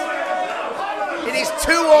 minutes. It is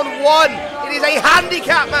 2-on-1. It is a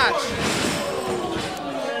handicap match.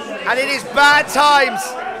 And it is bad times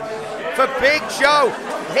for Big Joe.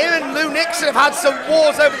 Him and Lou Nixon have had some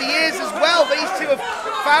wars over the years as well. These two have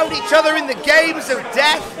found each other in the games of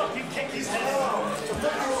death.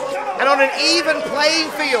 And on an even playing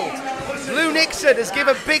field, Lou Nixon has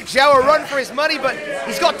given Big Joe a run for his money, but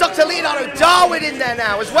he's got Dr. Leonardo Darwin in there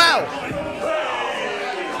now as well.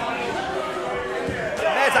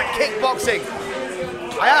 And there's that kickboxing.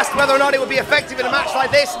 I asked whether or not it would be effective in a match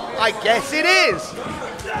like this. I guess it is.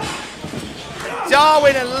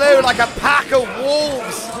 Darwin and Lou like a pack of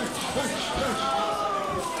wolves.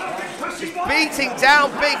 Just beating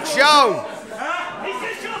down Big Joe.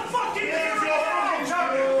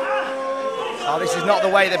 Oh, this is not the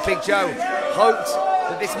way that Big Joe hoped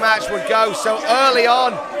that this match would go so early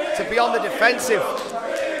on, to be on the defensive.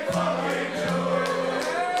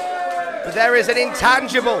 But there is an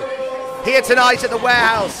intangible here tonight at the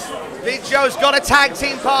warehouse. Big Joe's got a tag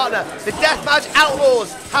team partner. The Deathmatch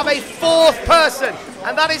Outlaws have a 4th person,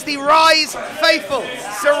 and that is the Rise faithful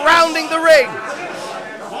surrounding the ring.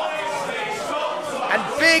 And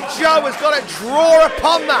Big Joe has got to draw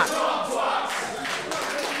upon that.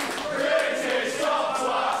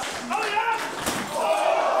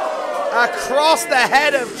 Across the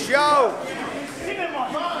head of Joe.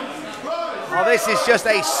 Oh, this is just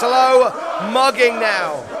a slow mugging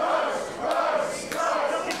now.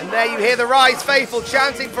 And there you hear the Rise faithful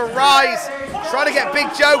chanting for Rise, trying to get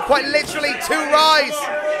Big Joe quite literally to Rise.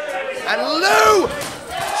 And Lou,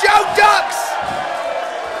 Joe ducks,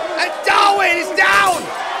 and Darwin is down.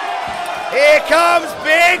 Here comes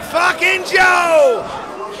Big fucking Joe!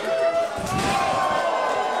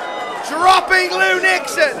 Dropping Lou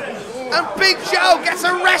Nixon, and Big Joe gets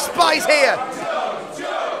a respite here.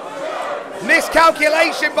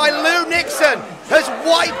 Miscalculation by Lou Nixon has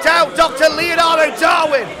wiped out Dr. Leonardo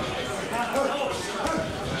Darwin.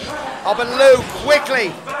 Oh, but Lou quickly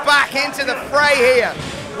back into the fray here,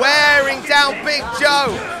 wearing down Big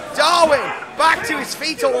Joe. Darwin back to his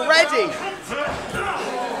feet already.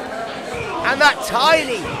 And that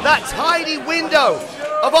tiny window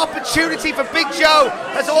of opportunity for Big Joe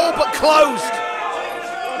has all but closed.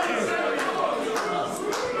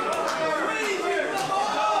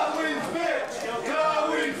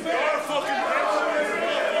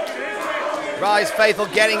 Rise Faithful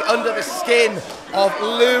getting under the skin of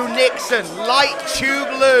Lou Nixon, Light Tube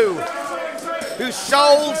Lou, who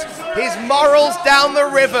sold his morals down the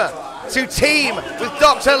river to team with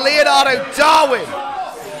Dr. Leonardo Darwin.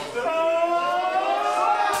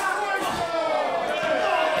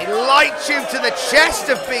 A light tube to the chest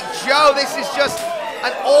of Big Joe. This is just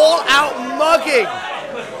an all-out mugging.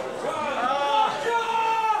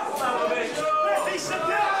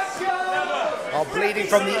 Oh, bleeding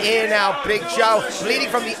from the ear now, Big Joe. Bleeding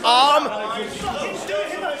from the arm.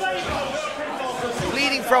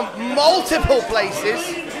 Bleeding from multiple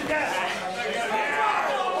places.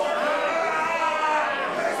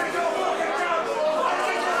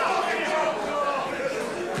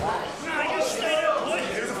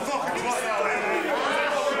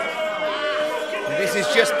 This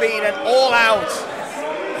has just been an all-out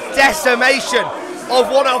decimation of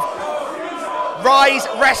one of Rise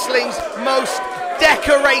Wrestling's most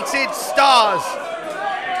decorated stars.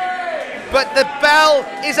 But the bell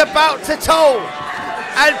is about to toll,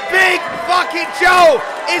 and Big fucking Joe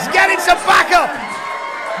is getting some backup.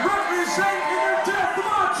 Representing the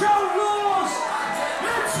Deathmatch Outlaws,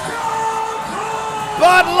 it's Darko!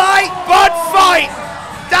 Bud Light, Bud Fight.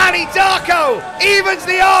 Danny Darko evens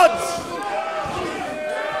the odds.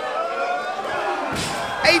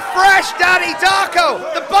 A fresh Danny Darko,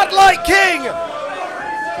 the Bud Light King.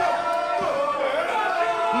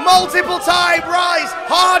 Multiple-time Rise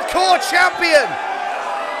Hardcore Champion.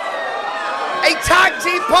 A tag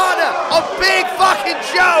team partner of Big fucking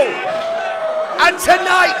Joe. And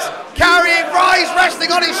tonight, carrying Rise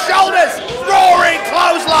Wrestling on his shoulders, roaring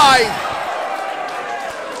clothesline.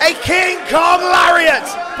 A King Kong Lariat,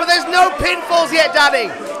 but there's no pinfalls yet, Danny.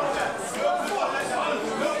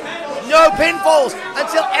 No pinfalls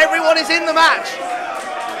until everyone is in the match.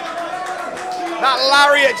 That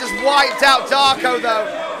Lariat just wiped out Darko,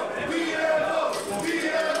 though.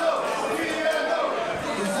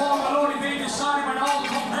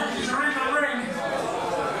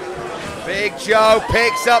 Big Joe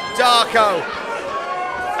picks up Darko.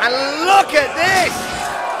 And look at this!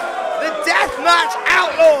 The Deathmatch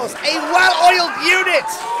Outlaws, a well-oiled unit.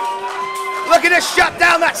 Looking to shut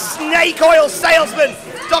down that snake oil salesman,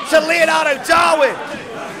 Dr. Leonardo Darwin.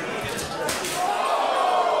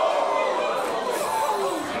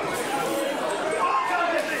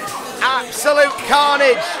 Absolute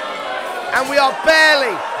carnage. And we are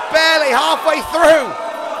barely halfway through.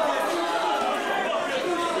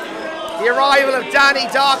 The arrival of Danny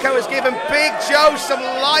Darko has given Big Joe some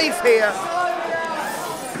life here.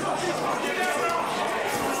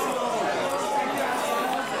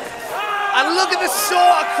 And look at the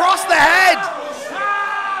saw across the head.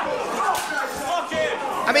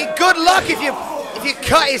 I mean, good luck if you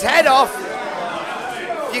cut his head off.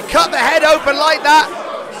 If you cut the head open like that,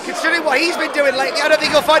 considering what he's been doing lately, I don't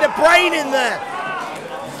think you'll find a brain in there.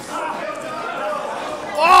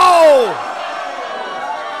 Whoa!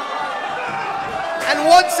 And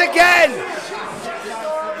once again,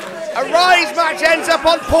 a Rise match ends up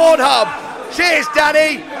on Pornhub. Cheers,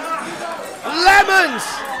 Danny. Lemons.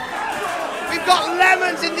 We've got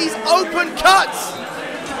lemons in these open cuts.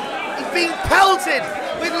 He's being pelted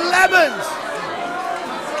with lemons.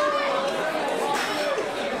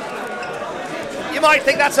 You might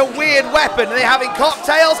think that's a weird weapon. Are they having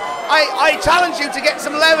cocktails? I challenge you to get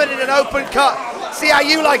some lemon in an open cut. See how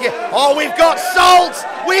you like it. Oh, we've got salt.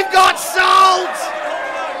 We've got salt.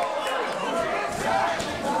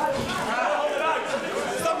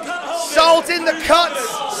 Salt in the cuts,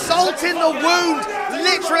 salt in the wound,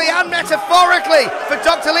 literally and metaphorically for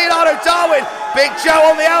Dr. Leonardo Darwin. Big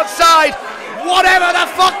Joe on the outside. Whatever the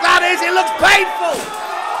fuck that is, it looks painful.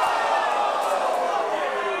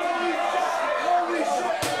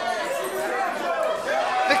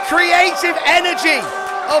 The creative energy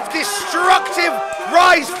of destructive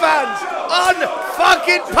Rise fans,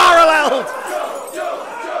 unfucking paralleled.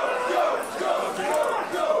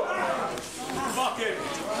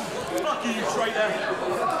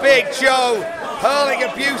 Big Joe hurling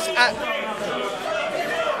abuse at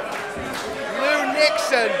Lou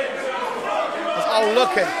Nixon. Oh,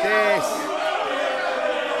 look at this.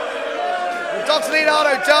 Dr.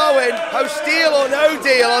 Leonardo Darwin hosts Deal or No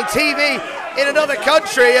Deal on TV in another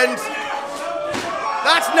country, and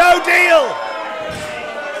that's no deal.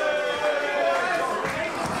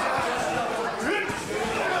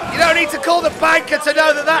 You don't need to call the banker to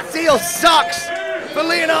know that that deal sucks for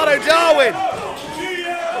Leonardo Darwin.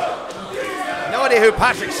 No idea who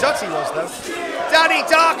Patrick Sutty was, though. Danny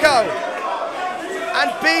Darko and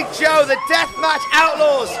Big Joe, the Deathmatch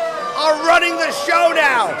Outlaws, are running the show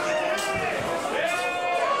now.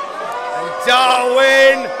 And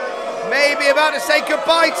Darwin maybe about to say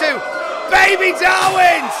goodbye to Baby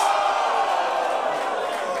Darwin's.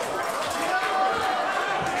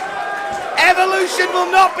 Evolution will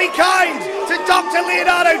not be kind to Dr.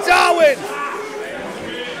 Leonardo Darwin.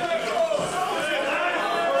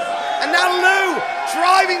 And now Lou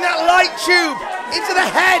driving that light tube into the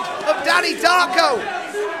head of Danny Darko.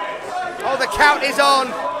 Oh, the count is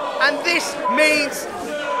on, and this means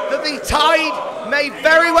that the tide may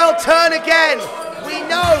very well turn again. We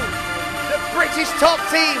know the British top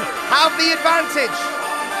team have the advantage.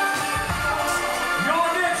 Your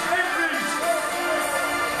next entrant,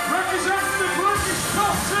 representing the British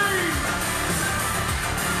top team,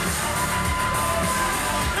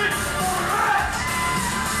 it's Brett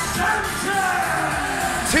Semtex!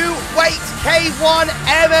 Two-weight K1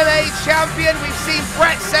 MMA champion. We've seen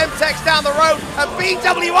Brett Semtex down the road at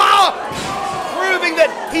BWR, proving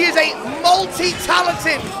that he is a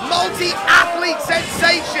multi-talented, multi-athlete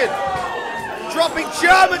sensation. Dropping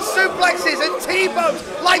German suplexes and T-bones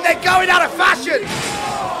like they're going out of fashion.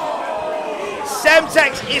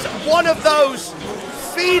 Semtex is one of those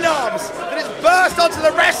phenoms that has burst onto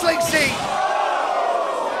the wrestling scene.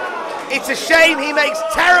 It's a shame he makes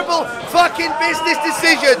terrible fucking business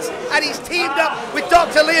decisions, and he's teamed up with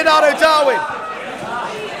Dr. Leonardo Darwin.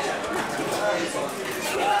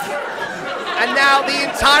 And now the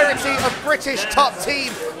entirety of British top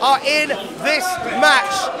team are in this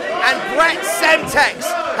match, and Brett Semtex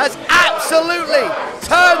has absolutely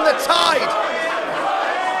turned the tide.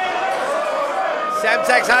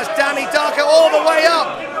 Semtex has Danny Darko all the way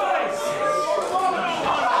up.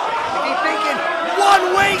 If you're thinking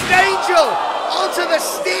one-winged angel onto the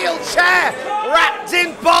steel chair wrapped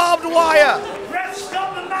in barbed wire.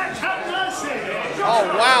 Oh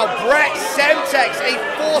wow, Brett Semtex, a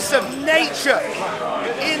force of nature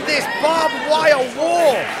in this barbed wire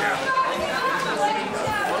war.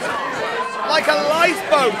 Like a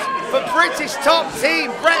lifeboat for British top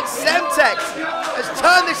team, Brett Semtex has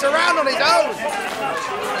turned this around on his own.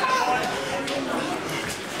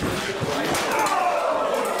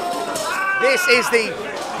 This is the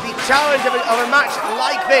challenge of a match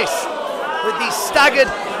like this, with these staggered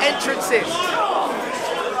entrances.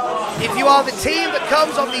 If you are the team that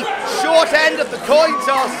comes on the short end of the coin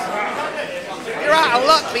toss, you're out of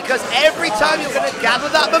luck, because every time you're going to gather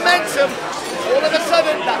that momentum, all of a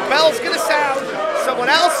sudden that bell's going to sound, someone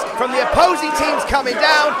else from the opposing team's coming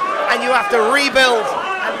down, and you have to rebuild.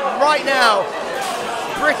 And right now,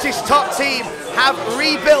 British top team have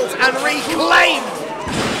rebuilt and reclaimed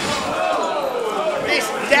this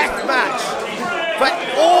death match for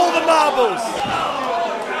all the marbles.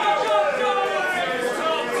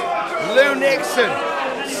 Lou Nixon,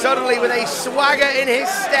 suddenly with a swagger in his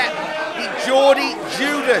step, the Geordie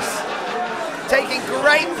Judas, taking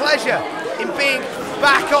great pleasure in being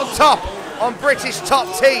back on top on British top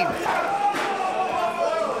team.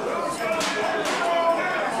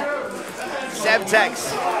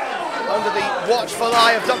 Semtex, under the watchful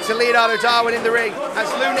eye of Dr. Leonardo Darwin in the ring,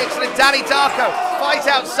 as Lou Nixon and Danny Darko fight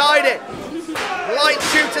outside it. Light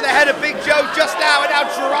shoot to the head of Big Joe just now, and now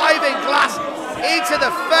driving glass into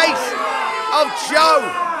the face of Joe.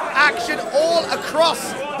 Action all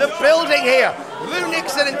across the building here. Lou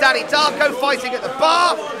Nixon and Danny Darko fighting at the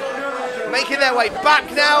bar, making their way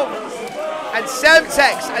back now. And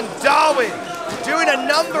Semtex and Darwin doing a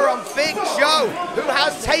number on Big Joe, who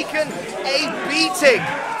has taken a beating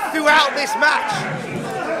throughout this match.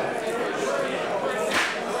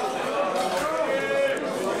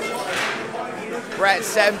 Brett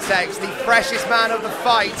Semtex, the freshest man of the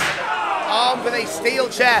fight, armed with a steel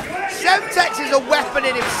chair. Semtex is a weapon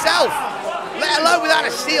in himself, let alone without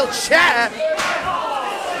a steel chair.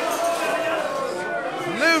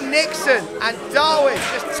 Lou Nixon and Darwin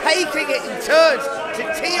just taking it in turns to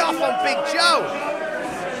tee off on Big Joe.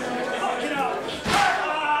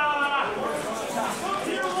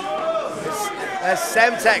 As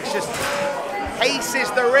Semtex just paces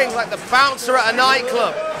the ring like the bouncer at a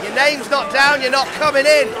nightclub. Your name's not down, you're not coming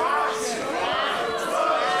in.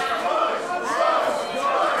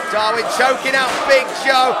 Darwin choking out Big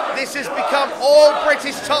Joe. This has become all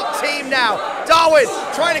British top team now. Darwin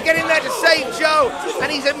trying to get in there to save Joe,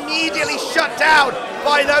 and he's immediately shut down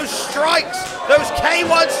by those strikes, those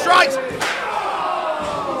K1 strikes.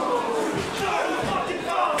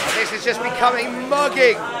 This is just becoming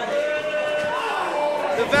mugging.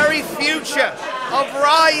 The very future of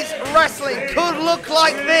Rise Wrestling could look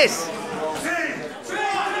like this.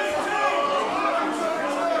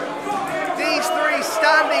 These three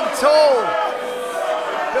standing tall,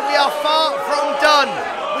 but we are far from done.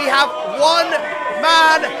 We have one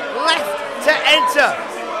man left to enter.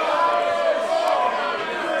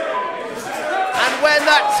 And when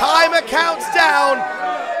that timer counts down,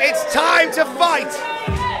 it's time to fight.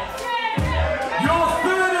 Your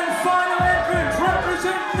third and final entrant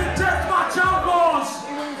representing the Deathmatch Outlaws.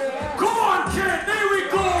 Come on, kid, here we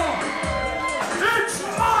go. It's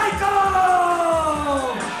Michael!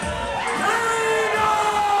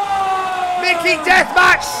 Mickey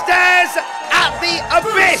Deathmatch stares at the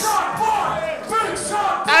abyss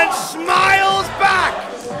and smiles back.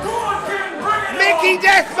 Mickey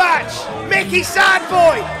Deathmatch, Mickey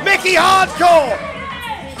Sadboy, Mickey Hardcore,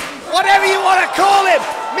 whatever you want to call him,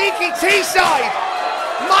 Mickey Teesside,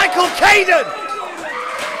 Michael Caden.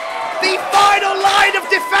 The final line of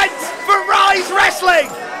defense for Rise Wrestling,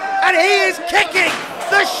 and he is kicking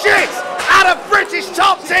the shit out of British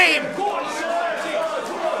top team.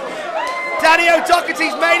 Danny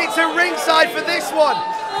O'Doherty's made it to ringside for this one.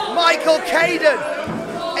 Michael Caden,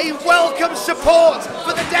 a welcome support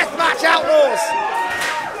for the Deathmatch Outlaws.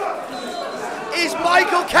 Is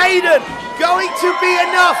Michael Caden going to be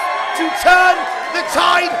enough to turn the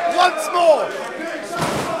tide once more?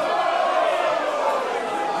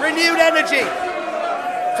 Renewed energy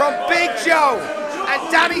from Big Joe and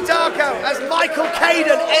Danny Darko as Michael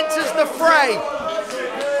Caden enters the fray.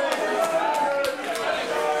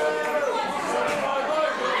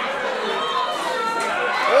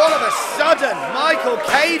 All of a sudden, Michael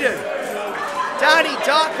Caden, Danny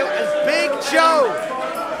Darko and Big Joe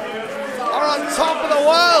are on top of the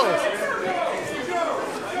world.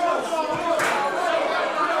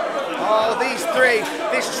 Oh, these three,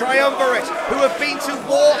 this triumvirate, who have been to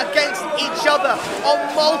war against each other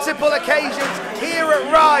on multiple occasions here at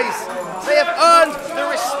Rise. They have earned the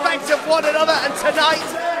respect of one another, and tonight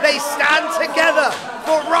they stand together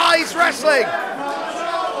for Rise Wrestling.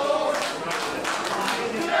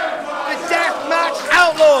 Deathmatch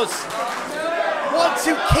Outlaws want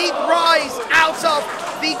to keep Rise out of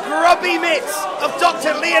the grubby mitts of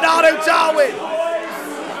Dr. Leonardo Darwin.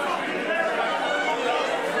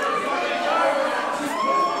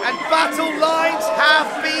 And battle lines have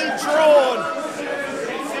been drawn.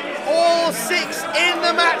 All six in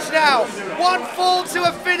the match now. One fall to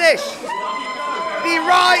a finish. The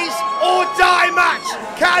Rise or Die match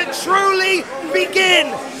can truly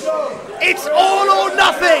begin. It's all or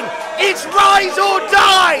nothing. It's Rise or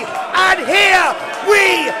Die. And here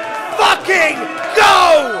we fucking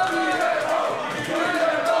go.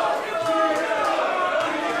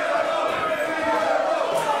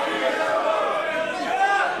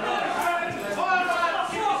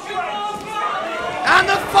 And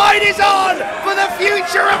the fight is on for the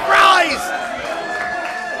future of Rise.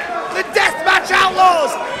 The Deathmatch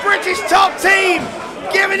Outlaws, British top team,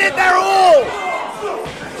 giving it their all.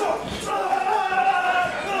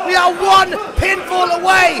 We are one pinfall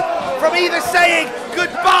away from either saying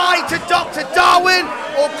goodbye to Dr. Darwin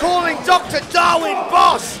or calling Dr. Darwin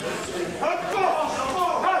boss.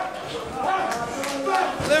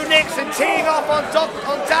 Lou Nixon teeing off on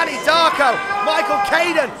Danny Darko. Michael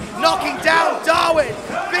Caden knocking down Darwin.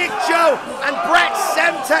 Big Joe and Brett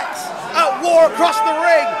Semtex at war across the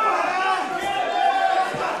ring.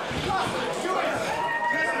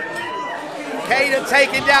 Caden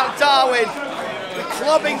taking down Darwin. The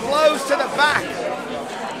clubbing blows to the back.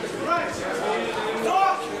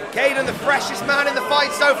 Caden the freshest man in the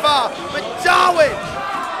fight so far. But Darwin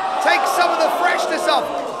takes some of the freshness off.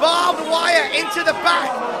 Barbed wire into the back.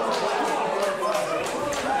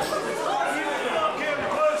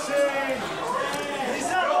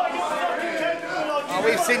 Oh,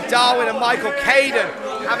 we've seen Darwin and Michael Caden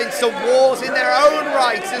having some wars in their own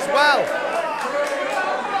rights as well.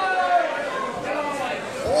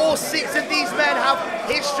 All six of these men have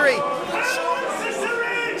history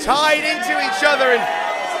tied into each other, and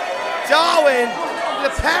Darwin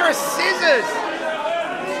with a pair of scissors.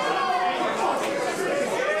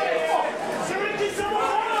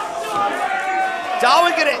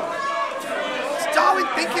 Darwin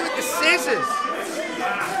thinking with the scissors.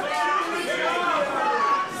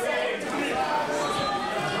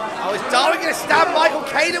 Darwin going to stab Michael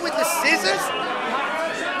Caden with the scissors?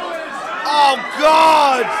 Oh,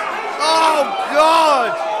 God. Oh,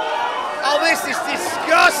 God. Oh, this is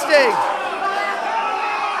disgusting.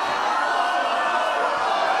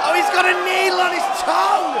 Oh, he's got a needle on his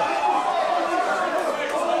tongue.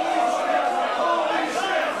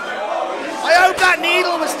 I hope that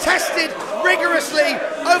needle was tested rigorously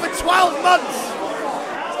over 12 months.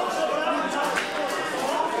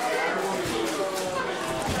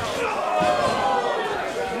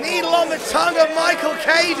 Needle on the tongue of Michael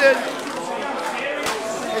Caden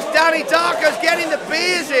as Danny Darko's getting the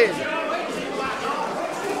beers in.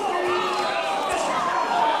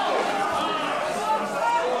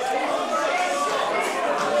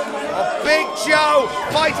 Big Joe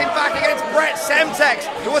fighting back against Brett Semtex,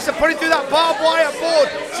 who wants to put him through that barbed wire board.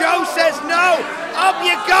 Joe says no. Up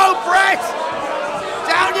you go, Brett.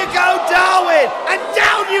 Down you go, Darwin. And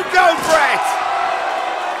down you go, Brett.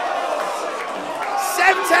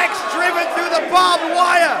 Semtex driven through the barbed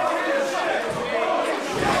wire.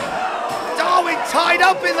 Darwin tied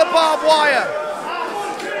up in the barbed wire.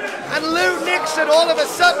 And Lou Nixon all of a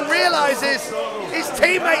sudden realizes his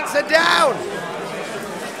teammates are down.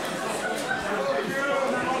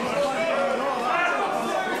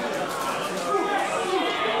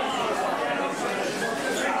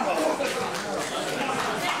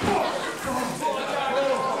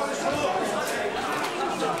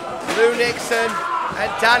 Lou Nixon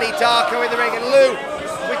and Danny Darko in the ring, and Lou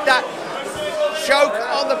with that choke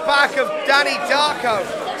on the back of Danny Darko,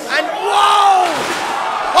 and whoa!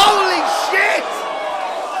 Holy shit!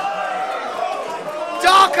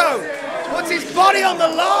 Darko puts his body on the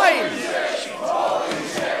line.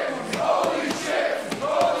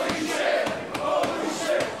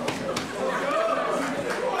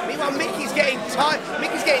 Meanwhile, Mickey's getting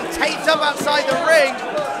taped up outside the ring.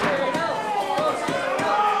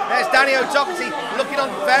 There's Danny O'Doherty looking on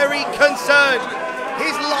very concerned.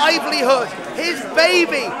 His livelihood, his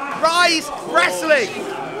baby, Rise Wrestling.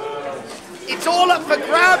 It's all up for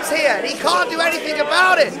grabs here, and he can't do anything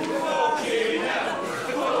about it.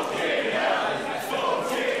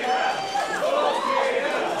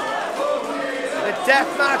 The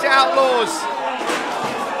Deathmatch Outlaws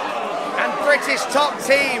and British top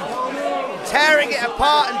team tearing it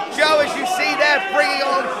apart, and Joe, as you see there, bringing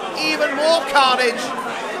on even more carnage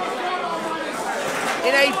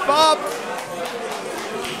in a barbed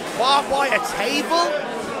wire table.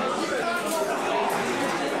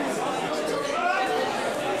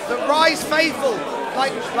 The Rise faithful,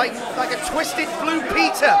 like a twisted Blue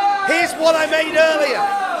Peter. Here's what I made earlier.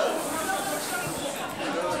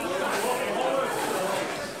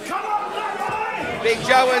 Big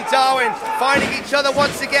Joe and Darwin finding each other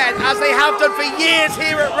once again, as they have done for years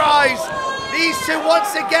here at Rise. These two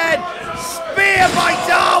once again, spear by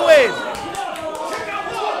Darwin.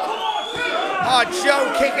 Oh, Joe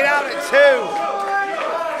kicking out at 2.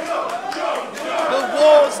 The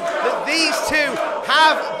wars that these two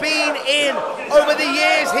have been in over the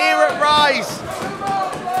years here at Rise.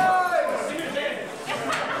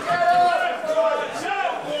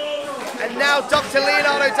 And now Dr.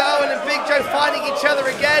 Leonardo, Darwin and Big Joe finding each other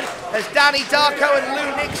again as Danny Darko and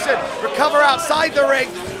Lou Nixon recover outside the ring.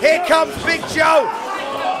 Here comes Big Joe.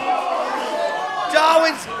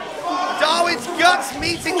 Darwin's guts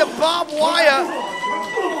meeting the barbed wire.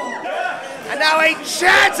 And now a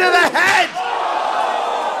chair to the head.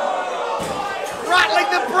 Rattling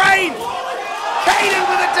the brain. Caden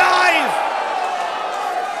with a dive.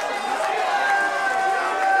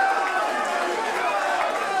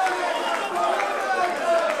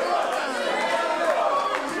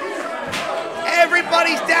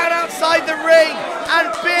 Everybody's down outside the ring.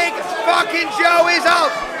 And Big fucking Joe is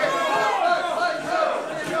up.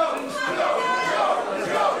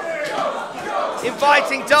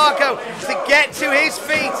 Inviting Darko to get to his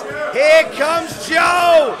feet. Here comes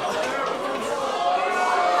Joe.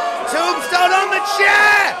 Tombstone on the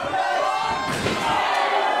chair.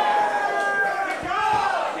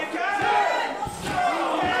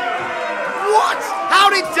 What? How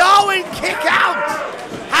did Darwin kick out?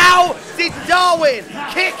 How did Darwin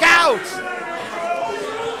kick out?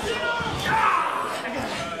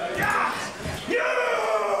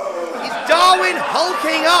 Is Darwin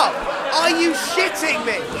hulking up? Are you shitting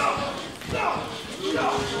me?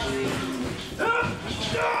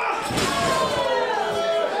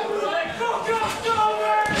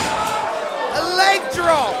 A leg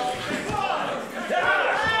drop.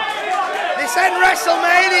 This ain't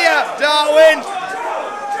WrestleMania, Darwin.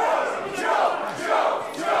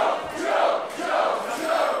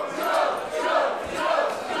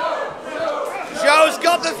 Joe's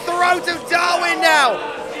got the throat of Darwin now.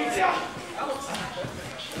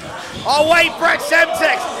 Oh wait, Brett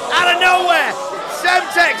Semtex out of nowhere.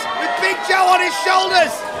 Semtex with Big Joe on his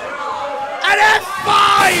shoulders. An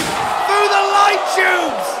F5 through the light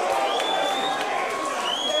tubes.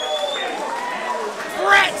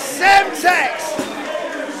 Brett Semtex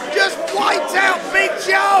just wiped out Big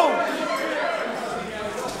Joe.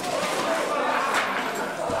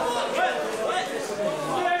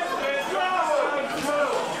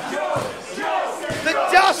 The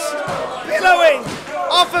dust billowing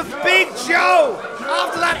off of Big Joe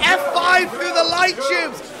after that F5 through the light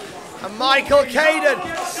tubes. And Michael Caden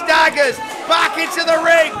staggers back into the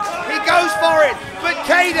ring. He goes for it, but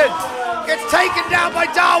Caden gets taken down by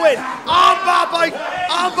Darwin. Armbar by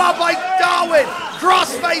Darwin.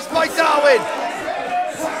 Crossface by Darwin.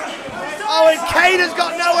 Oh, and Caden's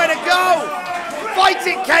got nowhere to go. Fight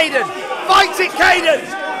it, Caden. Fight it, Caden.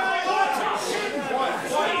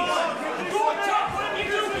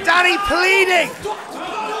 Danny pleading.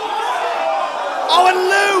 Oh, and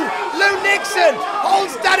Lou Nixon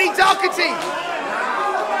holds Danny Doherty.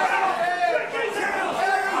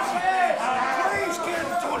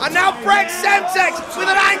 And now Brett Semtex with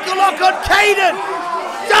an ankle lock on Caden.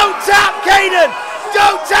 Don't tap, Caden.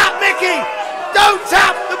 Don't tap, Mickey. Don't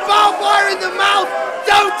tap. The barbed wire in the mouth.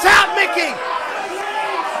 Don't tap, Mickey.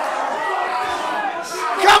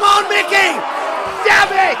 Come on, Mickey. Damn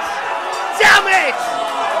it. Damn it.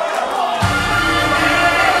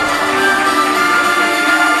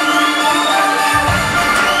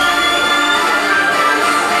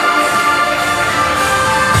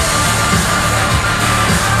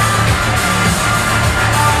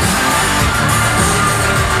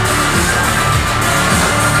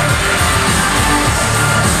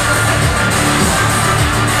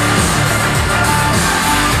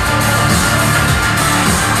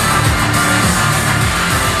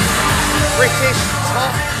 British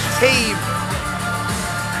top team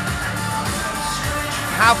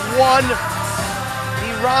have won the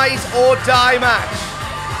Rise or Die match.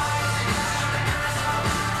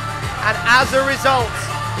 And as a result,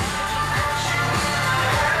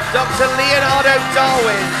 Dr. Leonardo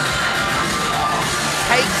Darwin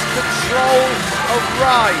takes control of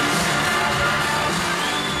Rise.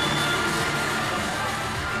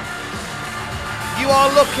 You are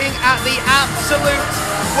looking at the absolute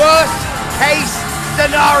worst case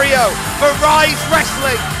scenario for Rise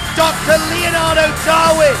Wrestling. Dr. Leonardo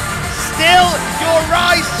Darwin, still your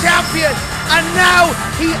Rise champion, and now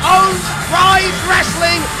he owns Rise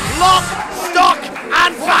Wrestling, lock, stock,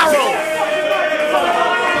 and barrel.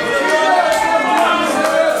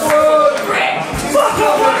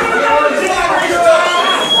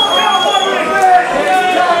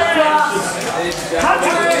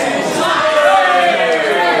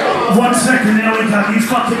 You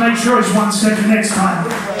fucking make sure it's 1 second next time.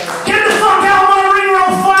 Get the fuck out of my ring or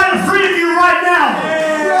I'll fire the three of you right now!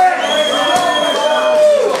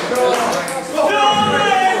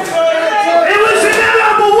 It was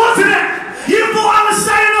inevitable, wasn't it? You thought I was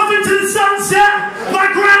sailing off into the sunset? My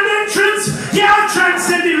grand entrance? Yeah, I've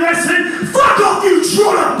transcended wrestling. Fuck off, you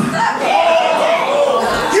trollop!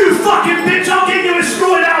 You fucking bitch, I'll get you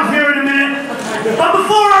escorted out here in a minute. But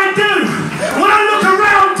before I do, when I look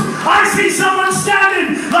around, I see someone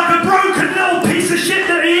standing like a broken little piece of shit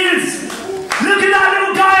that he is. Look at that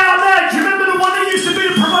little guy out there. Do you remember the one that used to be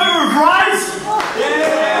the promoter of Rise?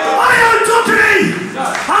 Yeah. I know, Doherty!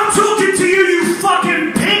 I'm talking to you, you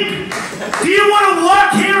fucking pig. Do you want to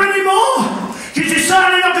work here anymore? Because you're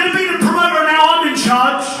certainly not going to be the promoter now I'm in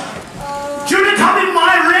charge. Do you want to come in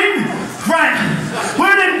my ring? Right.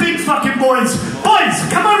 Where are them big fucking boys? Boys,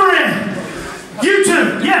 come over here. You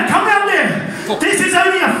two, yeah, come down there. This is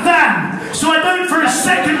only a fan, so I don't for a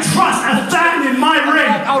second trust a fan in my ring.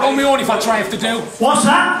 I'll walk out on my own if that's what I have to do. What's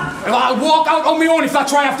that? I'll walk out on my own if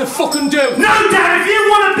that's what I have to fucking do. No, Dad, if you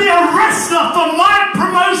want to be a wrestler for my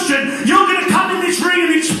promotion, you're going to come in this ring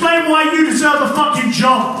and explain why you deserve a fucking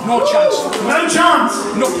job. No chance. No chance?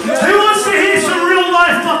 No. Who wants to hear some real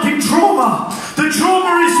life fucking trauma? The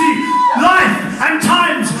trauma is the life and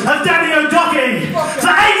times of Danny O'Doherty. For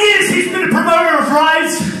 8 years he's been a promoter of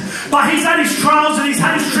Rise, but he's had his trials and he's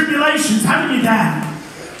had his tribulations, haven't you, Dan?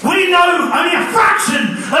 We know only a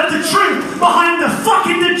fraction of the truth behind the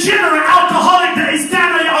fucking degenerate alcoholic that is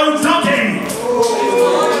Danny O'Doherty.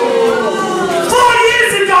 4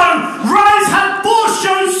 years ago, Rise had 4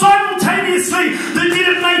 shows simultaneously that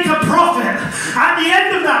didn't make a profit. At the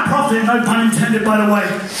end of that profit, no pun intended by the way,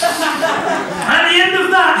 at the end of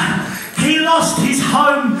that, he lost his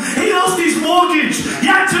home, he lost his mortgage, he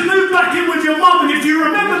had to move back in with your mum, and if you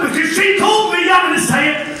remember, because she called me, I'm going to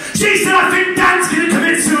say it, she said, I think Dan's going to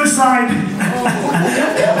commit suicide.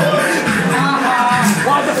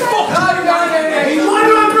 Why the fuck? Why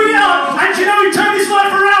do I bring it up? And you know he turned his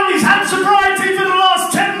life around. He's had sobriety for the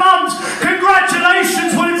last 10 months.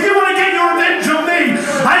 Congratulations. Well, if you want to get your revenge on me,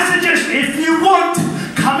 I suggest if you want,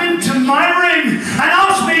 come into my ring and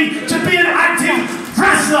ask me to be an active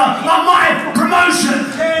wrestler on my promotion.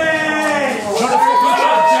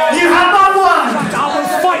 You have my word. I will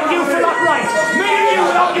fight you for that right. Me and you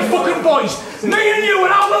without your fucking voice. Me and you,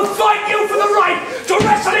 and I will fight you for the right to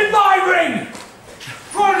wrestle in my ring.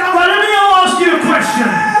 Right, let me ask you a question.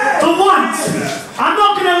 For once, I'm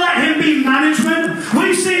not going to let him be management.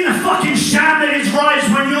 We've seen the fucking sham that is rise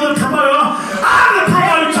when you're the promoter. I'm the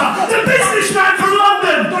promoter, the businessman from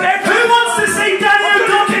London. Who wants to see Daniel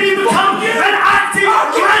Doherty become an active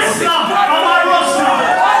wrestler on my roster?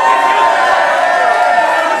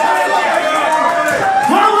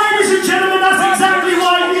 Well, ladies and gentlemen, that's exactly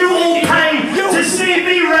why you all pay to see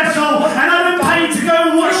me wrestle, and I don't pay to go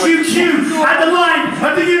and watch you queue at the line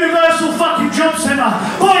of the Universal fucking Job Centre.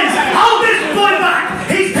 Boys, hold this boy back!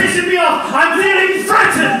 He's pissing me off! I'm feeling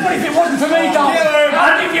threatened! But if it wasn't for me, Darwin,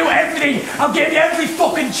 I'll give you everything. I'll give you every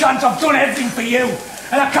fucking chance. I've done everything for you.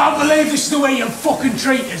 And I can't believe this is the way you fucking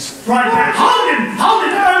treat us. Right back. Hold him! Hold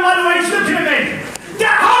him! Oh, by the way, he's looking at me!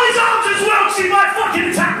 Yeah, hold his arms as well, because he might fucking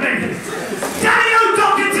attack me! Danny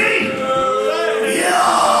O'Doherty!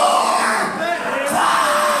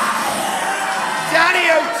 Danny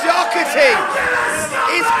O'Doherty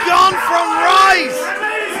is gone from Rise.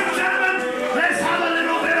 Ladies and gentlemen, let's have a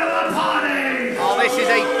little bit of a party! Oh, this is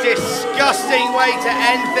a disgusting way to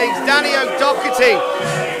end things. Danny O'Doherty.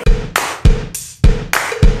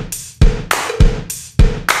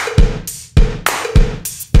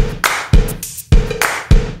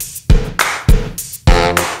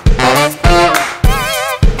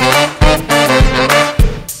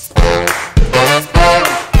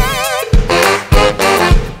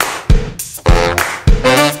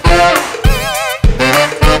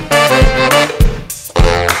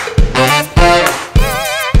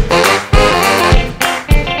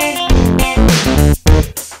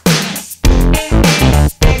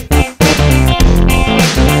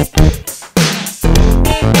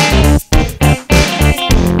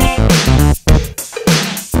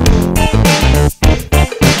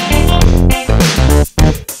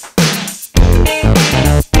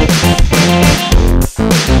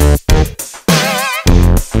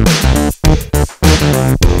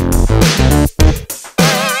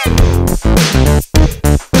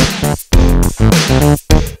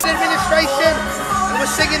 Administration was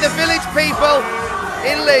singing the village people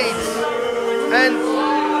in Leeds, and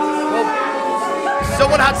well,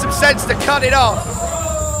 someone had some sense to cut it off.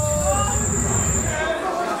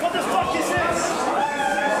 What the fuck is this?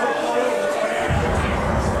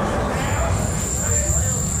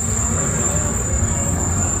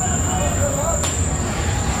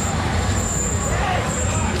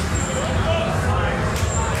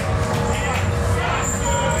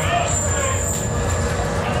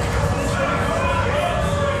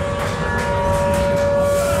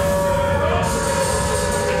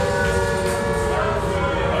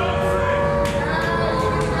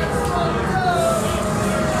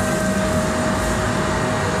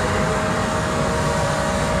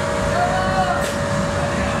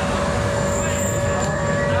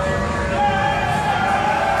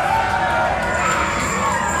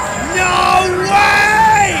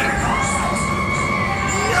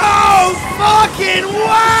 Fucking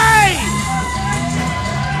way!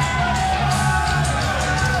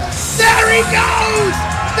 There he goes!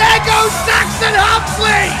 There goes Saxon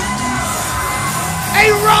Huxley! A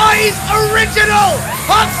Rise original!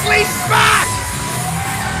 Huxley's back!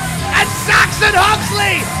 And Saxon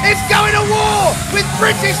Huxley is going to war with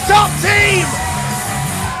British top team!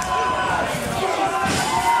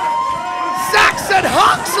 Saxon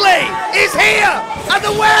Huxley is here at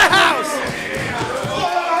the warehouse!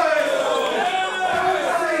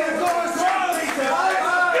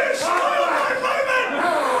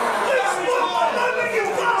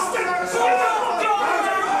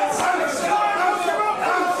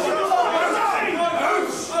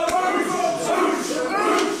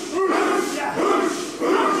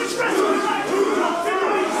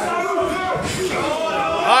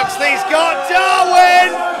 Huxley's got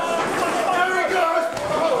Darwin!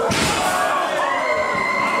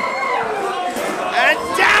 And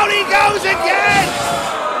down he goes again!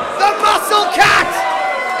 The Muscle Cat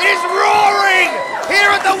is roaring here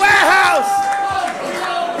at the warehouse!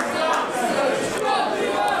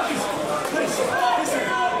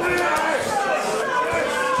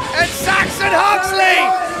 And Saxon Huxley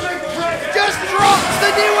just drops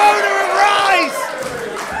the new owner of Rise!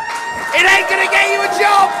 It ain't gonna get you a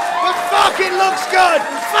job! But fucking looks good,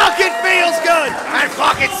 fucking feels good, and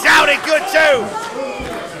fucking sounded good too.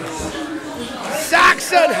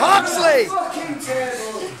 Saxon Huxley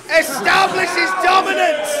establishes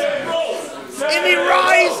dominance in the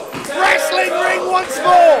Rise wrestling ring once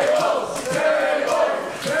more.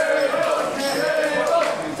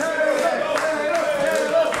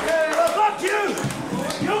 Fuck you!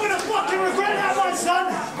 You're gonna fucking regret that one,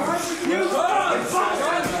 son! You fucking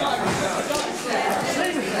bastard!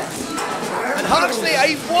 And Huxley,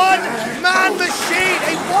 a one-man machine,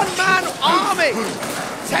 a one-man army,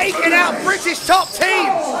 taking out British top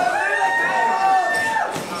teams.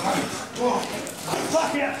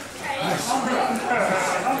 Fuck yeah!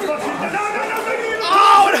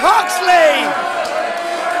 Oh, and Huxley!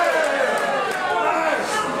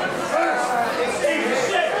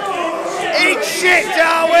 Eat shit,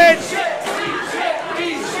 Darwin!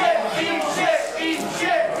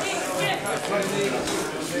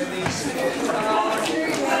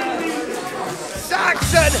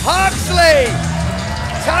 Saxon Huxley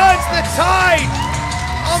turns the tide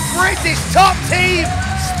on British top team,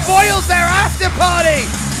 spoils their after party.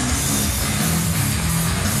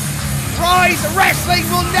 Rise Wrestling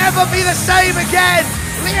will never be the same again.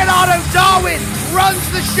 Leonardo Darwin runs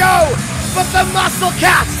the show, but the muscle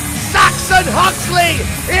cat, Saxon Huxley,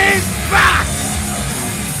 is back.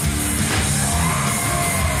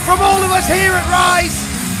 From all of us here at Rise,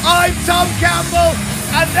 I'm Tom Campbell,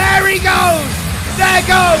 and there he goes. There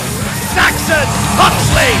goes Saxon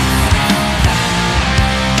Huxley.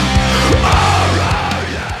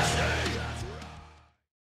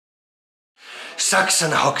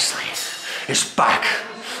 Saxon Huxley is back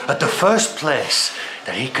at the first place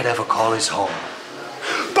that he could ever call his home.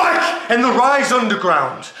 Back in the Rise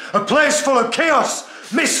Underground, a place full of chaos,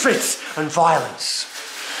 misfits and violence.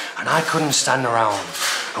 And I couldn't stand around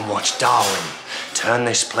and watch Darwin turn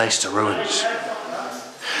this place to ruins.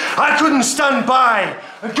 I couldn't stand by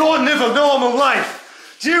and go and live a normal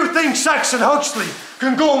life. Do you think Saxon Huxley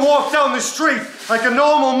can go and walk down the street like a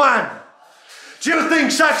normal man? Do you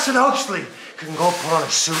think Saxon Huxley can go put on a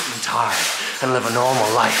suit and tie and live a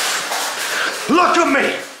normal life? Look at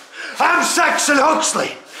me! I'm Saxon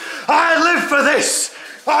Huxley! I live for this!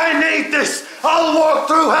 I need this! I'll walk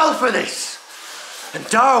through hell for this! And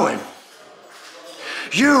Darwin,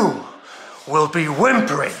 you will be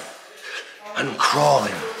whimpering and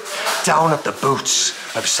crawling down at the boots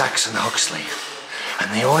of Saxon Huxley.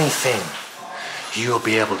 And the only thing you'll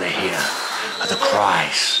be able to hear are the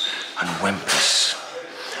cries and whimpers